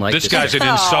why I didn't like this. This guy's an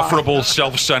insufferable,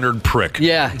 self-centered prick.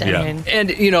 Yeah.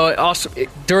 And, also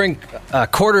during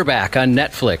Quarterback on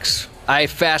Netflix, I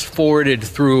fast-forwarded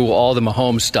through all the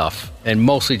Mahomes stuff and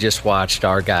mostly just watched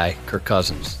our guy, Kirk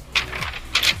Cousins.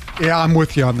 Yeah, I'm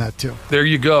with you on that, too. There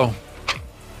you go.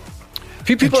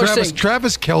 Few people are saying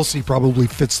Travis Kelce probably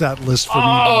fits that list for me.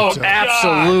 Oh,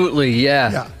 absolutely,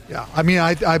 yeah. I mean,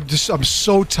 I'm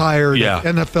so tired of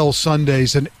NFL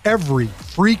Sundays, and every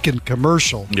freaking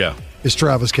commercial is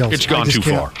Travis Kelce. It's gone too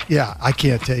far. Yeah, I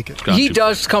can't take it. He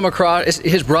does come across,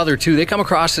 his brother too, they come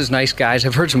across as nice guys.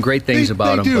 I've heard some great things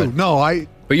about him. They do.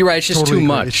 But you're right, it's just totally too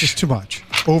much. It's just too much.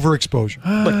 Overexposure.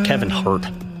 But Kevin Hurt.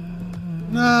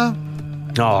 Nah.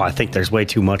 No, I think there's way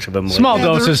too much of him. Small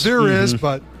doses. There is,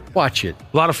 but... Watch it.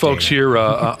 A lot of folks here,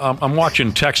 I'm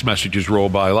watching text messages roll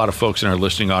by. A lot of folks in our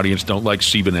listening audience don't like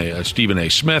Stephen A.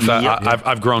 Smith.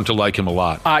 I've grown to like him a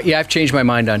lot. I've changed my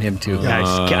mind on him, too.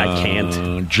 I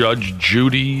can't. Judge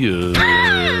Judy.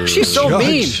 She's so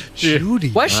mean. Judy.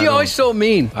 Why is she always so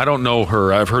mean? I don't know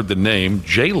her. I've heard the name.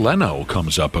 Jay Leno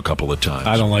comes up a couple of times.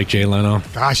 I don't like Jay Leno.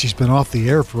 Gosh, he's been off the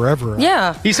air forever.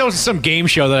 Yeah. He's hosting some game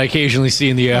show that I occasionally see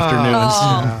in the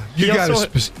afternoons. You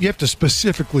have to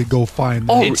specifically go find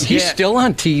that. He's still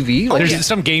on TV? There's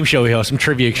some game show he hosts, some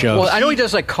trivia shows. Well, I know he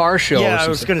does like car shows. Yeah, I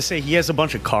was going to say he has a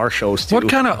bunch of car shows too. What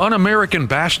kind of un-American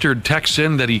bastard texts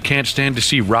in that he can't stand to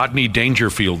see Rodney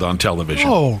Dangerfield on television?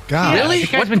 Oh, God. Really?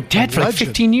 The guy's been dead for like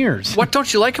 15 years. What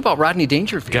don't you like about Rodney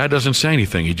Dangerfield? The guy doesn't say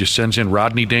anything. He just sends in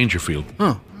Rodney Dangerfield.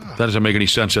 That doesn't make any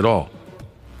sense at all.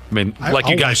 I mean, like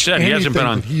you guys said, he hasn't been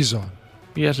on.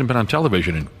 He hasn't been on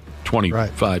television in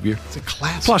 25 years. It's a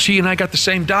classic. Plus, he and I got the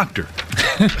same doctor.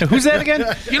 Who's that again?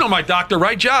 You know my doctor,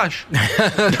 right, Josh?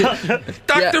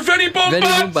 Dr. Vinny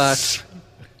Boombox.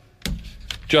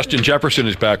 Justin Jefferson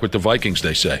is back with the Vikings,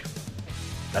 they say.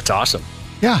 That's awesome.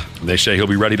 Yeah. They say he'll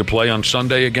be ready to play on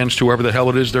Sunday against whoever the hell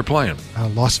it is they're playing.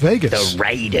 Las Vegas. The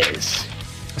Raiders.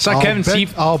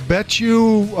 I'll bet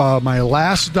you my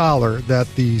last dollar that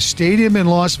the stadium in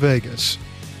Las Vegas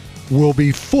will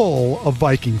be full of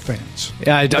Viking fans.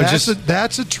 Yeah,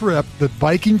 that's a trip that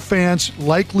Viking fans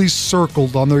likely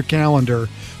circled on their calendar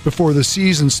before the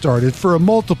season started for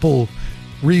multiple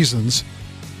reasons.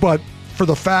 But for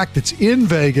the fact it's in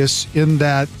Vegas, in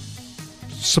that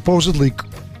supposedly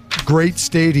great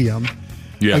stadium,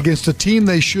 against a team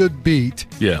they should beat.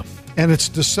 Yeah. And it's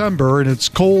December, and it's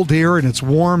cold here, and it's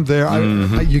warm there.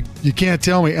 You can't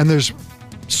tell me. And there's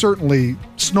certainly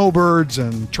snowbirds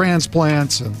and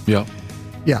transplants, and the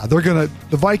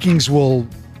Vikings will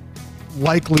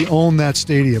likely own that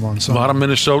stadium on Sunday. A lot of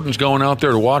Minnesotans going out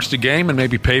there to watch the game and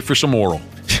maybe pay for some oral.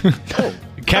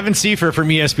 Kevin Seifer from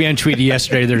ESPN tweeted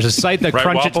yesterday, there's a site that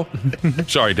crunches...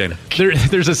 Sorry, Dana.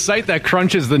 There's a site that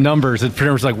crunches the numbers in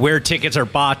terms of like where tickets are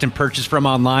bought and purchased from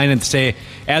online, and say,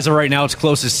 as of right now, it's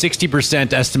close to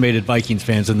 60% estimated Vikings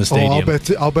fans in the stadium.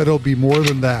 I'll bet it'll be more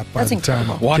than that by the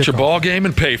time. Watch a ball game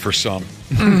and pay for some.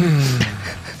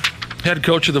 Head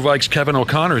coach of the Vikes, Kevin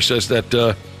O'Connor, says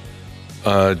that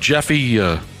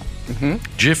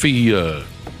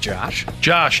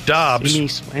Josh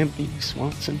Dobbs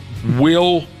Swanson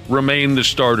will remain the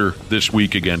starter this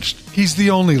week against. He's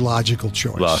the only logical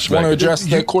choice. Las Vegas. Want to address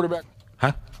the quarterback?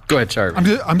 Huh? Go ahead, sorry.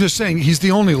 I'm just saying he's the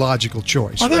only logical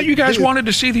choice. I thought you guys wanted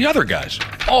to see the other guys.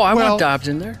 Oh, I want Dobbs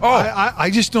in there. Oh,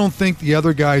 I just don't think the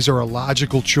other guys are a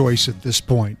logical choice at this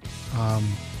point.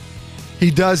 He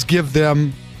does give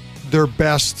them their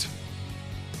best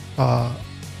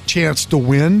chance to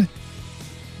win,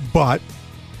 but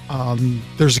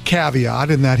there's a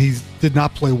caveat in that he did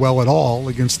not play well at all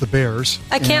against the Bears.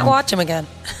 I can't watch him again.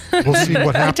 We'll see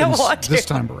what I don't happens want this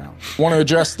to. time around. Want to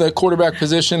address the quarterback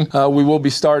position. We will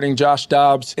be starting Josh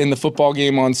Dobbs in the football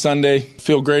game on Sunday.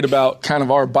 Feel great about kind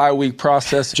of our bye week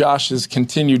process. Josh's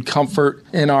continued comfort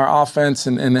in our offense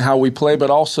and how we play, but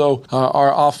also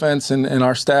our offense and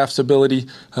our staff's ability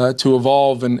to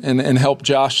evolve and help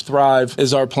Josh thrive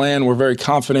is our plan. We're very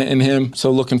confident in him,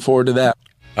 so looking forward to that.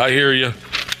 I hear you.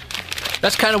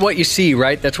 That's kind of what you see,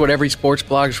 right? That's what every sports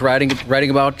blog is writing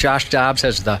about. Josh Dobbs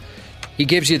has he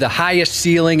gives you the highest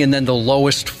ceiling and then the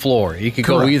lowest floor. You could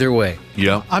go either way.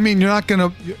 Yeah. I mean, you're not going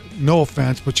to, no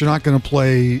offense, but you're not going to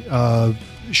play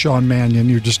Sean Mannion.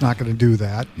 You're just not going to do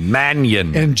that.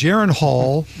 Mannion. And Jaron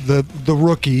Hall, the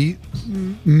rookie,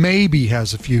 maybe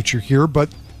has a future here, but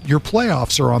your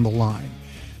playoffs are on the line.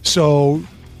 So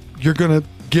you're going to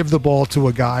give the ball to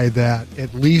a guy that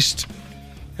at least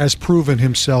has proven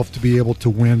himself to be able to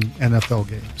win NFL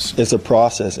games. It's a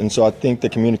process, and so I think the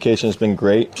communication has been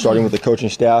great, starting with the coaching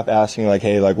staff, asking like,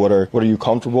 hey, like what are you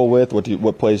comfortable with?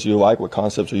 What plays do you like? What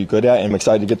concepts are you good at? And I'm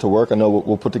excited to get to work. I know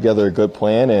we'll put together a good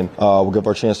plan, and we'll give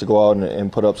our chance to go out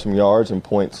and put up some yards and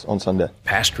points on Sunday.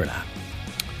 Pastrana.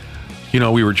 You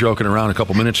know, we were joking around a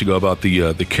couple minutes ago about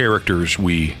the characters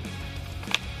we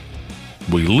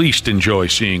least enjoy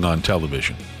seeing on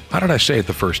television. How did I say it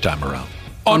the first time around?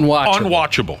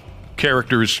 Unwatchable.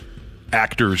 Characters,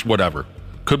 actors, whatever.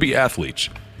 Could be athletes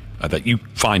that you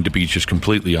find to be just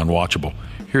completely unwatchable.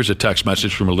 Here's a text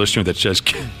message from a listener that says,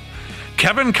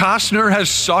 Kevin Costner has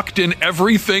sucked in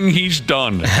everything he's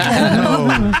done.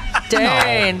 No.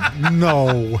 Dang.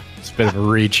 No. It's a bit of a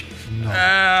reach.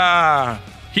 No.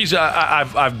 He's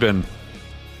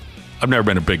I've never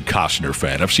been a big Costner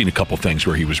fan. I've seen a couple things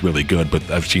where he was really good, but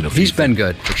I've seen a few. He's been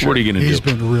good, for sure. What are you going to do? He's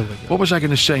been really good. What was I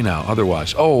going to say now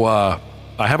otherwise? I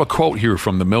have a quote here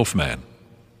from the MILF man,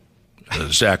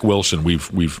 Zach Wilson.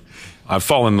 I've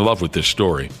fallen in love with this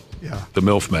story. Yeah. The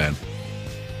MILF man.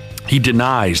 He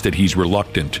denies that he's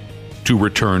reluctant to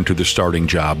return to the starting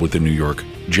job with the New York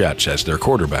Jets as their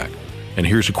quarterback. And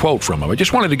here's a quote from him. I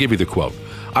just wanted to give you the quote.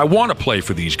 I want to play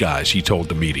for these guys, he told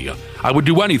the media. I would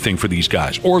do anything for these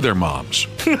guys or their moms.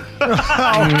 Come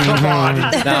on.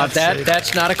 Now,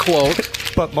 that's not a quote.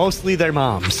 But mostly their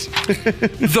moms.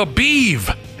 The Beeve.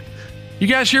 You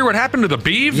guys hear what happened to the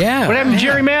Beeve? Yeah. What happened to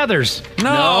Jerry Mathers?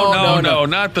 No,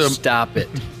 not the... Stop it.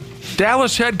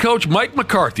 Dallas head coach Mike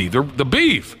McCarthy, the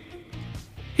Beeve.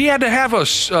 He had to have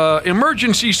a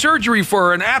emergency surgery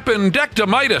for an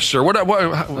appendectomitis or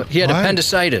what? He had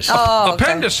appendicitis. Oh, okay.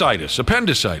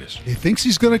 Appendicitis. He thinks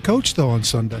he's going to coach, though, on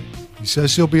Sunday. He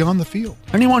says he'll be on the field.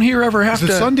 Anyone here ever have Is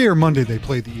to... it Sunday or Monday they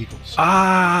play the Eagles?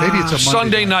 Maybe it's a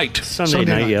Sunday night. Sunday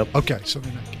night, yep. Okay, Sunday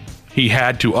night. He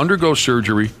had to undergo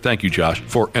surgery, thank you, Josh,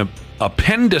 for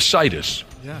appendicitis.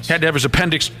 Yes. Had to have his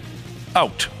appendix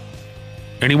out.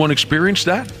 Anyone experienced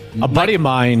that? A buddy of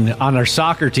mine on our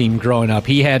soccer team growing up,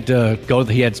 he had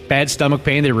bad stomach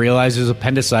pain. They realized it was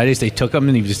appendicitis. They took him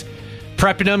and he was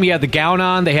prepping him. He had the gown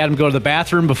on. They had him go to the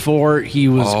bathroom before he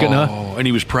was and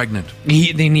he was pregnant.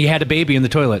 Then he had a baby in the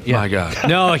toilet. Yeah. My God.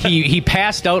 No, he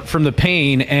passed out from the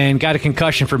pain and got a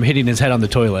concussion from hitting his head on the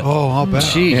toilet. Oh, I'll bet.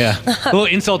 Jeez. Yeah. A little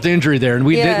insult to injury there, and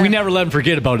we never let him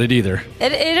forget about it either.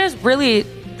 It is really,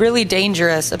 really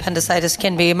dangerous. Appendicitis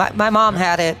can be. My mom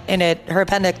had it, and her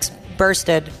appendix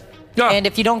bursted. Yeah. And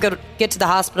if you don't get to the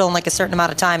hospital in like a certain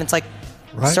amount of time, it's like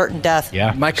certain death.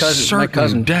 Yeah. My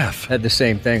cousin death had the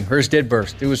same thing. Hers did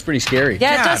burst. It was pretty scary.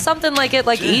 Yeah, it does something like it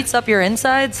eats up your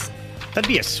insides. That'd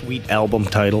be a sweet album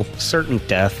title. Certain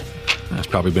Death. That's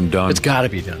probably been done. It's got to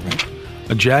be done, right?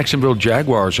 A Jacksonville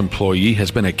Jaguars employee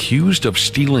has been accused of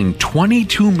stealing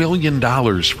 $22 million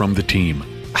from the team.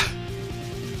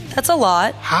 That's a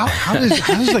lot. How does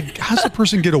the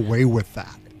person get away with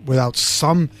that without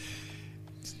some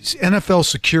NFL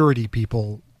security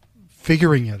people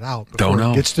figuring it out before Don't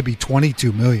know. It gets to be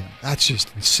 $22 million? That's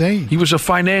just insane. He was a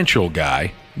financial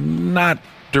guy, not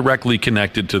directly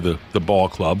connected to the ball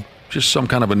club, just some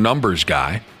kind of a numbers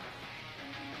guy.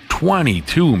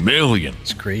 $22 million.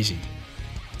 It's crazy.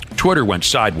 Twitter went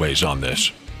sideways on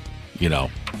this, and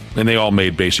they all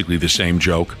made basically the same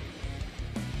joke,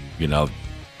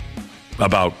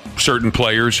 about certain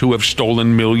players who have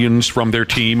stolen millions from their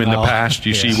team in the past.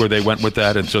 You see where they went with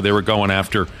that? And so they were going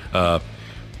after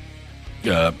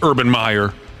Urban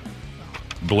Meyer,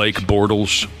 Blake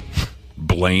Bortles,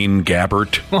 Blaine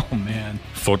Gabbert. Oh, man.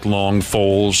 Footlong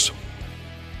Foles.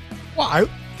 Well,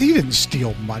 he didn't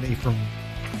steal money from...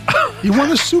 He won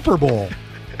a Super Bowl.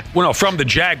 Well, no, from the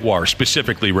Jaguars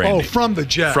specifically, Randy. Oh, from the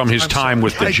Jags. From his time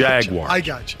with the Jaguars. I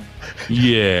got you.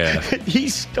 Yeah. He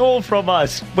stole from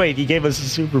us. Wait, he gave us a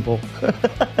Super Bowl.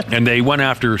 And they went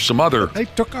after some other... They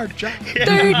took our job.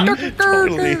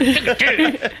 Totally.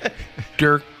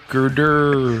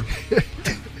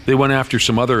 They went after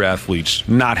some other athletes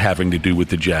not having to do with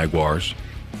the Jaguars.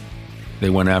 They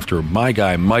went after my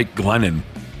guy, Mike Glennon.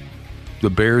 The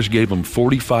Bears gave him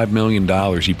 $45 million.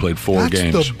 He played four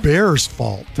games. That's the Bears'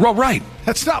 fault. Well, right.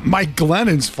 That's not Mike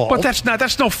Glennon's fault. But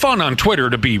that's no fun on Twitter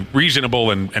to be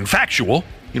reasonable and factual.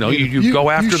 You go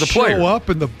after the player. Show up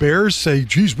and the Bears say,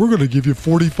 "Geez, we're going to give you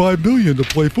 $45 million to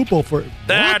play football for."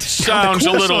 That sounds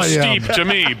a little steep to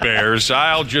me, Bears.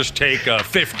 I'll just take a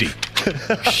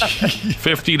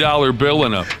 $50 bill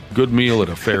and a good meal at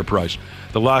a fair price.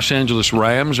 The Los Angeles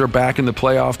Rams are back in the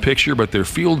playoff picture, but their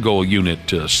field goal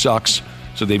unit sucks.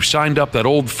 So they've signed up that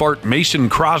old fart Mason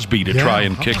Crosby to try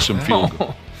and kick some field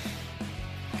goals.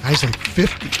 Guy's like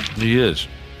 50. He is.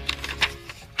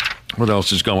 What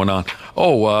else is going on?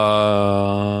 Oh,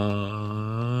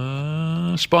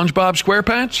 SpongeBob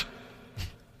SquarePants?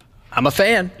 I'm a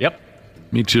fan. Yep.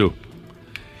 Me too.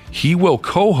 He will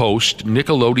co-host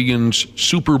Nickelodeon's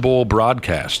Super Bowl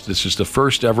broadcast. This is the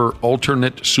first ever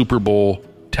alternate Super Bowl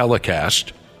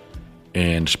telecast.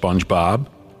 And SpongeBob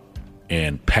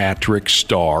and Patrick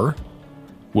Starr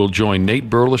will join Nate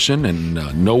Burleson and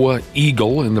Noah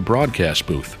Eagle in the broadcast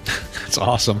booth. That's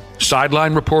awesome.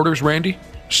 Sideline reporters, Randy?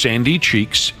 Sandy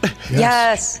Cheeks.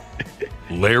 Yes.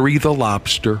 Larry the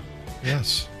Lobster.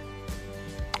 Yes.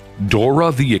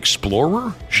 Dora the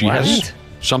Explorer. She has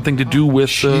something to do with.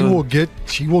 She will get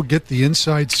the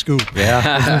inside scoop.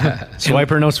 Yeah.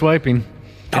 Swiper, no swiping.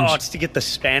 Oh, it's to get the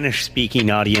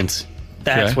Spanish-speaking audience.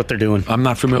 That's what they're doing. I'm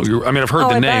not familiar. I mean, I've heard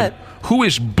the name. Who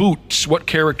is Boots? What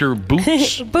character?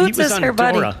 Boots? Boots is her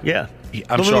buddy. Dora. Yeah.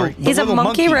 I'm sorry. He's a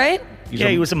monkey, right?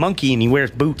 He was a monkey and he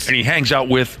wears boots. And he hangs out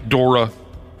with Dora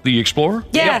the Explorer?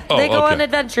 Yeah, they go on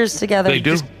adventures together. They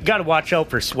do? Got to watch out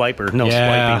for Swiper. No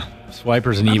swiping.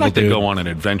 Swiper's an I'd evil like to dude. go on an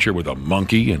adventure with a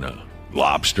monkey and a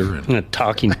lobster. And a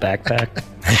talking backpack.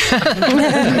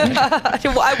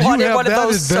 I wanted one of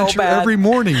those so bad. Every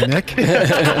morning, Nick.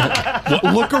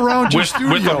 Look around your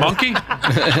studio. With a monkey?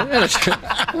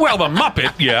 Well, the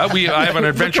Muppet, yeah. I have an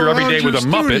adventure every day with a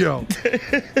Muppet.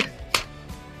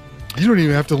 You don't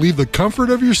even have to leave the comfort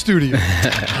of your studio.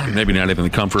 Maybe not even the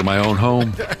comfort of my own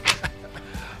home.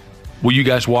 Will you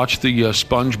guys watch the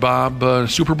SpongeBob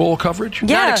Super Bowl coverage?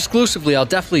 Not exclusively. I'll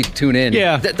definitely tune in.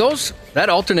 Yeah. That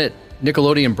alternate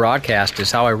Nickelodeon broadcast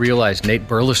is how I realized Nate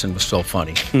Burleson was so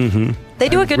funny. Mm-hmm. They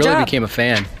do a good job. Really became a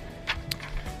fan.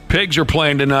 Pigs are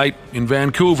playing tonight in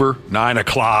Vancouver, 9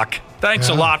 o'clock. Thanks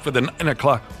a lot for the 9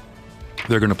 o'clock.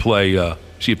 They're going to play,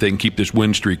 see if they can keep this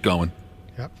win streak going.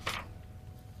 Yep.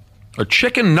 A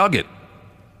chicken nugget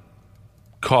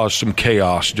caused some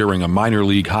chaos during a minor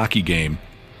league hockey game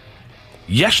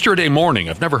yesterday morning.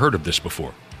 I've never heard of this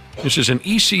before. This is an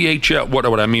ECHL.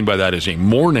 What I mean by that is a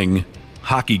morning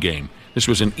hockey game. This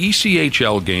was an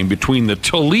ECHL game between the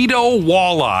Toledo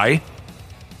Walleye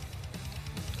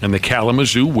and the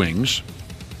Kalamazoo Wings.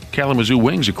 Kalamazoo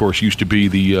Wings, of course, used to be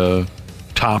the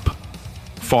top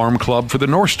farm club for the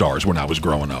North Stars when I was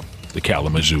growing up, the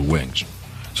Kalamazoo Wings.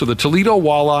 So the Toledo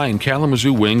Walleye and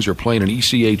Kalamazoo Wings are playing an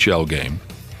ECHL game.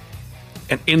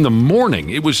 And in the morning,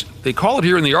 they call it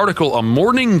here in the article, a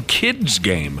morning kids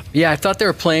game. Yeah, I thought they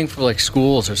were playing for like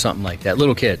schools or something like that,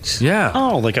 little kids. Yeah.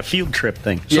 Oh, like a field trip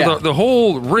thing. So the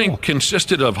whole rink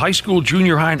consisted of high school,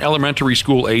 junior high, and elementary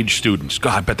school age students.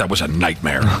 God, I bet that was a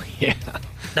nightmare. Yeah.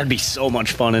 That'd be so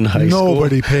much fun in high school.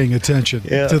 Nobody paying attention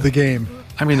to the game.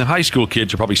 I mean, the high school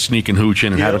kids are probably sneaking hooch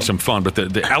in and having some fun, but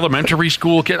the elementary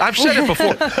school kids, I've said it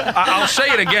before. I'll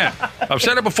say it again. I've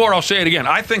said it before, I'll say it again.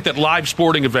 I think that live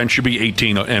sporting events should be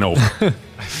 18 and over.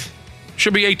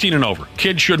 Should be 18 and over.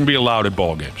 Kids shouldn't be allowed at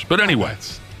ball games. But anyway,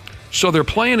 so they're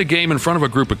playing a game in front of a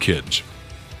group of kids,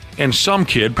 and some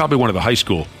kid, probably one of the high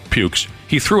school pukes,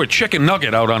 he threw a chicken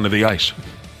nugget out onto the ice.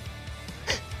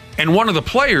 And one of the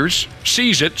players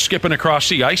sees it skipping across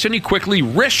the ice, and he quickly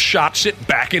wrist shots it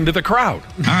back into the crowd.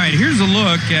 All right, here's a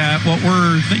look at what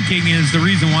we're thinking is the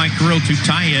reason why Kirill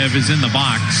Tutayev is in the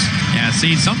box. Yeah,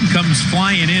 see, something comes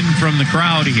flying in from the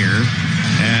crowd here,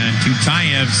 and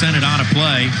Tutayev sent it out of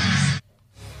play.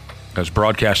 I was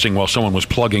broadcasting while someone was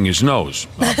plugging his nose.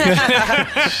 One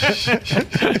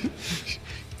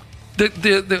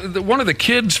of the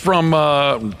kids from,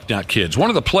 not kids, one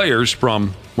of the players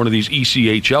from one of these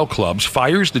ECHL clubs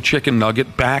fires the chicken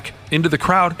nugget back into the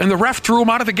crowd, and the ref threw him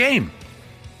out of the game.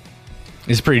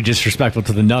 It's pretty disrespectful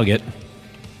to the nugget.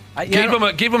 Gave him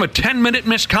a 10-minute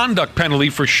misconduct penalty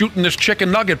for shooting this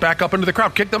chicken nugget back up into the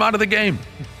crowd. Kicked him out of the game.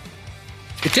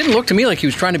 It didn't look to me like he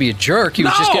was trying to be a jerk. He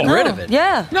was just getting rid of it.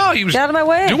 Yeah. No, he was Get out of my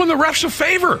way. doing the refs a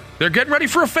favor. They're getting ready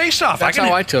for a face-off. That's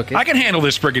how I took it. I can handle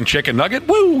this friggin' chicken nugget.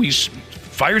 Woo! He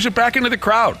fires it back into the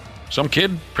crowd. Some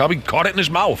kid probably caught it in his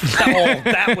mouth.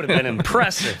 That would have been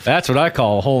impressive. That's what I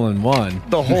call a hole-in-one.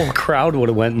 The whole crowd would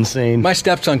have went insane. My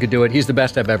stepson could do it. He's the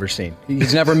best I've ever seen.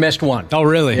 He's never missed one. Oh,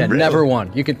 really? Yeah, never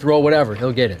one. You can throw whatever.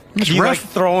 He'll get it. You like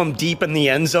throw him deep in the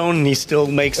end zone and he still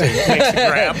makes a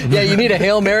grab? Yeah, you need a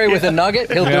Hail Mary with a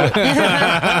nugget? He'll do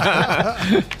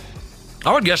it.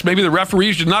 I would guess maybe the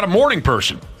referee's just not a morning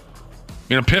person.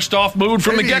 In a pissed-off mood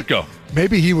from the get-go.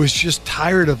 Maybe he was just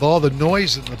tired of all the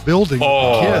noise in the building with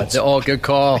the kids. Good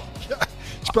call.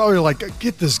 It's probably like,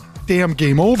 get this damn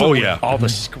game over with. Yeah. All the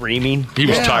screaming. He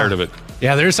was tired of it.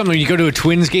 Yeah, there's something you go to a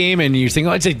Twins game and you think,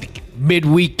 it's a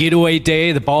midweek getaway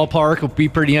day. The ballpark will be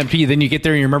pretty empty. Then you get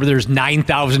there and you remember there's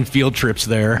 9,000 field trips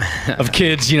there of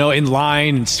kids, in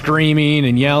line and screaming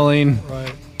and yelling.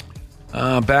 Right.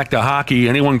 Back to hockey.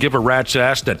 Anyone give a rat's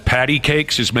ass that Patty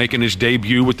Cakes is making his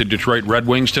debut with the Detroit Red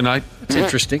Wings tonight? That's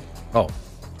interesting. Oh.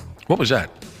 What was that?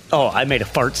 Oh, I made a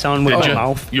fart sound with my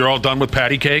mouth. You're all done with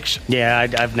Patty Cakes? Yeah,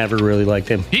 I've never really liked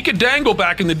him. He could dangle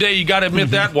back in the day. You got to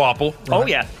admit that, Wapple. Oh,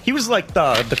 yeah. He was like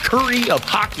the Curry of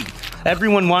hockey.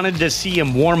 Everyone wanted to see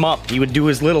him warm up. He would do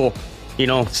his little,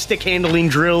 stick handling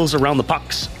drills around the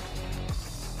pucks.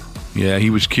 Yeah, he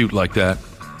was cute like that.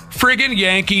 Friggin'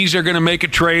 Yankees are going to make a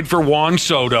trade for Juan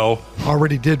Soto.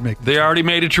 Already did make. They already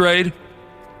made a trade?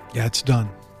 Yeah, it's done.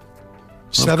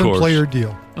 7-player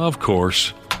deal. Of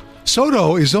course.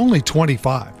 Soto is only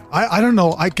 25. I don't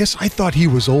know. I guess I thought he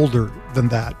was older than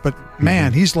that. But,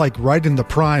 man, he's like right in the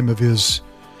prime of his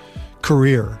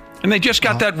career. And they just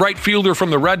got that right fielder from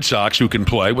the Red Sox who can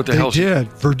play. What the hell? They did.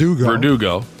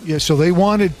 Verdugo. Yeah, so they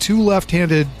wanted 2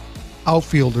 left-handed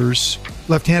outfielders,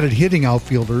 left-handed hitting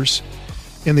outfielders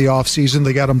in the offseason.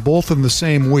 They got them both in the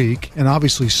same week, and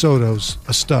obviously Soto's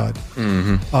a stud.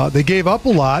 They gave up a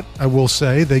lot, I will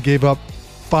say. They gave up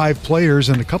 5 players,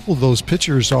 and a couple of those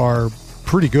pitchers are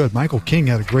pretty good. Michael King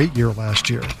had a great year last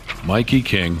year. Mikey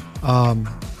King.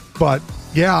 But,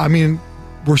 yeah, I mean,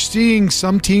 we're seeing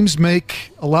some teams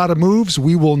make a lot of moves.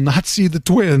 We will not see the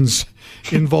Twins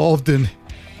involved in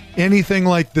anything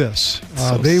like this.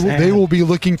 They will be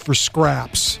looking for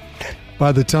scraps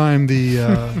by the time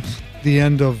the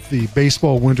end of the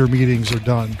baseball winter meetings are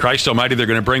done. Christ almighty, they're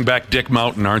going to bring back Dick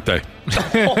Mountain, aren't they?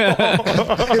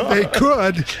 If they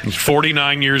could. He's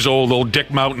 49 years old. Old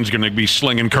Dick Mountain's going to be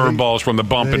slinging curveballs from the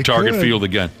bump at Target Field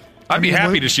again. I'd be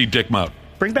happy to see Dick Mountain.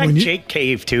 Bring back Jake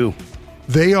Cave, too.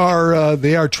 They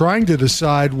are trying to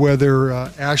decide whether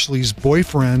Ashley's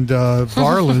boyfriend,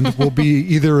 Varland, will be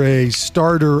either a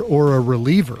starter or a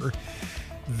reliever.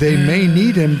 They may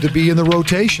need him to be in the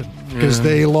rotation because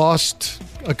they lost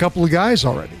a couple of guys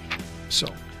already. So,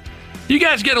 you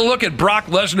guys get a look at Brock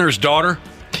Lesnar's daughter?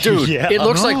 Dude, it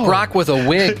looks like Brock with a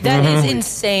wig. That is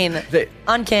insane.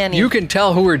 Uncanny. You can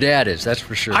tell who her dad is, that's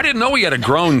for sure. I didn't know he had a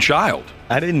grown child.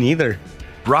 I didn't either.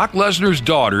 Brock Lesnar's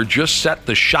daughter just set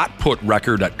the shot put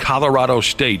record at Colorado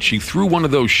State. She threw one of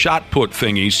those shot put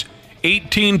thingies,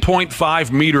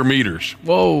 18.5 meters.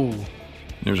 Whoa.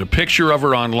 There's a picture of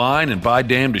her online, and by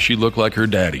damn, does she look like her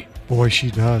daddy. Boy,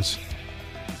 she does.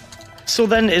 So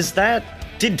then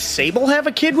did Sable have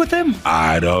a kid with him?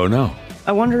 I don't know.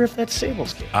 I wonder if that's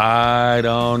Sable's kid. I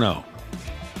don't know.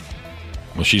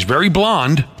 Well, she's very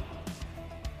blonde.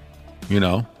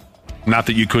 Not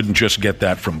that you couldn't just get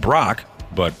that from Brock,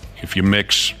 but if you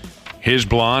mix his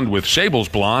blonde with Sable's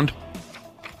blonde.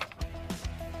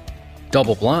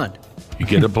 Double blonde. You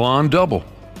get a blonde double.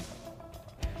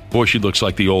 Boy, she looks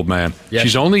like the old man. Yes.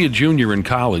 She's only a junior in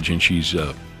college, and she's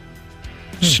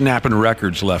snapping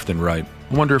records left and right.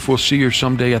 I wonder if we'll see her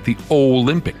someday at the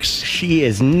Olympics. She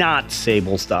is not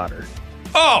Sable's daughter.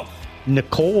 Oh!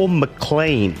 Nicole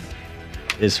McLean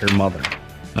is her mother.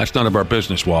 That's none of our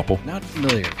business, Wapple. Not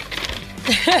familiar.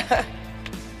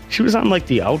 She was on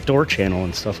the Outdoor Channel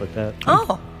and stuff like that.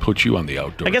 Oh. Put you on the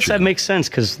Outdoor I guess channel. that makes sense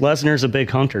because Lesnar's a big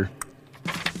hunter.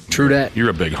 True that. You're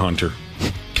a big hunter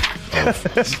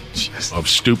of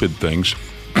stupid things.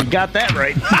 You got that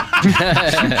right.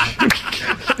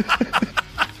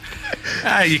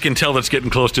 You can tell that's getting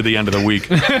close to the end of the week.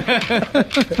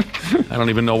 I don't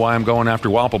even know why I'm going after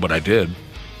Wapple, but I did.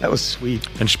 That was sweet.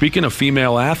 And speaking of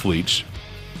female athletes,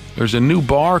 there's a new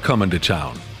bar coming to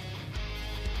town.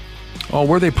 Oh,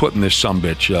 where are they putting this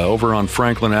sumbitch? Over on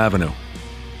Franklin Avenue,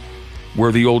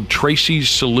 where the old Tracy's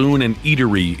Saloon and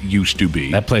Eatery used to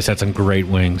be. That place had some great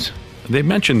wings. They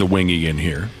mentioned the Wingy in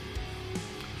here.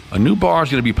 A new bar is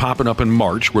going to be popping up in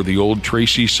March where the old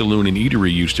Tracy's Saloon and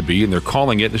Eatery used to be, and they're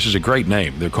calling it, this is a great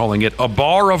name, they're calling it A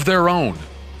Bar of Their Own.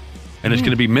 And it's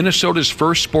going to be Minnesota's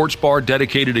first sports bar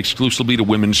dedicated exclusively to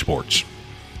women's sports.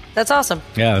 That's awesome.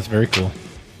 Yeah, that's very cool.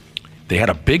 They had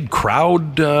a big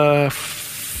crowd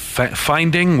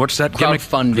finding. What's that gimmick?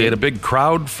 Crowdfunding. They had a big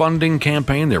crowdfunding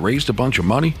campaign. They raised a bunch of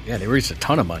money. Yeah, they raised a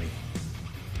ton of money.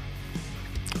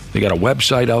 They got a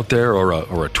website out there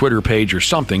or a Twitter page or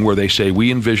something where they say,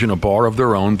 we envision a bar of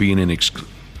their own being an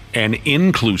an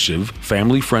inclusive,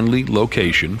 family-friendly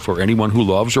location for anyone who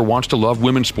loves or wants to love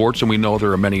women's sports, and we know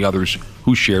there are many others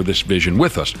who share this vision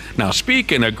with us. Now,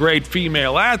 speaking of great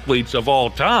female athletes of all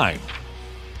time,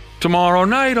 tomorrow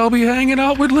night I'll be hanging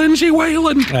out with Lindsay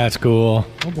Whalen. That's cool.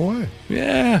 Oh, boy.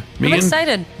 Yeah. I'm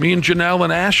excited. Me and Janelle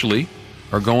and Ashley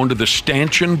are going to the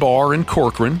Stanchion Bar in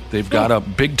Corcoran. They've got a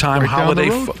big-time Right holiday.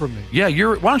 down the road from me. Yeah,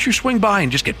 why don't you swing by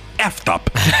and just get effed up?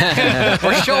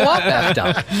 Or show up effed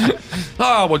up.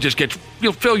 Oh, we'll just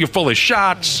you'll fill you full of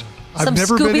shots. I've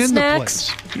never been in snacks.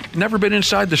 the place. You've never been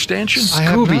inside the Stanchion? I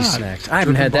have Scooby not. snacks. I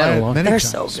haven't had that in a long time. They're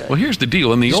so good. Well, here's the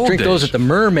deal. In the Used to old drink days, those at the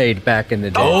Mermaid back in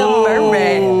the day. Oh, the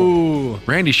mermaid.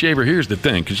 Randy Shaver, here's the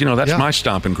thing, because, that's my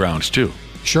stomping grounds, too.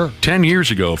 Sure. 10 years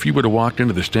ago, if you would have walked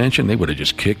into the Stanchion, they would have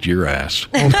just kicked your ass.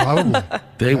 Oh, probably.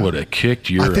 They would have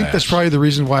kicked your ass. I think that's probably the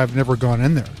reason why I've never gone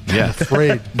in there. Yeah. I'm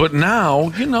afraid. But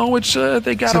now, it's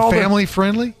they got Is it all family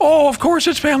friendly? Oh, of course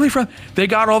it's family friendly. They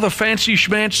got all the fancy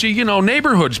schmancy,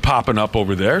 neighborhoods popping up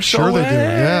over there. So, Sure they do.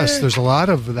 Yes, there's a lot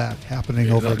of that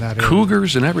happening over in that area.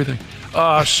 Cougars and everything.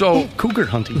 So cougar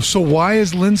hunting. So why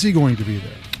is Lindsay going to be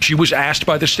there? She was asked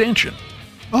by the Stanchion.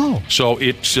 Oh. So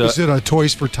it's... is it a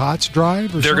Toys for Tots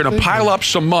drive or They're something? going to pile up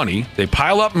some money. They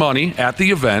pile up money at the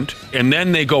event, and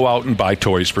then they go out and buy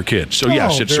toys for kids. So,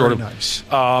 yes, it's very sort of... nice.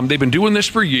 They've been doing this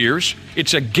for years.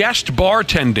 It's a guest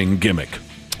bartending gimmick.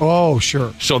 Oh,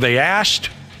 sure. So they asked,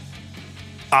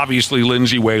 obviously,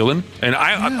 Lindsay Whalen, and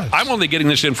I'm only getting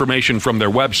this information from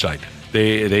their website.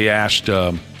 They asked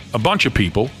a bunch of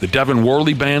people. The Devin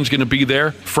Worley Band's going to be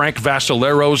there. Frank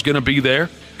Vasilero's going to be there.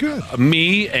 Good.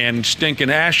 Me and Stinkin'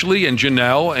 Ashley and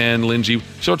Janelle and Lindsay.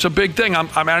 So it's a big thing.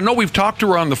 I know we've talked to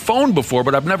her on the phone before,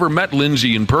 but I've never met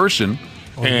Lindsay in person.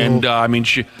 Oh, and,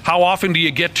 how often do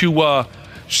you get to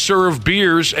serve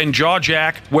beers and jaw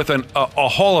jack with a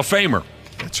Hall of Famer?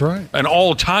 That's right. An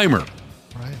all-timer.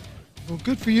 Right. Well,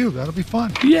 good for you. That'll be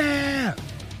fun. Yeah.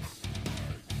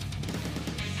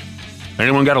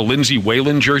 Anyone got a Lindsay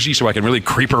Whalen jersey so I can really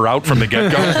creep her out from the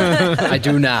get-go? I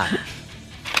do not.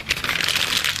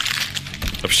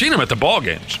 I've seen them at the ball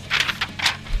games.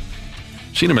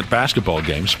 Seen them at basketball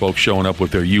games, folks showing up with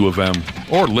their U of M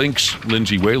or Lynx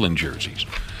Lindsay Whalen jerseys.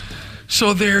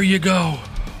 So there you go.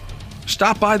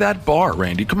 Stop by that bar,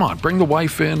 Randy. Come on, bring the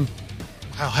wife in.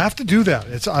 I'll have to do that.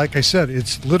 It's like I said,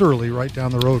 it's literally right down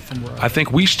the road from where I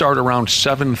think we start around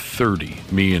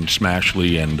 7:30, me and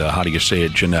Smashley and, how do you say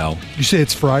it, Janelle? You say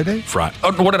it's Friday? Friday.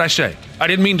 Oh, what did I say? I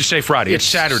didn't mean to say Friday. It's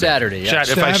Saturday. Saturday, yeah.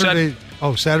 If I said...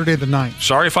 Saturday the 9th.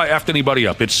 Sorry if I effed anybody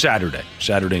up. It's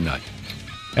Saturday night.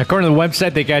 According to the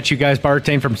website, they got you guys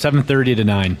bartending from 7:30 to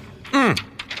 9.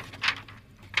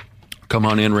 Come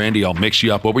on in, Randy. I'll mix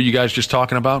you up. What were you guys just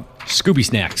talking about? Scooby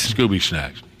snacks. Scooby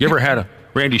snacks. You ever had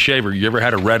Randy Shaver, you ever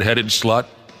had a red-headed slut?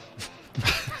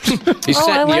 He's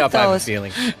setting like you up, I have a those.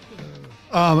 feeling.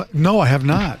 No, I have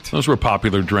not. Those were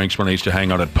popular drinks when I used to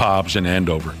hang out at Pob's in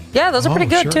Andover. Yeah, those are pretty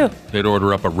good, sure. too. They'd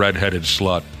order up a red-headed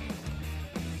slut.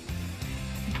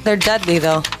 They're deadly,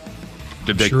 though.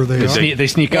 Did they? Sure they did are. They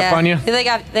sneak up on you? They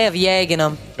have Yag in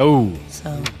them. Oh.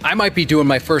 So. I might be doing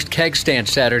my first keg stand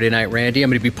Saturday night, Randy.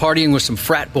 I'm going to be partying with some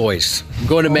frat boys. I'm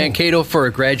going to Mankato for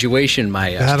a graduation.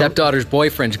 My stepdaughter's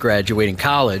boyfriend's graduating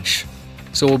college.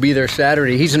 So we'll be there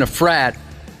Saturday. He's in a frat,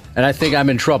 and I think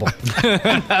I'm in trouble.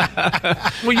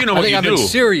 Well, you know what you I'm do. in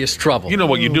serious trouble. You know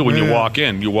what you do when you man. walk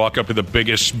in. You walk up to the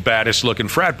biggest, baddest-looking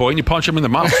frat boy, and you punch him in the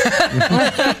mouth.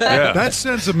 Yeah. That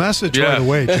sends a message Yeah. right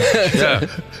away, Josh. Yeah.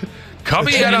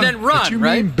 Cubby had and a... then run, But you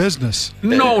right? mean business.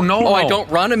 No. Oh, I don't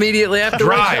run immediately after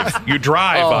Drive. You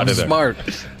drive Oh, out of there. smart.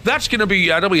 That's going to be...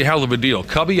 That'll be a hell of a deal.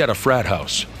 Cubby at a frat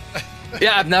house.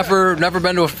 Yeah, I've never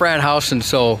been to a frat house, and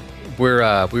so we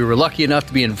were lucky enough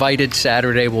to be invited.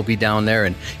 Saturday we'll be down there,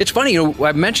 and it's funny.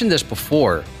 I've mentioned this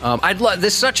before. This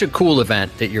is such a cool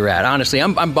event that you're at. Honestly,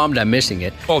 I'm bummed I'm missing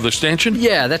it. Oh, the stanchion?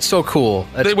 Yeah, that's so cool.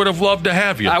 They would have loved to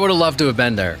have you. I would have loved to have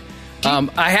been there.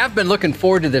 I have been looking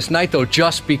forward to this night, though,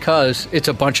 just because it's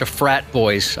a bunch of frat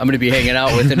boys I'm going to be hanging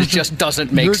out with, and it just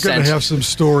doesn't make You're sense. going to have some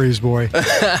stories, boy.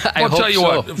 I'll tell you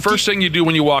what. First thing you do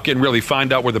when you walk in, really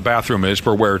find out where the bathroom is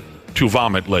for where to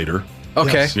vomit later.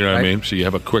 Okay. Yes. You know what I mean? So you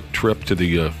have a quick trip to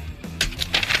the...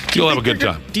 you'll have a good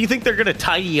time. Do you think they're going to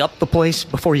tidy up the place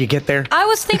before you get there? I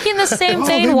was thinking the same Oh,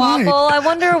 thing, they might. Waffle. I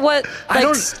wonder what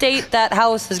state that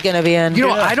house is going to be in.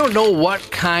 I don't know what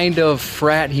kind of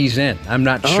frat he's in. I'm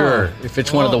not sure if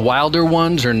it's one of the wilder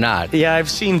ones or not. Yeah, I've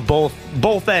seen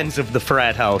both ends of the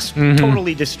frat house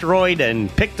totally destroyed and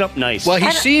picked up nice. Well,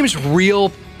 he seems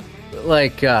real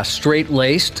like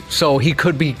straight-laced, so he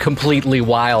could be completely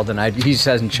wild, and he just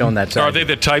hasn't shown that side. Are they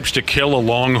the types to kill a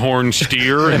longhorn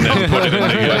steer and then put it in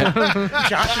the...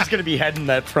 Josh is going to be heading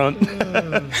that front.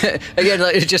 Again,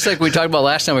 it's just like we talked about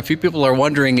last time. A few people are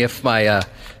wondering if my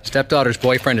stepdaughter's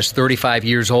boyfriend is 35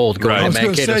 years old going I was to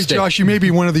going to Mankato say, State. Josh, you may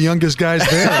be one of the youngest guys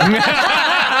there.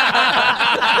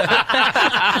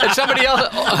 And somebody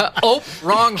else,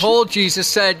 wrong hole, Jesus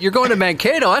said, you're going to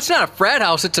Mankato. That's not a frat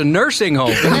house. It's a nursing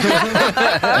home.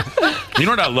 You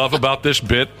know what I love about this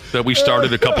bit that we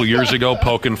started a couple years ago,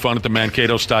 poking fun at the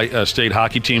Mankato State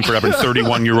hockey team for having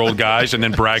 31-year-old guys and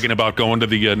then bragging about going to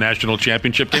the national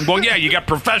championship game? Well, yeah, you got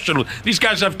professional. These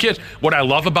guys have kids. What I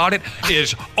love about it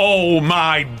is, oh,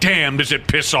 my damn, does it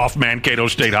piss off Mankato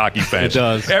State hockey fans. It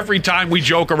does. Every time we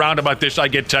joke around about this, I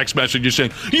get text messages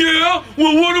saying, yeah,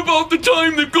 well, what about the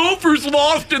time the Gophers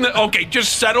lost in the... Okay,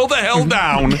 just settle the hell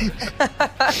down.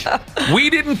 We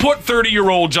didn't put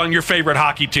 30-year-olds on your favorite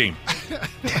hockey team.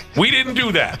 We didn't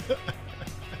do that.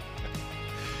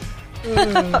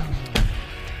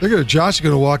 Josh is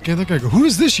going to walk in. They're going to go, who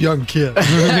is this young kid?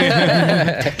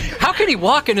 How can he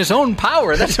walk in his own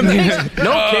power? That's amazing.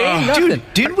 No cane, nothing.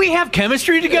 Dude, didn't we have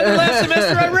chemistry together last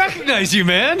semester? I recognize you,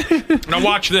 man. Now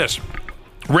watch this.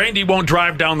 Randy won't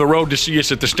drive down the road to see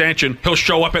us at the stanchion. He'll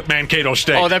show up at Mankato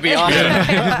State. Oh, that'd be awesome.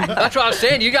 That's what I was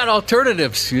saying. You got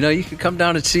alternatives. You know, you can come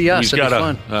down and see us. He's It'd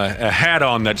got be fun. a hat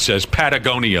on that says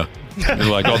Patagonia. And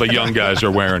like all the young guys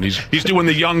are wearing. He's doing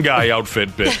the young guy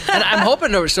outfit bit. And I'm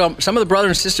hoping there some of the brother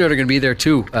and sister are going to be there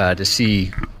too to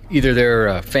see either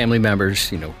their family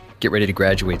members, get ready to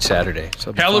graduate Saturday.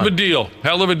 So Hell of a deal.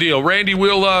 Randy,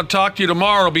 we'll talk to you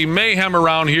tomorrow. It'll be mayhem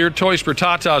around here, toys for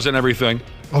tatas and everything.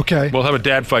 Okay. We'll have a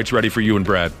dad fights ready for you and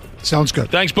Brad. Sounds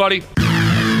good. Thanks, buddy.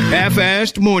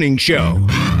 Half-Assed Morning Show.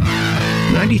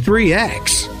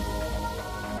 93X.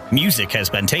 Music has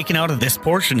been taken out of this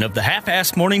portion of the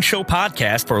Half-Assed Morning Show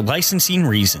podcast for licensing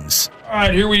reasons. All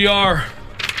right, here we are.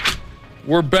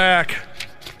 We're back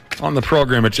on the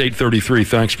program. It's 8:33.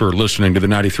 Thanks for listening to the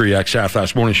 93X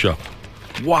Half-Assed Morning Show.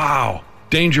 Wow.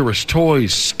 Dangerous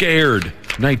Toys, Scared,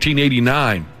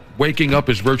 1989. Waking up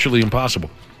is virtually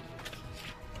impossible.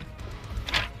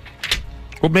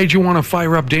 What made you want to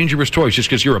fire up Dangerous Toys? Just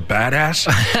because you're a badass?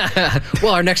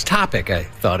 Well, our next topic, I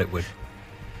thought it would.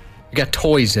 You got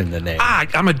toys in the name.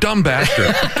 I'm a dumb bastard.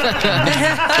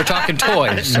 We're talking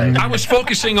toys. I was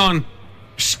focusing on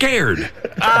scared.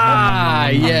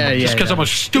 Yeah. Just because I'm a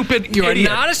stupid idiot. You're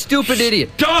not a stupid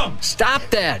idiot. Dumb. Stop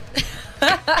that.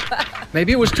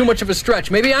 Maybe it was too much of a stretch.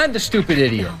 Maybe I'm the stupid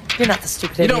idiot. You're not the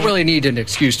stupid You idiot. don't really need an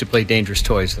excuse to play Dangerous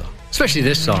Toys, though. Especially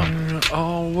this song.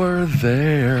 Oh, we're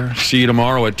there. See you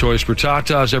tomorrow at Toys for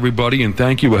Tatas, everybody, and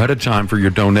thank you ahead of time for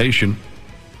your donation.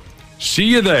 See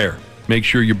you there. Make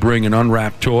sure you bring an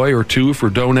unwrapped toy or two for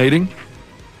donating.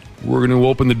 We're going to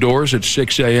open the doors at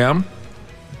 6 a.m.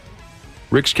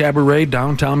 Rick's Cabaret,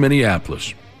 downtown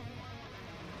Minneapolis.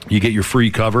 You get your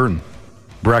free cover and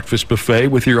breakfast buffet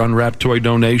with your unwrapped toy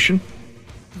donation.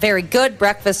 Very good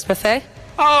breakfast buffet.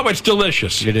 Oh, it's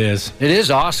delicious. It is. It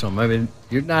is awesome. I mean,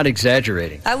 you're not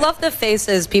exaggerating. I love the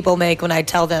faces people make when I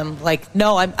tell them, like,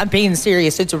 no, I'm being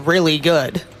serious. It's really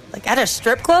good. Like, at a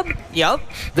strip club? Yup.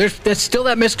 There's still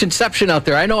that misconception out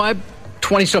there. I know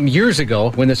 20-some years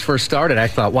ago when this first started, I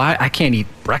thought, why? I can't eat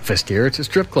breakfast here. It's a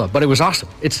strip club. But it was awesome.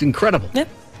 It's incredible. Yep.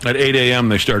 At 8 a.m.,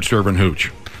 they start serving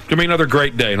hooch. Give me another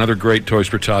great day, another great Toys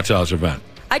for Tatas event.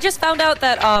 I just found out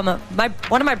that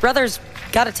one of my brothers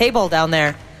got a table down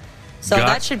there. So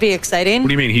that should be exciting. What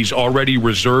do you mean? He's already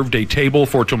reserved a table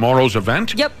for tomorrow's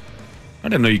event? Yep. I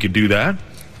didn't know you could do that.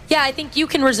 Yeah, I think you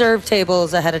can reserve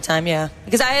tables ahead of time, yeah.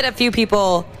 Because I had a few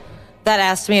people that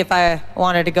asked me if I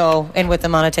wanted to go in with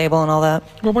them on a table and all that.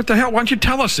 Well, what the hell? Why don't you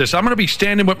tell us this? I'm going to be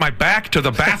standing with my back to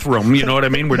the bathroom, you know what I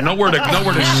mean? With nowhere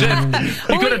to sit.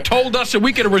 You could have told us that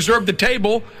we could have reserved the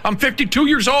table. I'm 52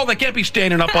 years old. I can't be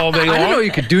standing up all day long. I didn't know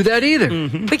you could do that either.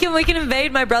 Mm-hmm. We can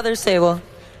invade my brother's table.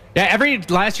 Yeah, every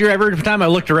time I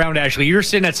looked around, actually, you're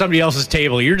sitting at somebody else's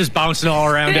table. You're just bouncing all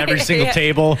around every single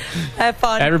table. Have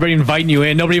fun. Everybody inviting you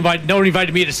in. Nobody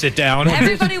invited me to sit down.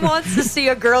 Everybody wants to see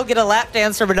a girl get a lap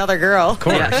dance from another girl. Of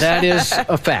course. Yeah, that is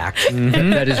a fact.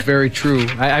 Mm-hmm. That is very true.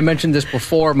 I mentioned this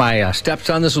before. My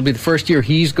stepson, this will be the first year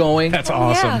he's going. That's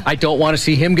awesome. Yeah. I don't want to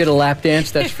see him get a lap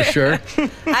dance, that's for sure.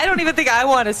 I don't even think I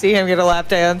want to see him get a lap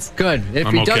dance. Good. If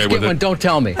he does get one, don't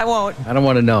tell me. I won't. I don't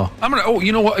want to know.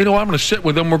 You know what? I'm going to sit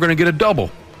with him. We're going to get a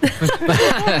double.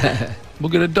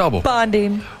 We'll get a double.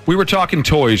 Bonding. We were talking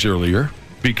toys earlier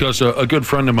because a good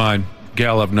friend of mine,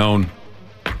 gal I've known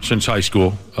since high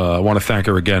school, I want to thank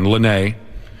her again, Lene.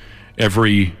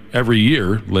 Every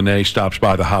year, Lene stops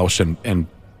by the house and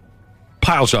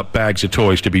piles up bags of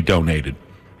toys to be donated.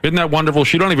 Isn't that wonderful?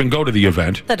 She don't even go to the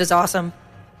event. That is awesome.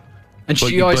 And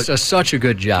she always does such a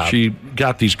good job. She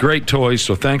got these great toys,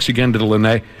 so thanks again to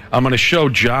Lene. I'm going to show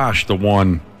Josh the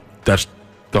one that's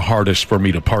the hardest for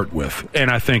me to part with, and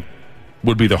I think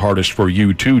would be the hardest for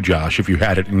you too, Josh, if you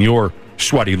had it in your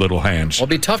sweaty little hands. It'll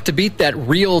be tough to beat that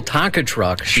real Tonka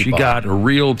truck. She got a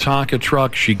real Tonka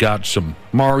truck. She got some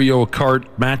Mario Kart,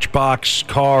 Matchbox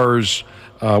cars,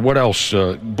 what else?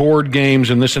 Board games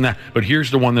and this and that. But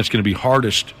here's the one that's going to be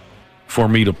hardest for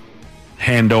me to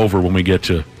hand over when we get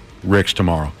to Rick's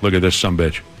tomorrow. Look at this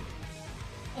sumbitch.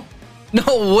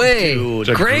 No way.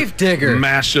 Dude, Gravedigger.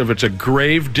 Massive. It's a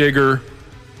Gravedigger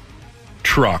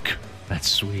truck. That's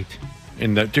sweet.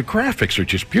 And the graphics are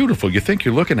just beautiful. You think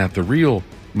you're looking at the real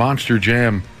Monster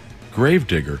Jam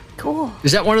Gravedigger. Cool.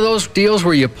 Is that one of those deals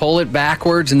where you pull it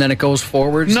backwards and then it goes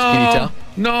forwards? No. Can you tell?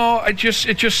 No, it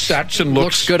just sets and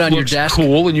looks good on your desk.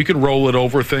 Cool, and you can roll it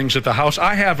over things at the house.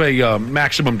 I have a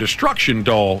Maximum Destruction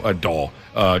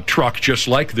truck just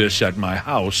like this at my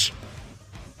house.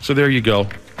 So there you go.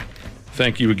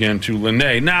 Thank you again to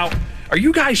Lene. Now, are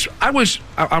you guys?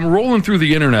 I'm rolling through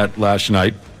the internet last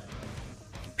night.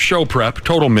 Show prep,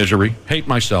 total misery, hate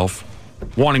myself,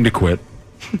 wanting to quit.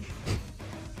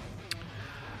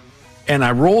 And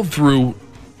I rolled through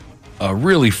a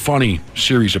really funny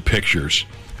series of pictures.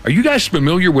 Are you guys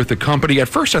familiar with the company? At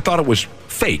first I thought it was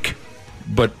fake,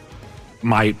 but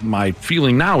my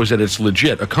feeling now is that it's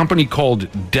legit. A company called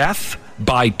Death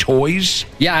by Toys.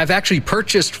 Yeah, I've actually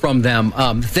purchased from them.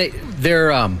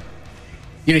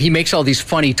 He makes all these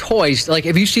funny toys. Like,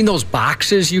 have you seen those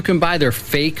boxes you can buy? They're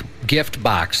fake gift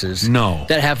boxes. No.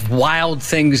 That have wild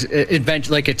things.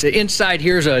 Like, it's inside,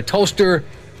 here's a toaster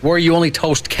where you only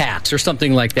toast cats or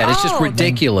something like that. It's just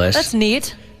ridiculous. That's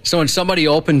neat. So when somebody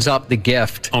opens up the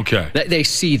gift, they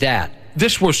see that.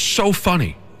 This was so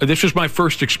funny. This was my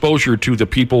first exposure to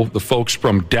the folks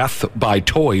from Death by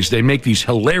Toys. They make these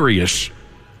hilarious,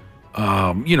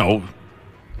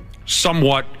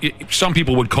 somewhat, some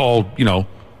people would call,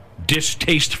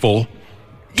 distasteful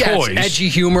toys. Edgy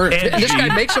humor. This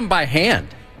guy makes them by hand.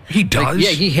 He does?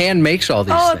 He hand makes all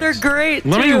these things. They're great,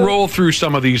 Let me roll through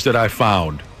some of these that I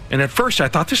found. And at first I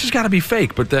thought, this has got to be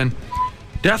fake. But then,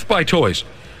 Death by Toys.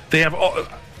 They have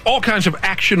all kinds of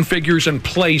action figures and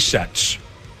play sets.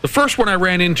 The first one I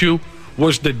ran into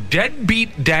was the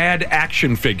Deadbeat Dad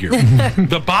action figure.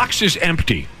 The box is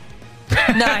empty.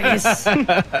 Nice.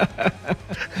 That'd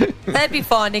be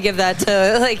fun to give that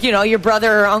to, your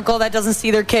brother or uncle that doesn't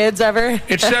see their kids ever.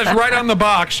 It says right on the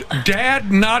box,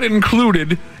 Dad not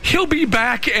included. He'll be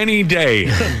back any day.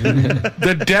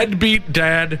 The Deadbeat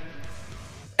Dad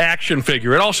action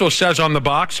figure. It also says on the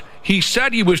box, he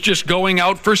said he was just going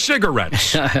out for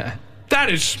cigarettes.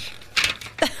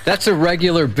 That's a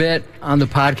regular bit on the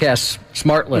podcast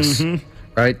Smartless,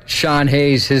 right? Sean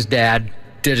Hayes, his dad,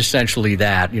 did essentially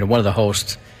that. One of the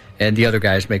hosts, and the other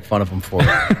guys make fun of him for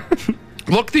it.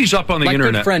 Look these up on the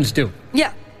internet. My good friends do.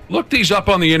 Yeah. Look these up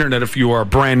on the internet if you are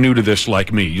brand new to this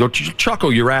like me. You'll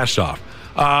chuckle your ass off.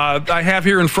 I have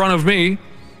here in front of me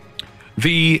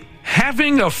the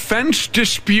Having a Fence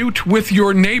Dispute with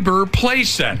Your Neighbor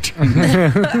playset.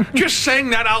 Just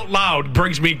saying that out loud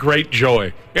brings me great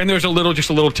joy. And there's just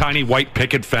a little tiny white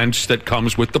picket fence that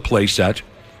comes with the playset.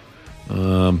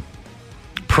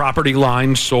 Property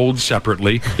lines sold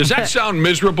separately. Does that sound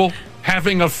miserable?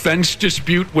 Having a fence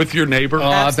dispute with your neighbor? Oh,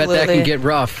 I bet that can get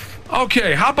rough.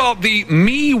 Okay, how about the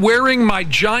me wearing my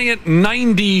giant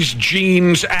 90s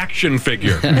jeans action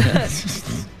figure?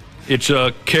 It's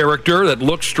a character that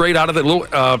looks straight out of the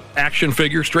little action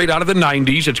figure, straight out of the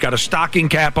 90s. It's got a stocking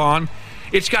cap on.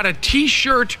 It's got a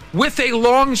T-shirt with a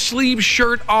long sleeve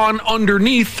shirt on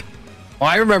underneath. Oh,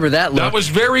 I remember that look. That was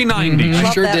very 90s.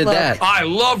 I sure did that. I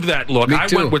loved that look. Me I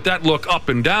too. went with that look up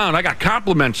and down. I got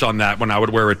compliments on that when I would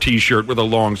wear a T-shirt with a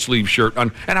long sleeve shirt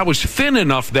on. And I was thin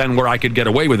enough then where I could get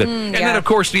away with it. And then, of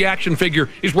course, the action figure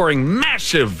is wearing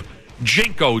massive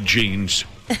Jinko jeans.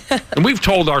 And we've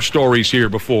told our stories here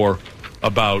before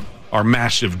about our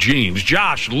massive jeans.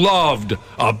 Josh loved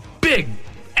a big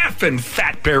effing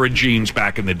fat pair of jeans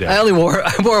back in the day. I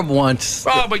wore them once.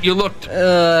 Oh, but you looked...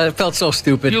 it felt so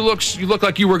stupid. You look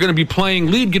like you were going to be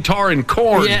playing lead guitar in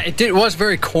Korn. Yeah, it was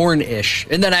very Korn-ish.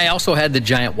 And then I also had the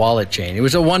giant wallet chain. It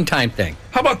was a one-time thing.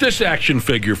 How about this action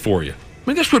figure for you? I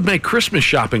mean, this would make Christmas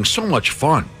shopping so much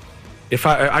fun. If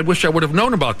I wish I would have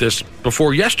known about this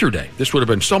before yesterday. This would have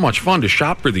been so much fun to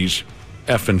shop for these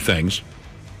effing things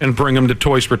and bring them to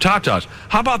Toys for Tatas.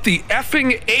 How about the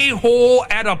effing a-hole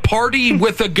at a party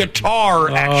with a guitar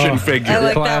action figure? I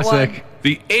like that one.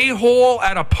 The a-hole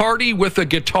at a party with a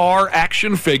guitar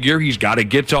action figure. He's got a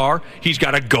guitar. He's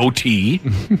got a goatee.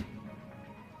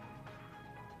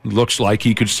 Looks like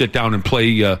he could sit down and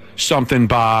play something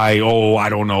by,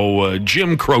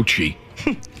 Jim Croce.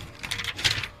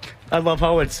 I love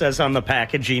how it says on the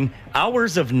packaging,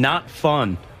 hours of not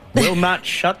fun. Will not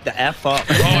shut the F up.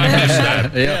 Oh, I missed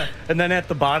that. Yeah. And then at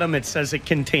the bottom, it says it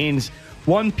contains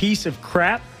one piece of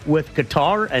crap with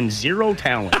guitar and zero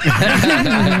talent.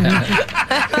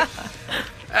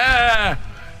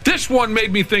 This one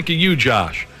made me think of you,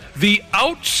 Josh. The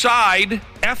outside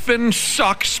effing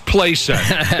sucks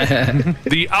playset.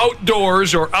 The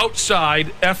outdoors or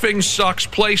outside effing sucks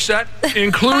playset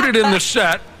included in the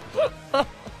set.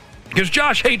 Because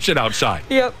Josh hates it outside.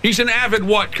 Yep. He's an avid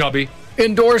what, Cubby?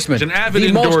 Endorsement. He's an avid the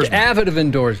endorsement. most avid of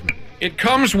endorsement. It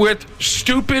comes with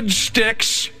stupid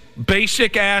sticks,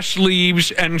 basic ass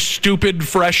leaves, and stupid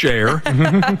fresh air.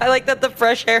 I like that the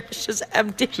fresh air is just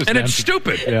empty. It's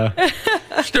stupid. Yeah.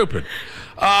 Stupid.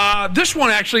 This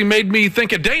one actually made me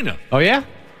think of Dana. Oh, yeah?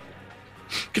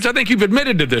 Because I think you've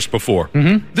admitted to this before.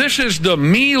 Mm-hmm. This is the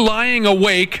me lying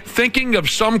awake thinking of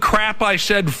some crap I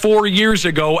said 4 years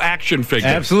ago action figure.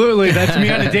 Absolutely. That's me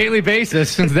on a daily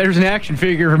basis. Since there's an action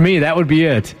figure for me, that would be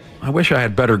it. I wish I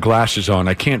had better glasses on.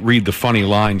 I can't read the funny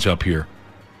lines up here.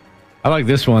 I like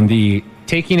this one, the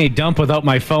taking a dump without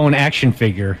my phone action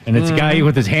figure. And it's a guy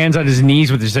with his hands on his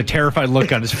knees with just a terrified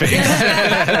look on his face.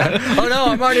 Oh, no,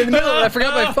 I'm already in the middle. I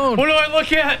forgot my phone. What do I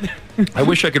look at? I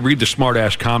wish I could read the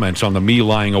smart-ass comments on the me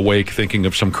lying awake thinking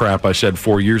of some crap I said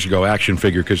 4 years ago action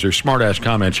figure, because there's smart-ass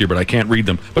comments here, but I can't read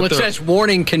them. But Well, it says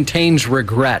warning contains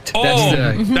regret.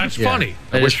 That's funny.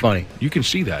 That is funny. You can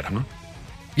see that, huh?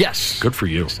 Yes. Good for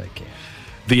you. Yes, I can.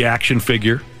 The action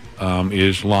figure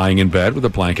is lying in bed with a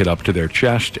blanket up to their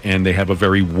chest, and they have a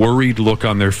very worried look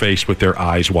on their face with their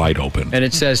eyes wide open. And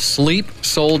it says sleep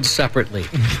sold separately.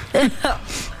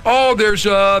 Oh, there's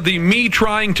the me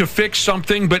trying to fix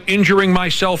something but injuring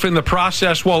myself in the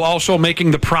process while also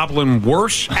making the problem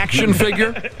worse action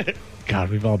figure. God,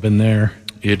 we've all been there.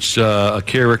 It's a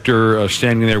character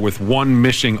standing there with one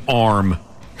missing arm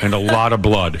and a lot of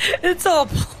blood. It's all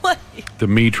play. The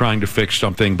me trying to fix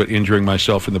something but injuring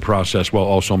myself in the process while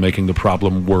also making the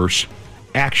problem worse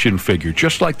action figure.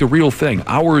 Just like the real thing.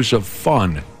 Hours of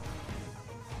fun.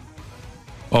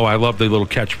 Oh, I love the little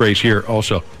catchphrase here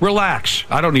also. Relax.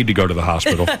 I don't need to go to the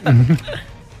hospital.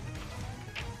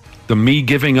 The me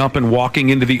giving up and walking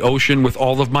into the ocean with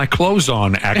all of my clothes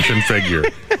on action figure.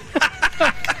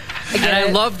 And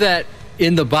I love that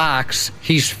in the box,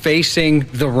 he's facing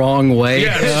the wrong way.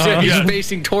 Yes. He's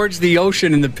facing towards the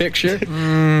ocean in the picture.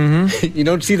 Mm-hmm. You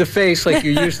don't see the face like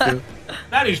you used to.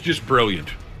 That is just brilliant.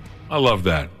 I love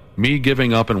that. Me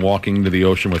giving up and walking into the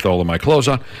ocean with all of my clothes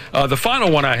on. The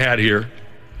final one I had here,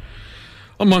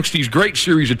 amongst these great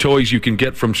series of toys you can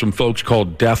get from some folks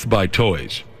called Death by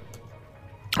Toys.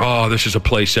 Oh, this is a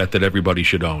play set that everybody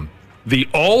should own.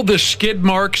 All the skid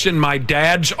marks in my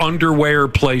dad's underwear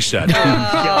play set.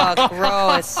 Oh,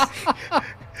 gross.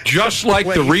 Just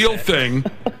like the real thing.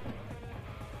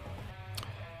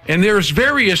 And there's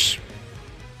various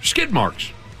skid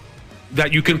marks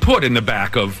that you can put in the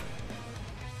back of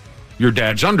your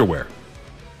dad's underwear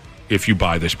if you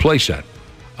buy this play set.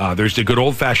 There's the good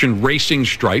old-fashioned racing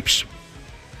stripes.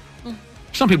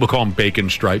 Some people call them bacon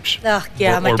stripes. Oh,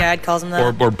 yeah, my dad calls them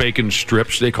that. Or bacon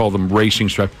strips. They call them racing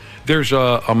stripes. There's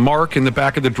a mark in the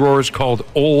back of the drawers called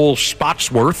Old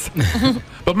Spotsworth.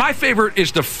 But my favorite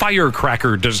is the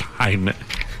firecracker design.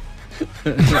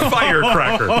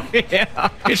 Firecracker. Oh, yeah.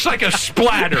 It's like a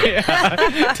splatter. Yeah.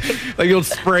 Like the old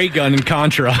spray gun in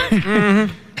Contra.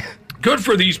 Mm-hmm. Good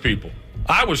for these people.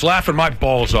 I was laughing my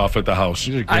balls off at the house.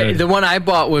 The one I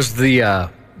bought was the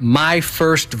My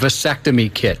First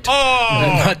Vasectomy Kit. Oh!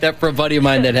 I bought that for a buddy of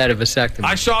mine that had a vasectomy.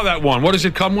 I saw that one. What does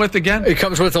it come with again? It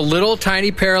comes with a little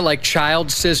tiny pair of like child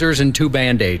scissors and 2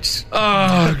 Band-Aids.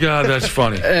 Oh, God, that's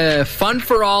funny. Fun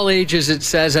for all ages, it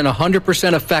says, and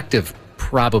 100% effective,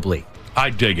 probably.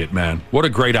 I dig it, man. What a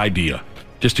great idea.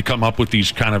 Just to come up with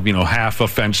these kind of,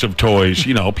 half-offensive toys.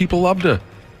 People love to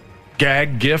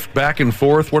gag, gift, back and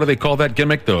forth. What do they call that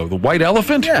gimmick, though? The white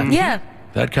elephant? Yeah. Yeah.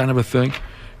 That kind of a thing.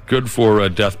 Good for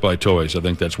Death by Toys. I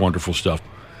think that's wonderful stuff.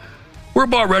 We're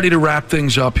about ready to wrap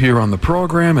things up here on the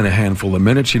program in a handful of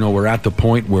minutes. We're at the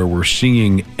point where we're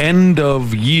seeing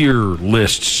end-of-year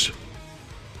lists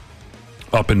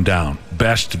up and down.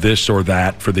 Best this or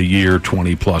that for the year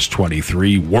 20 plus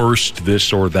 23. Worst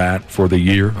this or that for the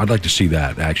year. I'd like to see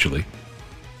that, actually.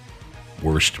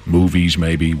 Worst movies,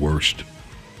 maybe. Worst.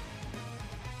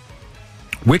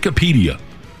 Wikipedia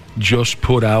just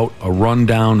put out a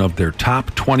rundown of their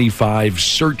top 25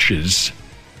 searches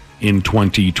in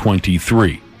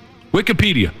 2023.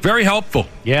 Wikipedia, very helpful.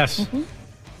 Yes.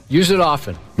 Use it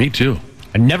often. Me too.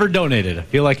 I never donated. I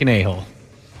feel like an a-hole.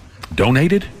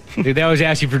 Donated? Dude, they always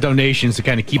ask you for donations to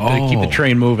kind of keep the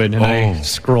train moving, and I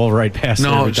scroll right past it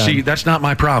every time. See, that's not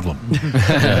my problem.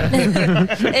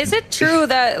 Is it true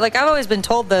that, like, I've always been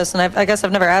told this, and I guess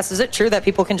I've never asked, is it true that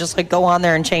people can just, like, go on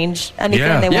there and change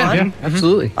anything they want? Yeah,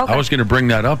 absolutely. Okay. I was going to bring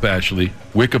that up, actually.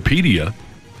 Wikipedia,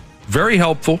 very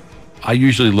helpful. I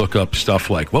usually look up stuff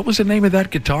like, what was the name of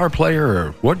that guitar player,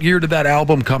 or what year did that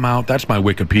album come out? That's my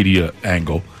Wikipedia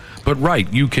angle. But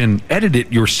right, you can edit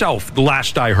it yourself, the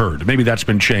last I heard. Maybe that's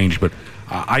been changed, but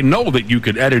I know that you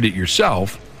could edit it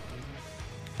yourself.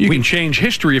 You can change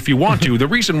history if you want to. The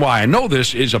reason why I know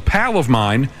this is a pal of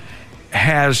mine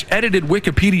has edited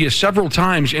Wikipedia several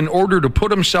times in order to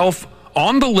put himself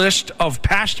on the list of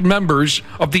past members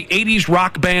of the 80s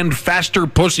rock band Faster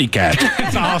Pussycat.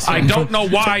 That's awesome. I don't know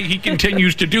why he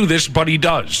continues to do this, but he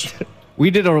does. We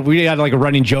had like a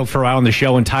running joke for a while on the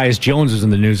show, and Tyus Jones was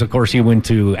in the news. Of course, he went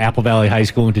to Apple Valley High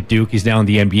School, went to Duke. He's down in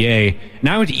the NBA.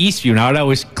 Now I went to Eastview. Now I'd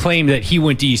always claim that he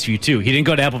went to Eastview too. He didn't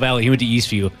go to Apple Valley. He went to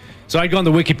Eastview. So I'd go on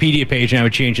the Wikipedia page and I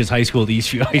would change his high school to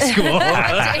Eastview High School.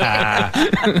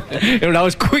 It would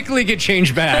always quickly get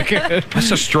changed back.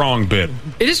 That's a strong bit.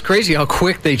 It is crazy how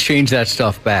quick they change that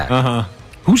stuff back.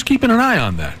 Who's keeping an eye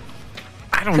on that?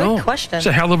 I don't know. Good question. It's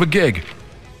a hell of a gig.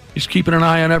 He's keeping an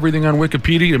eye on everything on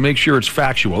Wikipedia to make sure it's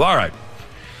factual. All right.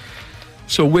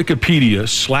 So Wikipedia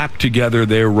slapped together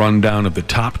their rundown of the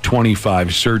top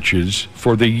 25 searches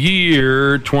for the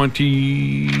year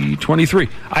 2023.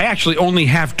 I actually only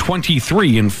have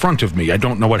 23 in front of me. I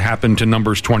don't know what happened to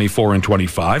numbers 24 and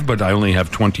 25, but I only have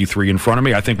 23 in front of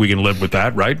me. I think we can live with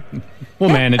that, right? We'll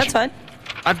manage. That's fine.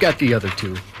 I've got the other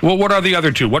two. Well, what are the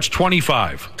other two? What's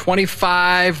 25?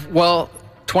 25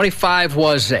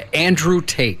 was Andrew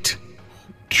Tate.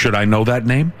 Should I know that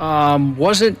name?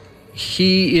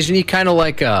 Isn't he kind of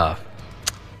like a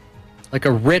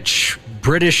rich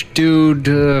British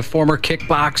dude, former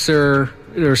kickboxer?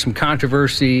 There's some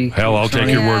controversy. Hell, I'll take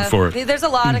your word for it. There's a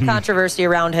lot of controversy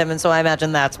around him, and so I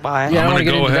imagine that's why. Yeah, I don't want to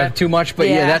get into that too much, but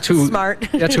that's who smart.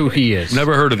 That's who he is.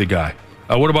 Never heard of the guy.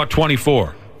 What about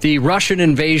 24? The Russian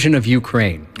invasion of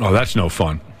Ukraine. Oh, that's no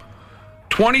fun.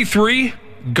 23,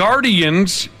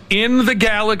 Guardians in the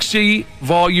Galaxy,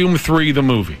 Volume 3, the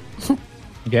movie.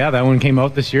 Yeah, that one came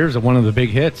out this year. It was one of the big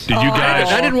hits. Did you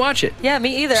guys? I didn't watch it. Yeah,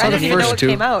 me either. I didn't even know it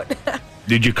came out.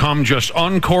 Did you come just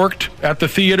uncorked at the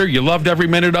theater? You loved every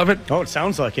minute of it? Oh, it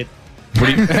sounds like it. What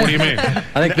do you mean? I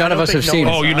think none of us have seen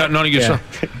it. Oh, none of you saw.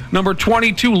 Number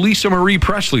 22, Lisa Marie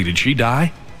Presley. Did she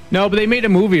die? No, but they made a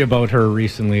movie about her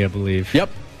recently, I believe. Yep.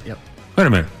 Wait a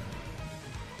minute.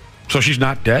 So she's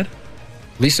not dead?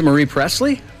 Lisa Marie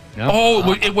Presley? No.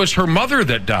 Oh, it was her mother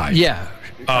that died. Yeah.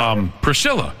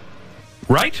 Priscilla,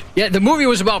 right? Yeah, the movie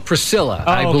was about Priscilla,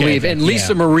 I okay. believe, and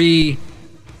Lisa Marie.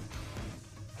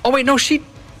 Oh wait, no, she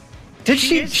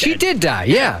did die.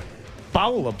 Yeah,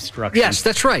 bowel obstruction. Yes,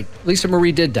 that's right. Lisa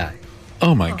Marie did die.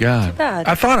 Oh my God!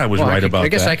 I thought I was right about that. I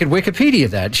guess I could Wikipedia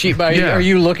that. Are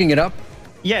you looking it up?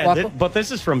 Yeah, but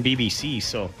this is from BBC,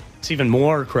 so it's even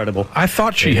more credible. I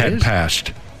thought she had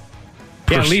passed.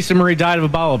 Yeah, Lisa Marie died of a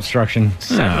bowel obstruction.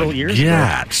 Several years ago.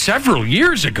 Yeah, several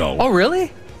years ago. Oh, really?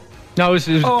 No, it was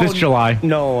this July.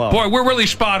 No. Boy, we're really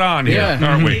spot on here,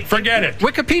 aren't we? Forget it.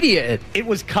 Wikipedia it. It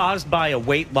was caused by a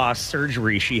weight loss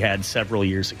surgery she had several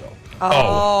years ago.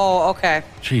 Oh, okay.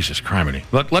 Jesus criminy.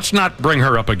 Let's not bring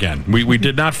her up again. We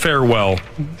did not fare well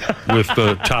with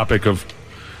the topic of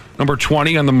number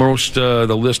 20 on the list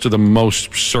of the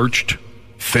most searched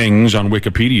things on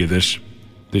Wikipedia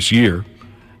this year.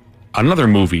 Another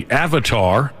movie,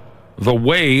 Avatar, The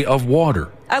Way of Water.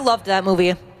 I loved that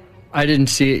movie. I didn't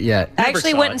see it yet. I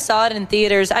actually went and saw it in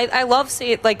theaters. I love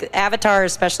seeing it, like Avatar,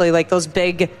 especially like those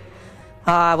big,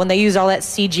 when they use all that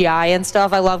CGI and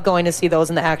stuff. I love going to see those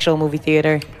in the actual movie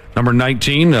theater. Number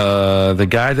 19, the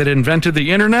guy that invented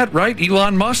the internet, right?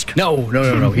 Elon Musk?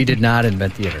 No. He did not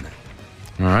invent the internet.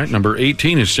 All right. Number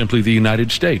 18 is simply the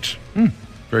United States.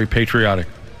 Very patriotic,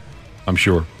 I'm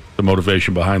sure. The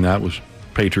motivation behind that was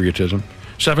patriotism.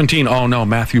 17,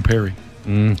 Matthew Perry.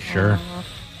 Sure.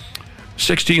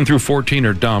 16 through 14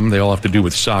 are dumb. They all have to do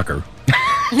with soccer.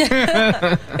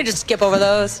 We just skip over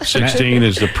those. 16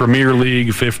 is the Premier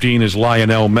League. 15 is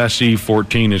Lionel Messi.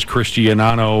 14 is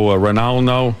Cristiano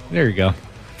Ronaldo. There you go.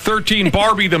 13,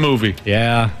 Barbie the movie.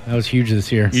 Yeah, that was huge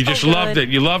this year. You just loved it.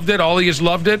 You loved it? All of you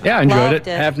loved it? Yeah, I enjoyed Loved it.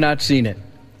 it. Have not seen it.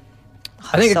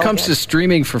 I think it comes to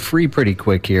streaming for free pretty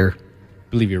quick here.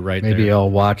 I believe you're right. Maybe there. I'll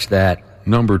watch that.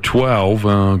 Number 12,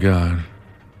 oh God.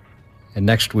 And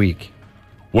next week.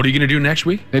 What are you going to do next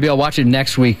week? Maybe I'll watch it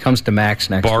next week. Comes to Max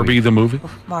next Barbie week. the movie?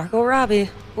 Margot Robbie.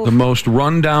 Oof. The most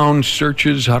rundown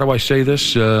searches, how do I say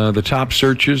this? The top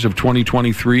searches of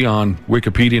 2023 on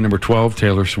Wikipedia, number 12,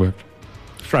 Taylor Swift.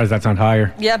 Surprised that's not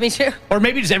higher. Yeah, me too. Or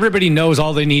maybe just everybody knows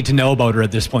all they need to know about her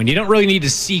at this point. You don't really need to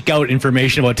seek out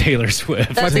information about Taylor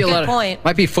Swift. That's a good point.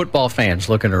 Might be football fans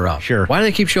looking her up. Sure. Why do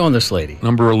they keep showing this lady?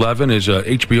 Number 11 is a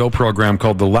HBO program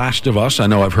called The Last of Us. I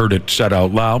know I've heard it said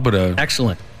out loud, but...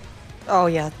 Excellent. Oh,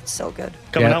 yeah, it's so good.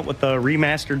 Coming out with the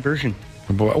remastered version.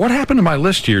 What happened to my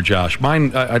list here, Josh?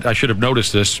 Mine, I should have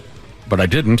noticed this, but I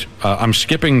didn't. I'm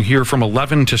skipping here from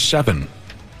 11 to 7.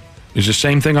 Is the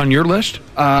same thing on your list?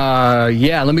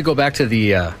 Yeah, let me go back to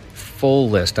the full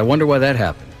list. I wonder why that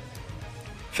happened.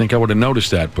 I think I would have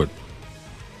noticed that, but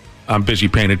I'm busy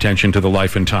paying attention to the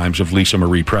life and times of Lisa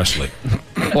Marie Presley.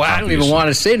 Well, I don't even want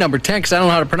to say number 10 because I don't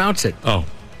know how to pronounce it. Oh.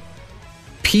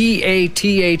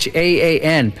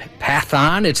 Pathaan.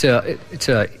 Pathaan. It's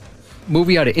a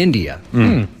movie out of India.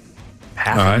 All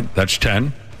right, that's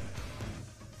 10.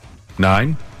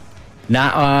 9?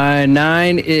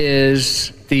 9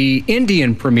 is the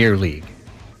Indian Premier League.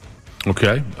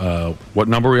 Okay. What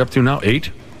number are we up to now? 8?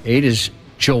 8 is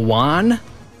Jawan.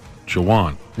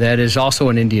 Jawan. That is also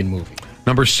an Indian movie.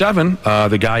 Number 7,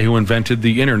 the guy who invented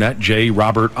the internet, J.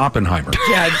 Robert Oppenheimer.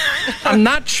 Yeah, I'm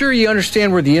not sure you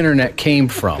understand where the internet came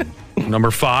from. Number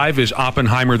 5 is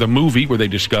Oppenheimer the movie, where they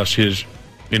discuss his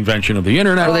invention of the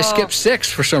internet. Well, they skipped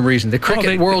 6 for some reason. The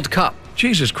Cricket World Cup.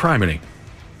 Jesus criminy.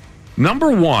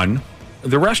 Number 1,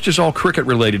 the rest is all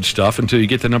cricket-related stuff until you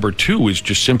get to number 2 is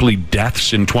just simply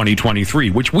deaths in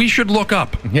 2023, which we should look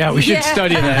up. Yeah, we should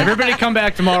study that. Everybody come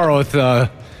back tomorrow with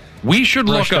we should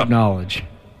look up knowledge.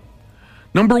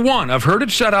 Number 1, I've heard it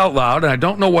said out loud, and I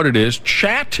don't know what it is,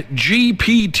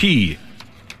 ChatGPT.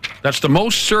 That's the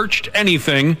most searched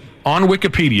anything on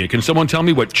Wikipedia. Can someone tell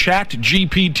me what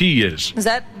ChatGPT is? Is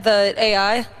that the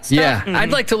AI stuff? Yeah,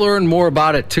 I'd like to learn more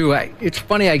about it, too. It's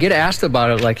funny, I get asked about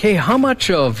it, like, hey, how much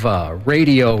of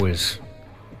radio is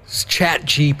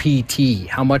ChatGPT?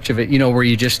 How much of it, where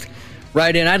you just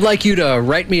write in, I'd like you to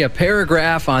write me a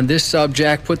paragraph on this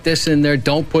subject, put this in there,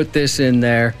 don't put this in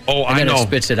there, and then it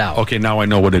spits it out. Okay, now I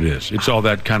know what it is. It's all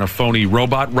that kind of phony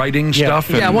robot writing stuff.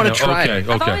 Yeah, I want to try it.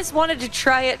 I've always wanted to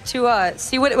try it to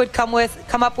see what it would come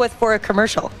up with for a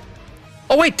commercial.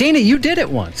 Oh, wait, Dana, you did it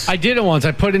once. I did it once.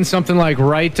 I put in something like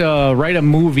write a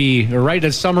movie, or write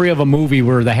a summary of a movie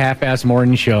where the half-ass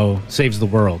morning show saves the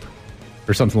world,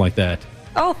 or something like that.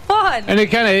 Oh, fun. And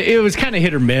it was kind of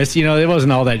hit or miss. It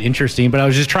wasn't all that interesting, but I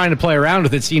was just trying to play around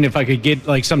with it, seeing if I could get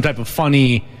like some type of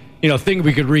funny, thing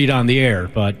we could read on the air.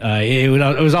 But it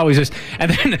was always just,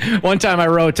 and then one time I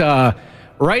wrote,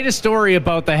 write a story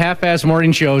about the half-ass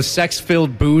morning show's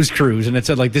sex-filled booze cruise. And it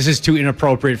said, like, this is too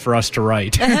inappropriate for us to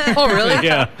write. Oh, really?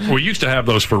 Yeah. We used to have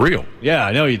those for real. Yeah,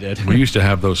 I know you did. We used to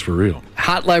have those for real.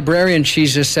 Hot Librarian, she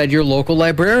just said your local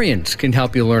librarians can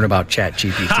help you learn about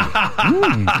ChatGPT.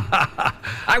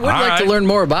 I would like to learn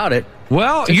more about it.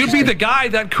 Well, you'd be the guy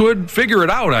that could figure it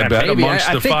out, I bet, maybe. amongst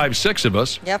I the think, 5-6 of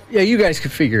us. Yep. Yeah, you guys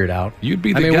could figure it out. You'd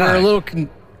be the guy. We're a little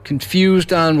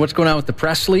confused on what's going on with the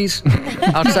Presleys.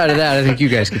 Outside of that, I think you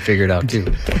guys could figure it out, too.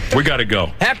 We got to go.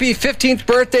 Happy 15th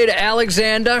birthday to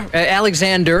Alexander,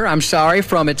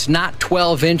 from It's Not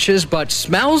 12 Inches, But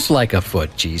Smells Like a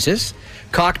Foot, Jesus.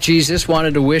 Cock Jesus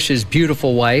wanted to wish his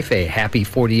beautiful wife a happy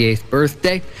 48th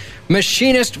birthday.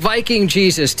 Machinist Viking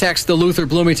Jesus texts the Luther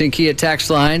Bloomington Kia text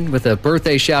line with a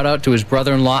birthday shout-out to his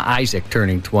brother-in-law, Isaac,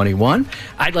 turning 21.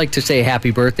 I'd like to say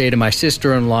happy birthday to my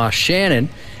sister-in-law, Shannon.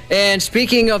 And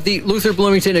speaking of the Luther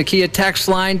Bloomington Kia text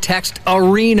line, text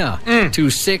ARENA to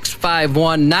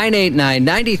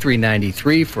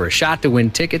 651-989-9393 for a shot to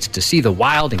win tickets to see the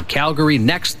Wild in Calgary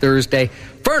next Thursday,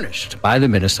 furnished by the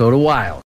Minnesota Wild.